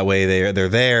 So that way they're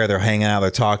there, they're hanging out,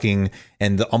 they're talking,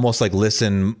 and almost like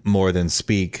listen more than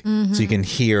speak. So you can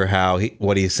hear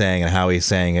what he's saying and how he's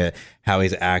saying it, how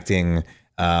he's acting.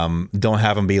 Don't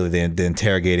have him be the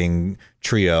interrogating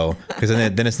trio, because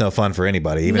then it's no fun for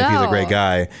anybody. Even if he's a great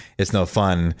guy, it's no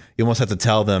fun. You almost have to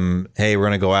tell them, hey, we're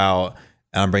going to go out,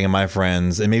 and I'm bringing my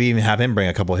friends, and maybe even have him bring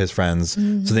a couple of his friends.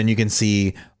 So then you can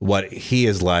see what he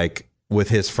is like with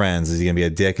his friends. Is he going to be a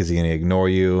dick? Is he going to ignore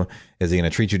you? Is he going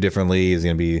to treat you differently? Is he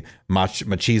going to be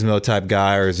machismo type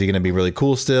guy, or is he going to be really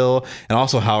cool still? And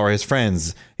also, how are his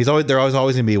friends? There's always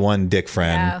going to be one dick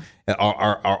friend. Yeah.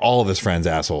 Are all of his friends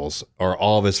assholes? Or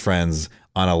all of his friends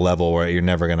on a level where you're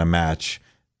never going to match?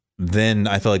 Then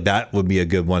I feel like that would be a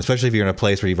good one, especially if you're in a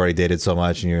place where you've already dated so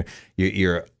much and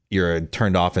you're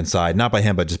turned off inside, not by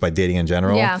him, but just by dating in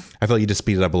general. Yeah. I feel like you just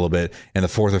speed it up a little bit, and the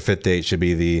 4th or 5th date should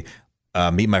be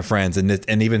the meet my friends,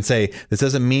 and even say, this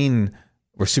doesn't mean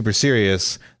we're super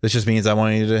serious. This just means I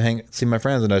want you to see my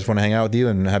friends, and I just want to hang out with you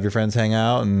and have your friends hang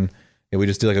out, and we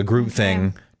just do like a group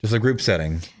thing, just a group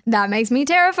setting. That makes me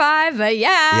terrified, but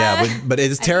but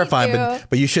it is terrifying.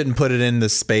 But you shouldn't put it in the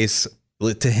space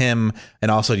to him and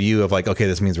also to you of like, okay,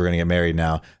 this means we're gonna get married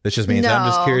now. This just means I'm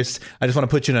just curious. I just want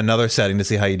to put you in another setting to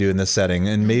see how you do in this setting,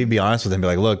 and maybe be honest with him. Be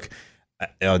like, look,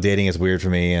 dating is weird for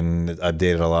me, and I've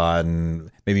dated a lot,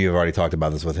 and maybe you've already talked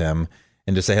about this with him.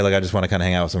 And just say, hey, look, I just want to kind of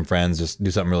hang out with some friends, just do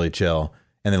something really chill,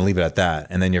 and then leave it at that.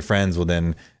 And then your friends will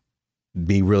then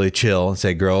be really chill and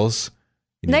say, girls.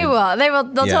 They'll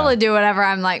totally do whatever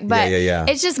I'm like. But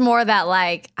it's just more that,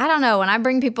 like, I don't know, when I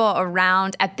bring people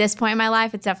around at this point in my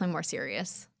life, it's definitely more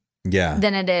serious. Yeah.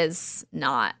 Than it is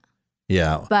not.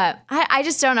 Yeah. But I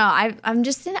just don't know.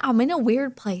 I'm in a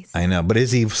weird place. I know. But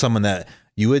is he someone that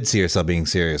you would see yourself being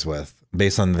serious with?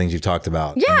 Based on the things you've talked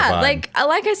about. Yeah, like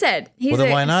I said. Well,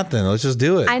 then why not then? Let's just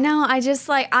do it. I know. I just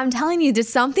I'm telling you,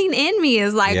 just something in me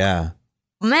is like,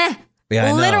 meh.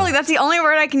 Yeah, literally, that's the only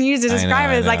word I can use to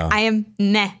describe it is like, I am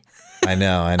meh. I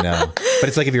know. But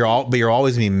it's like you're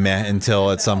always be meh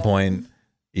until at some point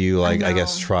you I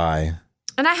guess try.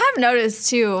 And I have noticed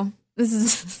too, this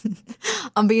is,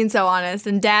 I'm being so honest,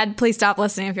 and Dad, please stop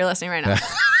listening if you're listening right now.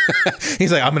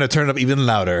 He's like, I'm going to turn it up even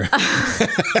louder.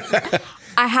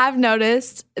 I have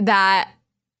noticed that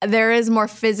there is more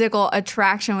physical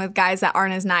attraction with guys that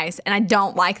aren't as nice, and I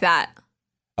don't like that.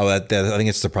 Oh, I think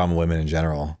it's the problem with women in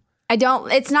general.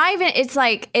 It's not even,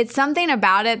 it's something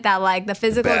about it that like the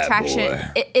physical attraction,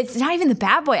 it's not even the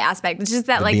bad boy aspect. It's just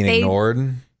that like being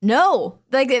ignored. No,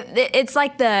 like it's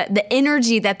like the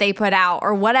energy that they put out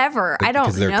or whatever. I don't know.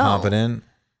 Because they're confident.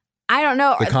 I don't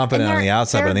know. They're confident on the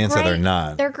outside, but on the inside they're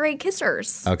not. They're great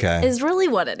kissers. Okay. Is really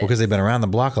what it is. Well, because they've been around the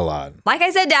block a lot. Like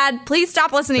I said, Dad, please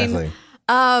stop listening. Definitely.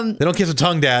 They don't kiss with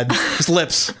tongue, Dad. Just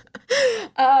lips.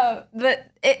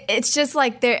 But it's just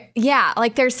like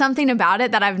there's something about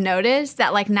it that I've noticed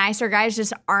that like nicer guys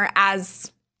just aren't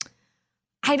as,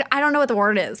 I don't know what the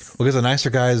word is. Because the nicer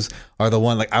guys are the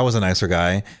one, like I was a nicer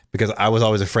guy because I was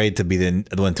always afraid to be the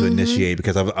one to initiate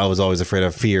because I was always afraid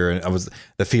of fear, and I was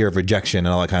the fear of rejection and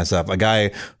all that kind of stuff. A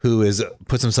guy who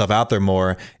puts himself out there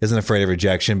more isn't afraid of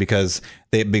rejection because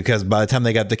by the time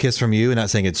they got the kiss from you, not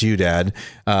saying it's you, Dad,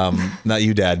 not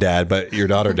you, Dad, but your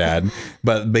daughter, Dad,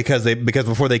 but because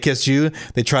before they kissed you,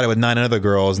 they tried it with 9 other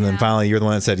girls, and then finally you're the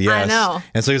one that said yes. I know.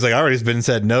 And so he's like, I already been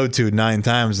said no to 9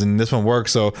 times, and this one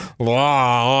works. So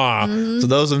blah, blah. So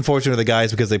those unfortunate are the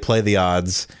guys because they play the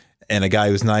odds. And a guy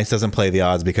who's nice doesn't play the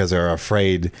odds because they're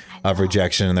afraid of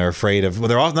rejection, and they're afraid of, well,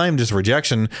 they're all not even just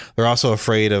rejection. They're also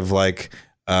afraid of I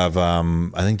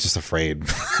think just afraid.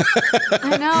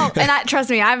 I know. And trust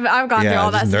me, I've gone through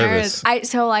all that scenarios.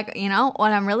 So like,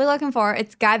 what I'm really looking for,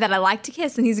 it's a guy that I like to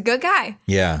kiss and he's a good guy.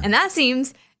 Yeah. And that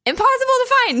seems impossible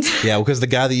to find. Yeah. Because the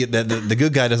guy the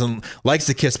good guy likes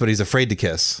to kiss, but he's afraid to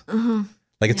kiss. Mm-hmm.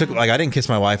 Like I didn't kiss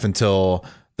my wife until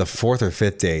the 4th or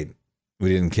 5th date. We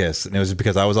didn't kiss, and it was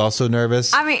because I was also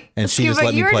nervous. I mean, and she just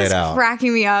let me play it out.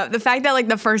 Cracking me up. The fact that like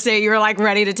the first date you were like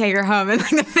ready to take her home, and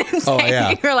like the 5th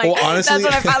date you were like, well, honestly, that's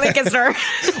when I finally kissed her.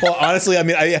 Well, honestly, I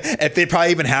mean, if it probably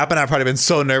even happened, I'd probably been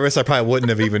so nervous I probably wouldn't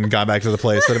have even gone back to the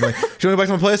place. I'd be like, "Do you want to go back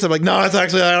to my place?" I'm like, "No, it's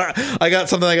actually I got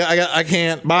something. I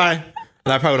can't. Bye."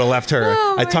 And I probably would have left her.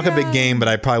 I talk a big game, but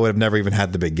I probably would have never even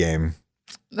had the big game.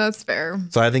 That's fair.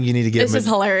 So I think you need to get. It's just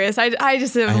hilarious. I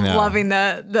just am loving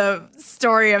the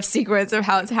story of sequence of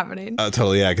how it's happening.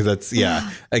 Totally, yeah, because that's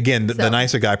Again, the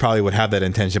nicer guy probably would have that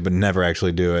intention, but never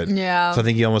actually do it. Yeah. So I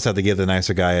think you almost have to give the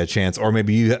nicer guy a chance, or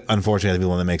maybe you, unfortunately, have to be the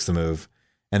one that makes the move,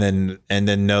 and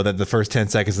then know that the first 10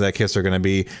 seconds of that kiss are going to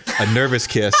be a nervous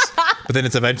kiss, but then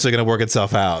it's eventually going to work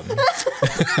itself out.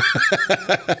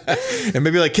 And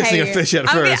maybe like kissing a fish at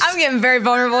first. I'm getting very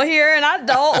vulnerable here, and I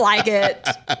don't like it.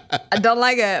 I don't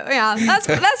like it. Yeah,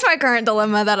 that's my current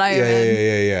dilemma that I am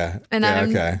in. Yeah. And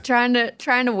I'm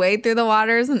trying to wade through the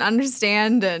waters and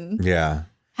understand and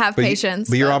have patience.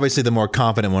 But you're obviously the more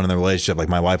confident one in the relationship. Like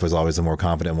my wife was always the more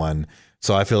confident one.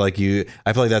 So I feel like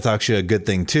that's actually a good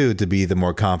thing too, to be the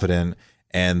more confident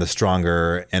and the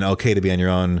stronger, and okay to be on your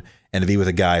own and to be with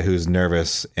a guy who's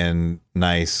nervous and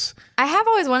nice. I have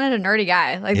always wanted a nerdy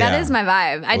guy. Like that is my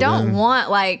vibe. I don't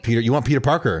want like Peter. You want Peter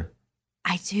Parker?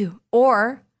 I do.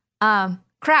 Or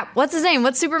crap. What's his name?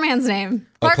 What's Superman's name?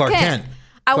 Clark Kent.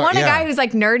 I want a guy who's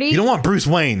like nerdy. You don't want Bruce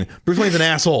Wayne. Bruce Wayne's an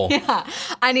asshole. Yeah.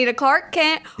 I need a Clark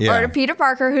Kent or a Peter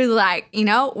Parker who's like,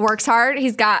 works hard.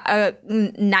 He's got a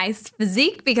nice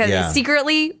physique because he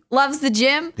secretly loves the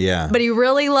gym. Yeah. But he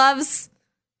really loves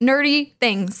nerdy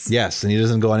things. Yes. And he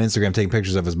doesn't go on Instagram taking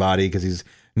pictures of his body because he's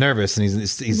nervous and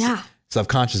he's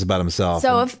self-conscious about himself.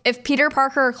 So if Peter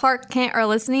Parker or Clark Kent are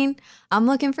listening, I'm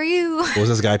looking for you. Was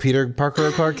this guy Peter Parker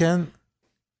or Clark Kent?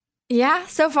 Yeah,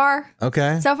 so far.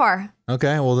 Okay. So far.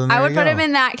 Okay, well then I would put him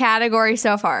in that category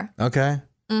so far. Okay.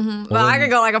 Mm-hmm. Well, I could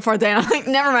go like a fourth day and I'm like,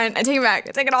 never mind. I take it back.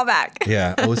 I take it all back.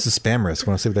 Yeah. Oh, it's a spam risk.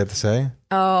 Want to see what they have to say?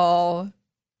 Oh.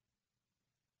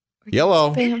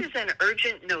 Yellow. This is an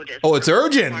urgent notice. Oh, it's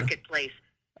urgent. Marketplace.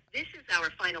 This is our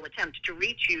final attempt to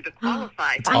reach you to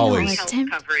qualify for Always. health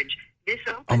coverage. This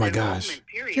open Oh my gosh.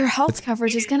 period. Your health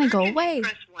coverage is going to go away.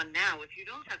 Press 1 now if you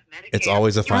don't have Medicare. It's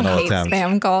always a final I hate attempt.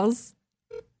 spam calls.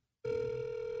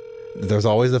 There's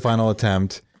always the final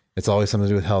attempt. It's always something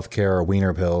to do with healthcare or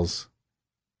wiener pills.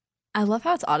 I love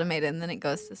how it's automated and then it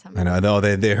goes to somebody. I know.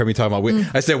 They heard me talking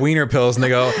about I said wiener pills and they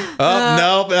go,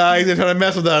 nope, they're trying to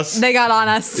mess with us. They got on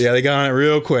us. Yeah, they got on it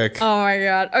real quick. Oh my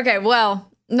God. Okay, well,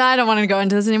 no, I don't want to go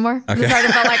into this anymore. Okay. It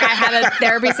felt like I had a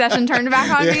therapy session turned back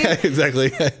on me. Yeah, exactly.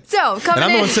 So coming and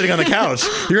I'm the one sitting on the couch.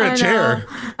 You're in a chair.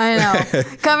 I know.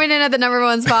 Coming in at the number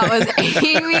one spot was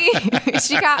Amy.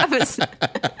 She got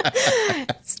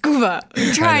Scuba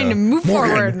trying to move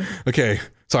forward. Okay.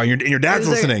 Sorry, your dad's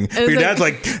listening. But your dad's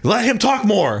like, let him talk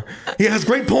more. He has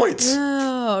great points.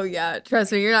 Oh, yeah.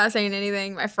 Trust me, you're not saying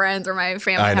anything my friends or my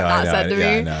family have not said to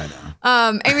me. I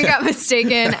know. Amy got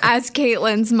mistaken as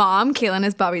Caitlin's mom. Caitlin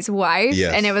is Bobby's wife.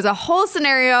 Yes. And it was a whole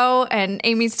scenario, and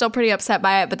Amy's still pretty upset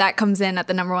by it, but that comes in at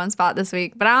the number one spot this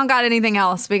week. But I don't got anything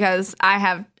else because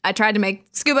I tried to make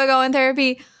Scuba go in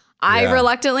therapy. I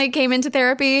reluctantly came into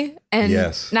therapy,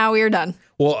 and now we are done.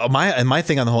 Well, my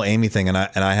thing on the whole Amy thing, and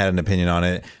I had an opinion on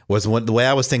it, was the way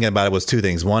I was thinking about it was two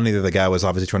things. One, either the guy was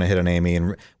obviously trying to hit on Amy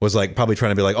and was like probably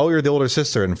trying to be like, oh, you're the older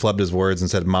sister, and flubbed his words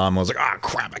and said mom. I was like, oh,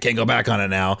 crap, I can't go back on it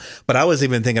now. But I was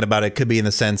even thinking about it could be in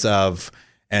the sense of,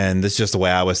 and this is just the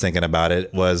way I was thinking about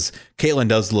it, was Caitlin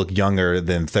does look younger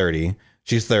than 30.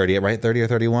 She's 30, right? 30 or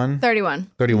 31?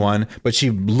 31. 31, but she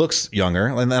looks younger.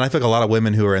 And I feel like a lot of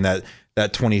women who are in that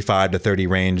 25 to 30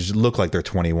 range look like they're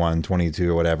 21,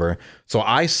 22 or whatever. So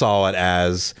I saw it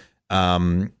as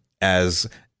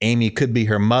Amy could be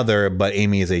her mother, but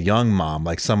Amy is a young mom,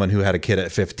 like someone who had a kid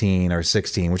at 15 or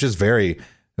 16, which is very,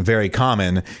 very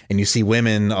common. And you see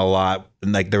women a lot.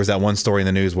 Like there was that one story in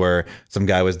the news where some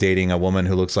guy was dating a woman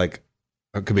who looks like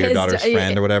it could be her daughter's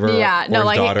friend or whatever. Yeah, no,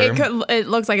 like daughter. it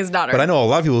looks like his daughter. But I know a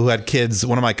lot of people who had kids.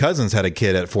 One of my cousins had a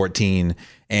kid at 14,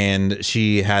 and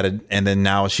she had and then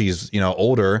now she's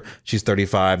older. She's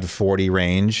 35 to 40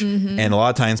 range, and a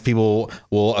lot of times people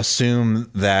will assume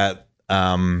that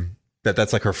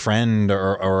that's like her friend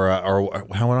or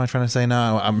how what am I trying to say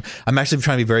now? I'm actually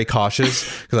trying to be very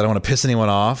cautious because I don't want to piss anyone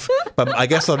off. But I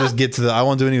guess I'll just get to I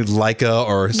won't do any with Leica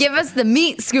or give us the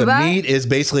meat, Scuba. The meat is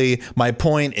basically my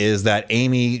point is that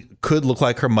Amy could look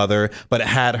like her mother, but it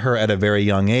had her at a very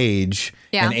young age,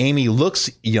 and Amy looks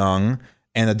young.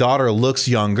 And the daughter looks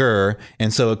younger.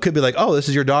 And so it could be like, oh, this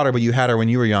is your daughter, but you had her when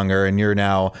you were younger and you're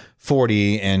now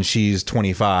 40 and she's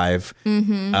 25.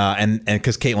 And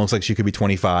because Caitlin looks like she could be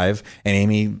 25 and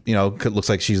Amy, looks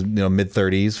like she's, mid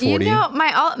 30s, 40.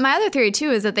 My other theory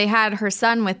too is that they had her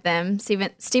son with them.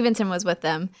 Stevenson was with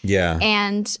them. Yeah.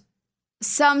 And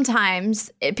sometimes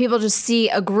people just see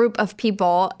a group of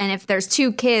people. And if there's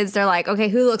two kids, they're like, okay,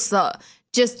 who looks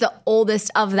just the oldest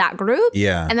of that group.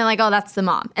 Yeah. And they're like, oh, that's the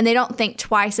mom. And they don't think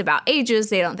twice about ages.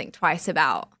 They don't think twice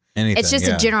about anything. It's just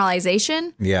a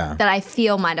generalization that I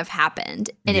feel might have happened.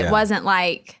 And it wasn't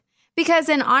like, because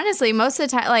then honestly, most of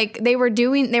the time, like they were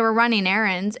running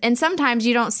errands, and sometimes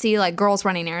you don't see like girls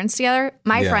running errands together.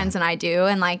 My friends and I do,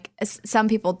 and like some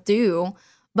people do,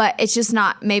 but it's just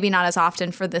maybe not as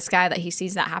often for this guy that he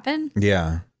sees that happen.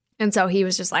 Yeah. And so he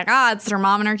was just like, it's their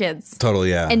mom and her kids. Totally,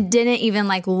 yeah. And didn't even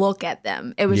like look at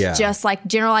them. It was just like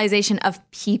generalization of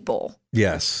people.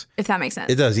 Yes. If that makes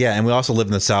sense. It does, yeah. And we also live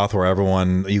in the South where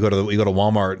you go to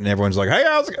Walmart and everyone's like, hey,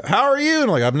 how are you?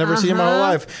 And like, I've never seen you in my whole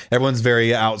life. Everyone's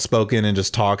very outspoken and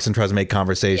just talks and tries to make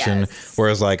conversation. Yes.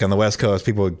 Whereas like on the West Coast,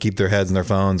 people keep their heads in their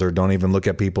phones or don't even look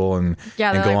at people and go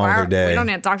on with their day. We don't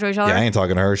need to talk to each other. Yeah, I ain't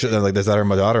talking to her. Like, is that her,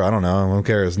 my daughter? I don't know. Who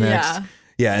cares? Next. Yeah.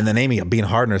 Yeah, and then Amy being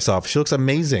hard on herself. She looks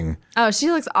amazing. Oh, she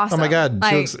looks awesome. Oh my God.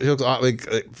 Like, she looks like,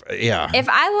 yeah. If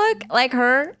I look like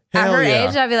her at her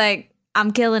age, I'd be like,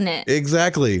 I'm killing it.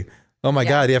 Exactly. Oh my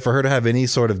God. Yeah. For her to have any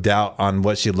sort of doubt on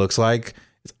what she looks like,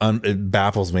 it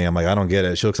baffles me. I'm like, I don't get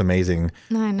it. She looks amazing.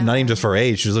 I know. Not even just for her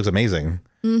age. She just looks amazing.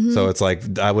 Mm-hmm. So it's like,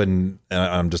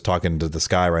 I'm just talking to the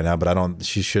sky right now, but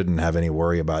she shouldn't have any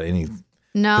worry about any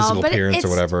physical appearance or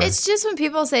whatever. It's just when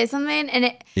people say something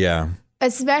and yeah.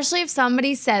 Especially if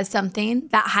somebody says something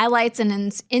that highlights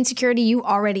an insecurity you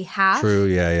already have. True.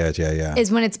 Yeah.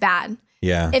 Is when it's bad.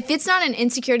 Yeah. If it's not an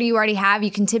insecurity you already have,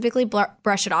 you can typically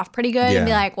brush it off pretty good and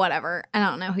be like, whatever, I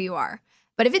don't know who you are.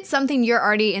 But if it's something you're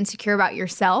already insecure about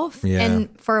yourself, and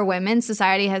for women,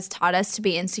 society has taught us to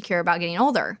be insecure about getting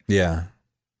older. Yeah.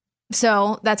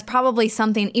 So that's probably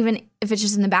something, even if it's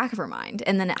just in the back of her mind,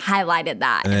 and then it highlighted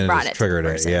that and brought it triggered to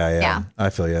the person. it. Yeah. I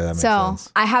feel that makes sense.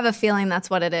 I have a feeling that's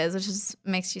what it is, which just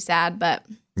makes you sad, but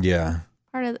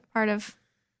part of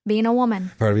being a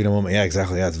woman. Part of being a woman. Yeah,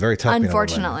 exactly. Yeah, it's very tough.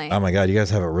 Unfortunately. Oh my God, you guys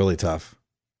have it really tough.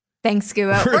 Thanks,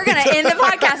 Scuba. We're going to end the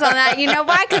podcast on that. You know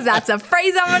why? Because that's a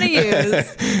phrase I'm going to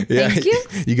use. Thank you.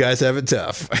 You guys have it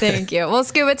tough. Thank you. Well,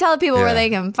 Scuba, tell people where they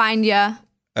can find you.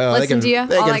 Listen to you.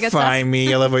 They can find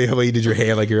me. I love how you did your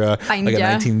hair like you're like a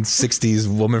 1960s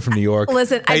woman from New York.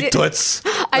 Listen, hey, toots.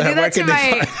 I do that to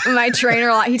my trainer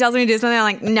a lot. He tells me to do something. I'm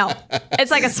like, no.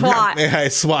 It's like a SWAT. Yeah,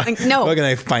 SWAT. Like, no. Where can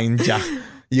I find ya?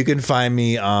 You can find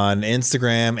me on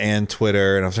Instagram and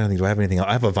Twitter. And I'm trying to think, do I have anything else?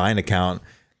 I have a Vine account.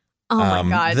 Oh my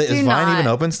God. Is Vine even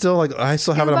open still? Like, I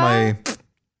still have it on my...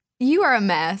 You are a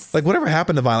mess. Like, whatever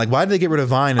happened to Vine? Like, why did they get rid of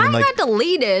Vine? And Vine got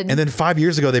deleted. And then 5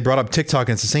 years ago, they brought up TikTok,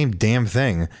 and it's the same damn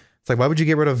thing. It's like, why would you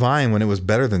get rid of Vine when it was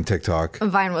better than TikTok?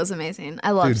 Vine was amazing.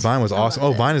 I loved it. Dude, Vine was awesome.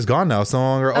 Oh, Vine is gone now. It's no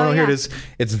longer... Oh, no, here it is.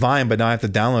 It's Vine, but now I have to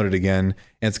download it again.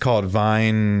 And it's called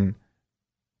Vine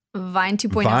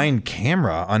 2.0. Vine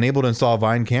Camera. Unable to install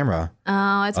Vine Camera.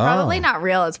 Oh, it's probably not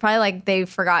real. It's probably like they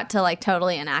forgot to like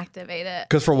totally inactivate it.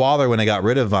 Because for a while there, when they got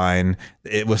rid of Vine,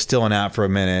 it was still an app for a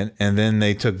minute. And then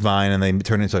they took Vine and they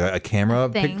turned it into a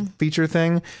camera feature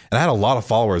thing. And I had a lot of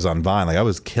followers on Vine. Like, I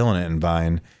was killing it in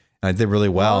Vine. And I did really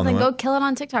well. Well, then go kill it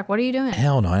on TikTok. What are you doing?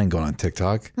 Hell no, I didn't go on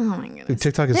TikTok. Oh my goodness. Dude,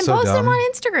 TikTok is then so dumb. Then post them on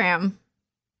Instagram.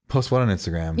 Post what on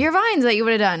Instagram? Your Vines that you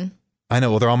would have done. I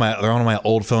know. Well, they're on my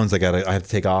old phones. I have to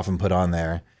take off and put on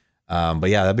there. But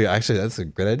yeah, that's a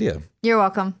great idea. You're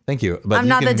welcome. Thank you. But I'm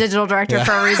not the digital director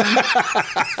for a reason.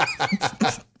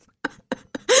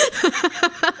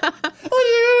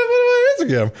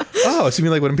 Instagram. Oh, so you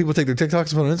mean like when people take their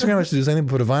TikToks and put on Instagram, I should do the same thing,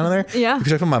 put a Vine on there? Yeah.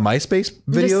 Should I put my MySpace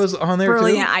videos on there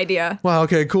brilliant too? idea. Wow.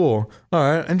 Okay. Cool.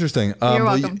 All right. Interesting. You're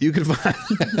welcome. You can find.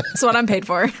 That's what I'm paid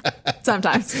for.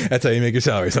 Sometimes. That's how you make your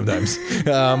salary. Sometimes.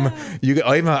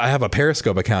 I have a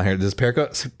Periscope account here. Is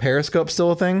Periscope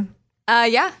still a thing?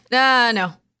 Yeah.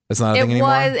 No. It's not a thing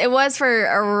anymore? It was for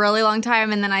a really long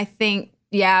time. And then I think,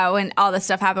 when all this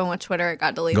stuff happened with Twitter, it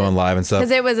got deleted. Going live and stuff?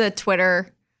 Because it was a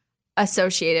Twitter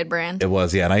associated brand. It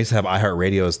was, yeah. And I used to have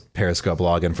iHeartRadio's Periscope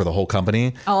login for the whole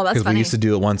company. Oh, that's funny. Because we used to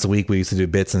do it once a week. We used to do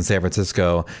bits in San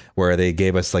Francisco where they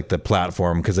gave us like the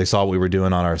platform because they saw what we were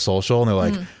doing on our social. And they're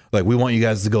like, we want you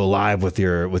guys to go live with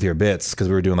your bits, because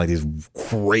we were doing like these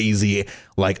crazy,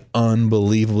 like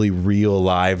unbelievably real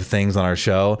live things on our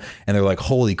show. And they're like,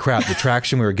 holy crap, the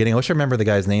traction we were getting. I wish I remember the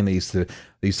guy's name that used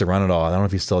to run it all. I don't know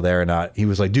if he's still there or not. He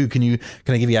was like, dude, can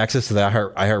I give you access to the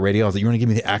iHeartRadio? I was like, you want to give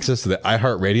me the access to the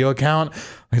iHeartRadio account?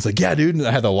 He's like, yeah, dude. And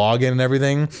I had the login and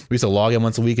everything. We used to log in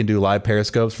once a week and do live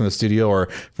Periscopes from the studio or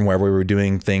from wherever we were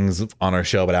doing things on our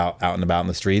show, but out and about in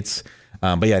the streets.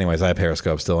 But yeah, anyways, I have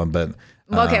Periscope still, but...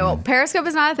 Okay, well, Periscope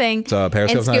is not a thing. So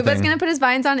Periscope's not a thing. And Scuba's going to put his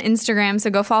Vines on Instagram, so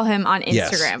go follow him on Instagram.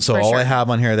 Yes. So all I have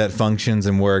on here that functions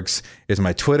and works is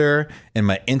my Twitter and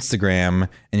my Instagram,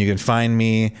 and you can find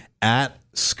me at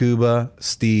Scuba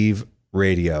Steve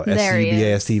Radio. There he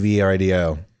is. SCUBASTV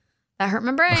RADIO. That hurt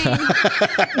my brain.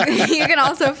 You can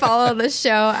also follow the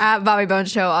show at Bobby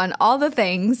Bones Show on all the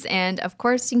things. And of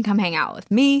course, you can come hang out with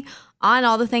me on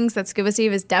all the things that Scuba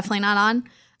Steve is definitely not on.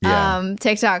 Yeah.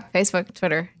 TikTok, Facebook,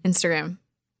 Twitter, Instagram.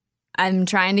 I'm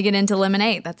trying to get into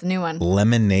Lemonade. That's a new one.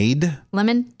 Lemonade?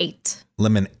 Lemonade.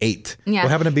 Lemonade. Yeah. What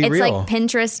happened to Be Real? It's like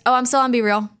Pinterest. Oh, I'm still on Be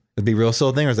Real. The Be Real still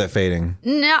a thing, or is that fading?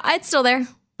 No, it's still there.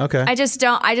 Okay. I just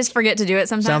forget to do it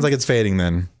sometimes. Sounds like it's fading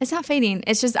then. It's not fading.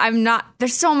 It's just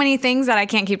there's so many things that I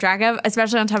can't keep track of,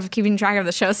 especially on top of keeping track of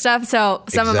the show stuff. So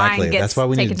some of mine gets That's why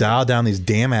we need to taken dial down these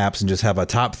damn apps and just have a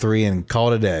top 3 and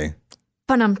call it a day.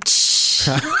 All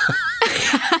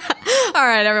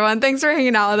right, everyone. Thanks for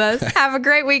hanging out with us. Have a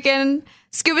great weekend.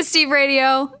 Scuba Steve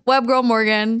Radio, Web Girl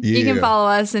Morgan. Yeah. You can follow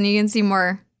us and you can see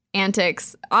more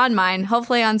antics on mine,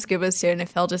 hopefully on Scuba's soon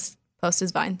if he'll just post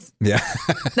his vines. Yeah.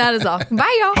 That is all.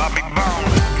 Bye, y'all.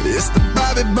 It's the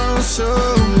Bobby Bones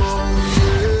Show.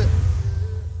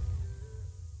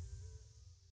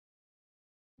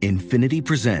 Infiniti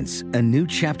presents a new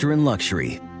chapter in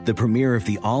luxury, the premiere of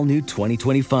the all-new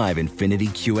 2025 Infiniti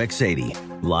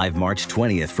QX80, live March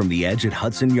 20th from the Edge at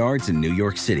Hudson Yards in New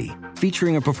York City,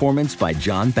 featuring a performance by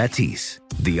John Batiste.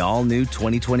 The all-new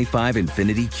 2025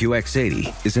 Infiniti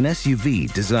QX80 is an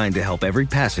SUV designed to help every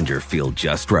passenger feel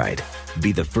just right.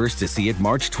 Be the first to see it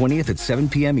March 20th at 7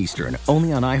 p.m. Eastern,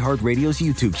 only on iHeartRadio's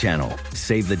YouTube channel.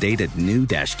 Save the date at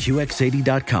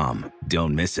new-QX80.com.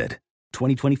 Don't miss it.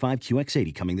 2025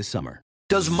 QX80 coming this summer.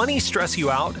 Does money stress you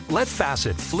out? Let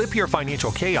Facet flip your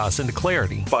financial chaos into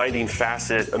clarity. Finding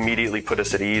Facet immediately put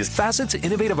us at ease. Facet's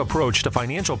innovative approach to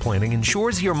financial planning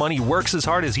ensures your money works as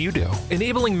hard as you do,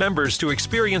 enabling members to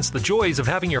experience the joys of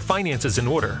having your finances in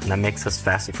order. And that makes us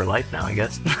Facet for life now, I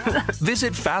guess.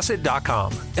 Visit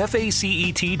Facet.com,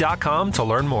 FACET.com to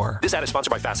learn more. This ad is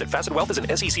sponsored by Facet. Facet Wealth is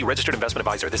an SEC registered investment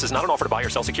advisor. This is not an offer to buy or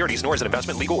sell securities, nor is it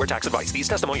investment, legal, or tax advice. These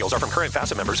testimonials are from current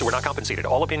Facet members who are not compensated.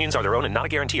 All opinions are their own and not a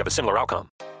guarantee of a similar outcome.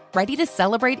 Ready to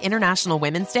celebrate International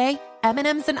Women's Day?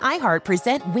 M&M's and iHeart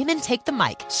present Women Take the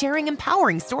Mic, sharing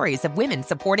empowering stories of women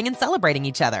supporting and celebrating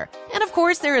each other. And of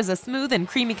course, there is a smooth and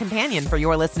creamy companion for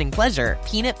your listening pleasure,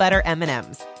 peanut butter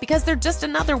M&M's. Because they're just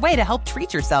another way to help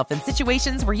treat yourself in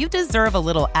situations where you deserve a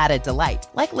little added delight,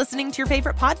 like listening to your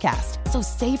favorite podcast. So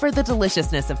savor the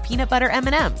deliciousness of peanut butter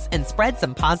M&M's and spread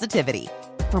some positivity.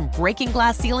 From breaking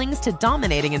glass ceilings to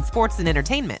dominating in sports and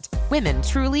entertainment, women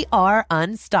truly are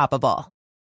unstoppable.